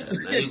them there.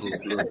 Now you go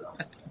close them.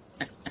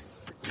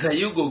 Now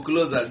you go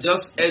close them.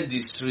 Just end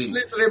the stream.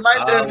 Please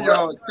remind them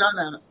your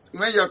channel.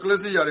 When you're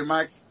closing your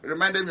remark,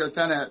 remind them your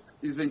channel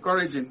is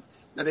encouraging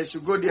that they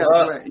should go there as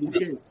well in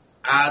case.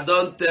 I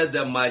don't tell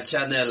them my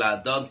channel,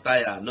 I don't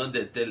tire, not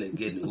they tell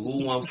again.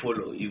 Who want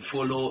follow? You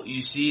follow.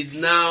 You see,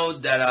 now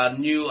there are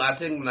new, I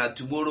think now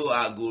tomorrow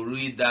I go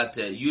read that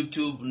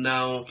YouTube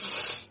now.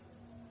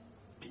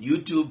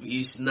 YouTube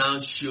is now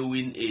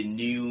showing a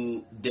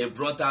new, they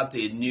brought out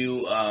a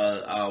new,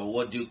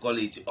 what do you call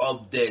it,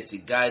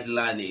 update,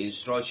 guideline,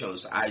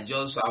 instructions. I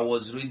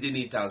was reading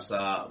it as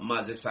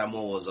Mazi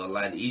Simon was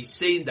online. He's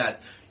saying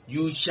that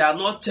you shall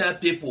not tell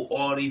people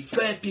or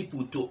refer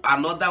people to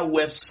another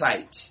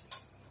website.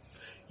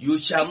 You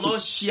shall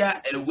not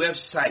share a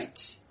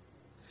website.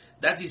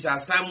 That is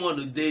as Simon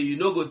today, you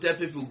know, go tell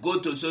people, go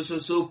to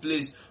so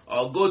place,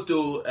 or go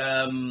to,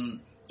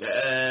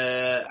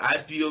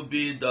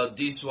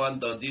 IPOB.this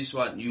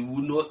one. You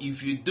will know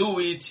if you do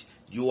it,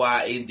 you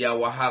are in their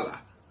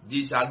wahala.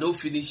 This I don't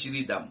finish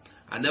read them.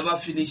 I never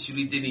finish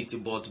reading it,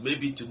 but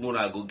maybe tomorrow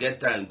I go get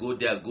time, go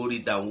there, go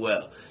read them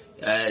well.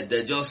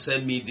 They just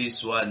sent me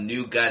this one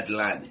new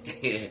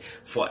guideline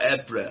for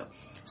April.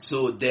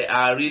 So they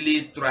are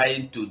really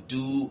trying to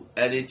do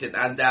anything,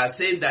 and they are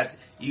saying that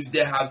if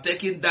they have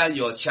taken down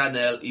your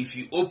channel, if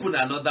you open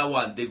another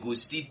one, they go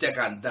still take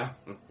them down.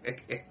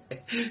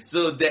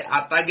 So they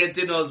are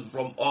targeting us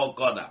from all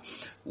corners.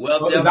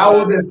 Well, is that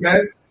what they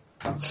said?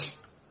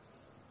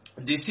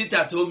 The sit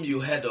at home you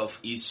heard of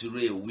is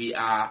real. We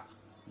are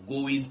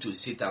going to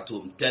sit at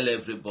home. Tell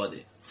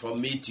everybody.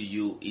 From me to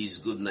you is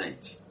good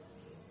night.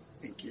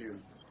 Thank you.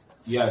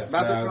 Yes.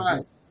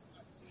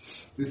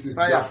 This is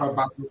Biafra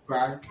Battle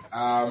Cry.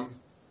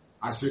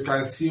 As you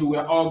can see,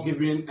 we're all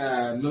giving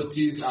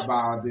notice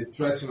about the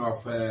threatening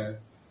of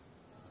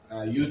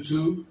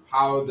YouTube,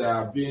 how they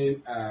are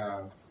being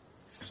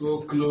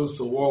so close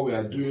to what we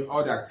are doing,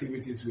 all the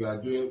activities we are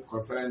doing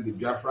concerning the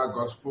Biafra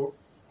gospel.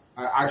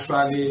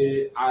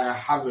 Actually, I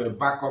have a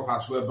backup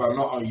as well, but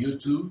not on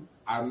YouTube.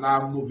 I'm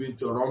now moving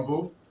to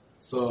Rumble.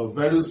 So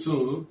very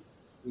soon,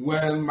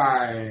 when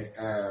my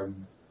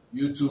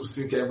YouTube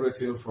sync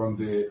everything from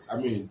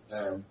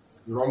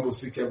Rumble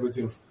sync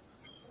everything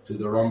to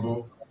the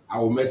Rumble, I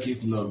will make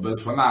it known.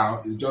 But for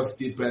now, it's just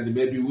still pending.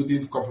 Maybe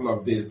within a couple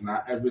of days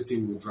now,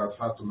 everything will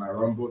transfer to my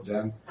Rumble.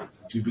 Then,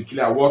 to be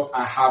clear, what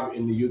I have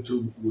in the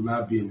YouTube will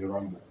not be in the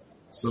Rumble.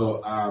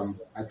 So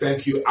I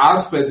thank you.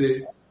 As per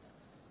the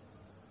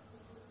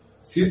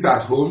sit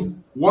at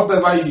home,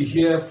 whatever you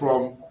hear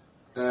from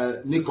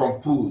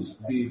Nincompoos,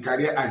 the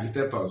career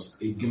agitators,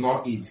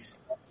 ignore it.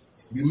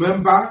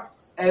 Remember,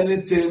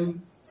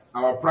 anything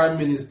our Prime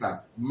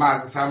Minister,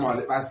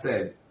 Mazi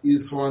said,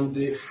 is from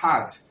the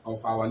heart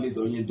of our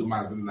leader,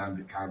 Mazi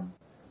Nnamdi Kanu.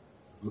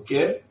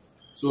 Okay?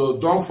 So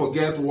don't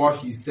forget what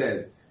he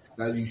said,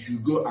 that you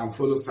should go and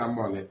follow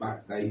Samuel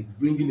Lepa, that he's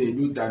bringing a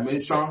new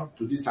dimension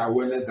to this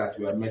awareness that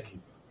we are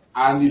making.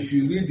 And if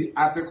you read the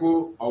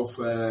article of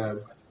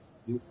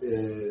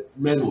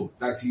memo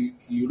that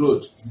he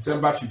wrote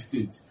December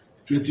 15th,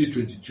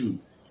 2022,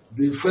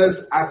 the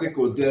first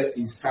article there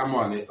is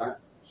Samuel Lepa.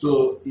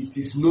 So it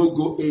is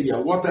no-go area.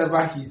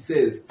 Whatever he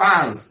says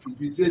stands. If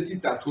you say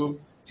sit at home,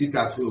 sit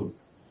at home.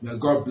 May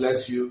God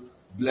bless you.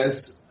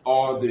 Bless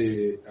all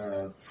the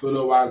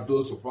followers,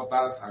 those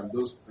supporters, and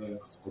those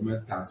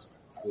commenters.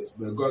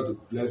 May God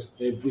bless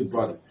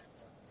everybody.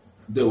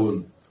 They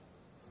will.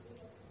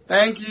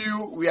 Thank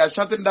you. We are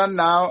shutting down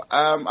now.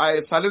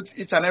 I salute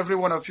each and every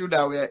one of you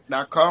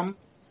that come,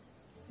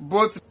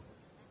 both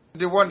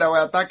the one that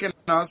were attacking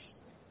us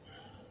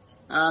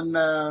and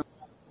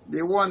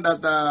the one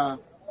that are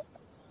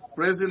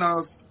praising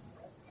us.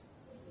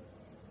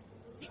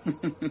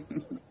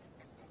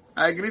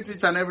 I greet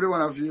each and every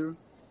one of you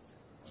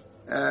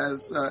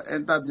as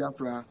enter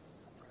Biafra.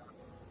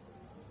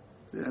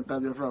 Enter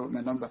Biafra with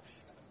my number.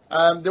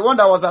 The one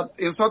that was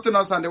insulting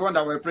us and the one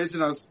that were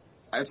praising us,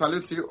 I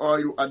salute you all.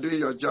 You are doing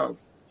your job.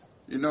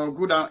 You know,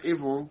 good and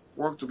evil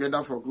work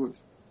together for good.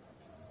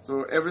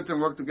 So everything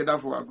work together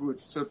for our good.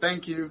 So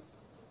thank you.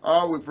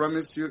 All we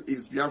promise you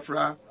is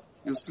Biafra.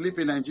 You sleep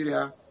in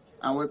Nigeria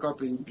and wake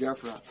up in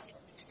Biafra.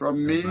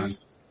 From me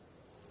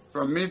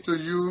to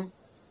you,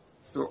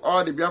 to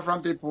all the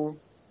Biafran people,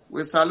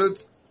 we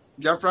salute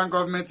Biafran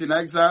government in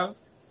exile.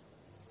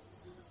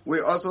 We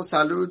also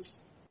salute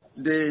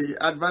the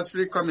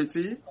advisory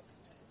committee.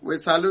 We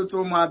salute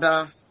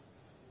Umada.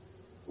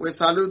 We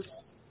salute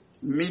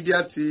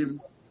media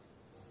team.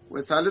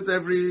 We salute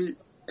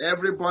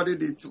everybody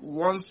that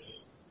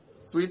wants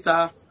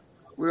Twitter.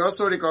 We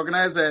also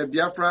recognize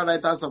Biafra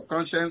Writers of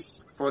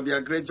Conscience for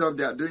their great job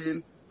they are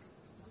doing.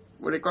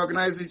 We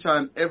recognize each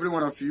and every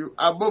one of you.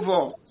 Above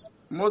all,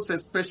 most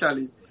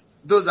especially,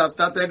 those that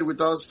started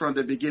with us from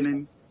the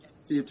beginning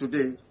till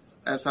today.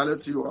 I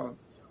salute you all.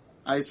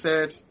 I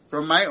said,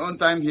 from my own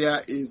time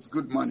here is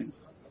good morning.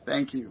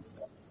 Thank you.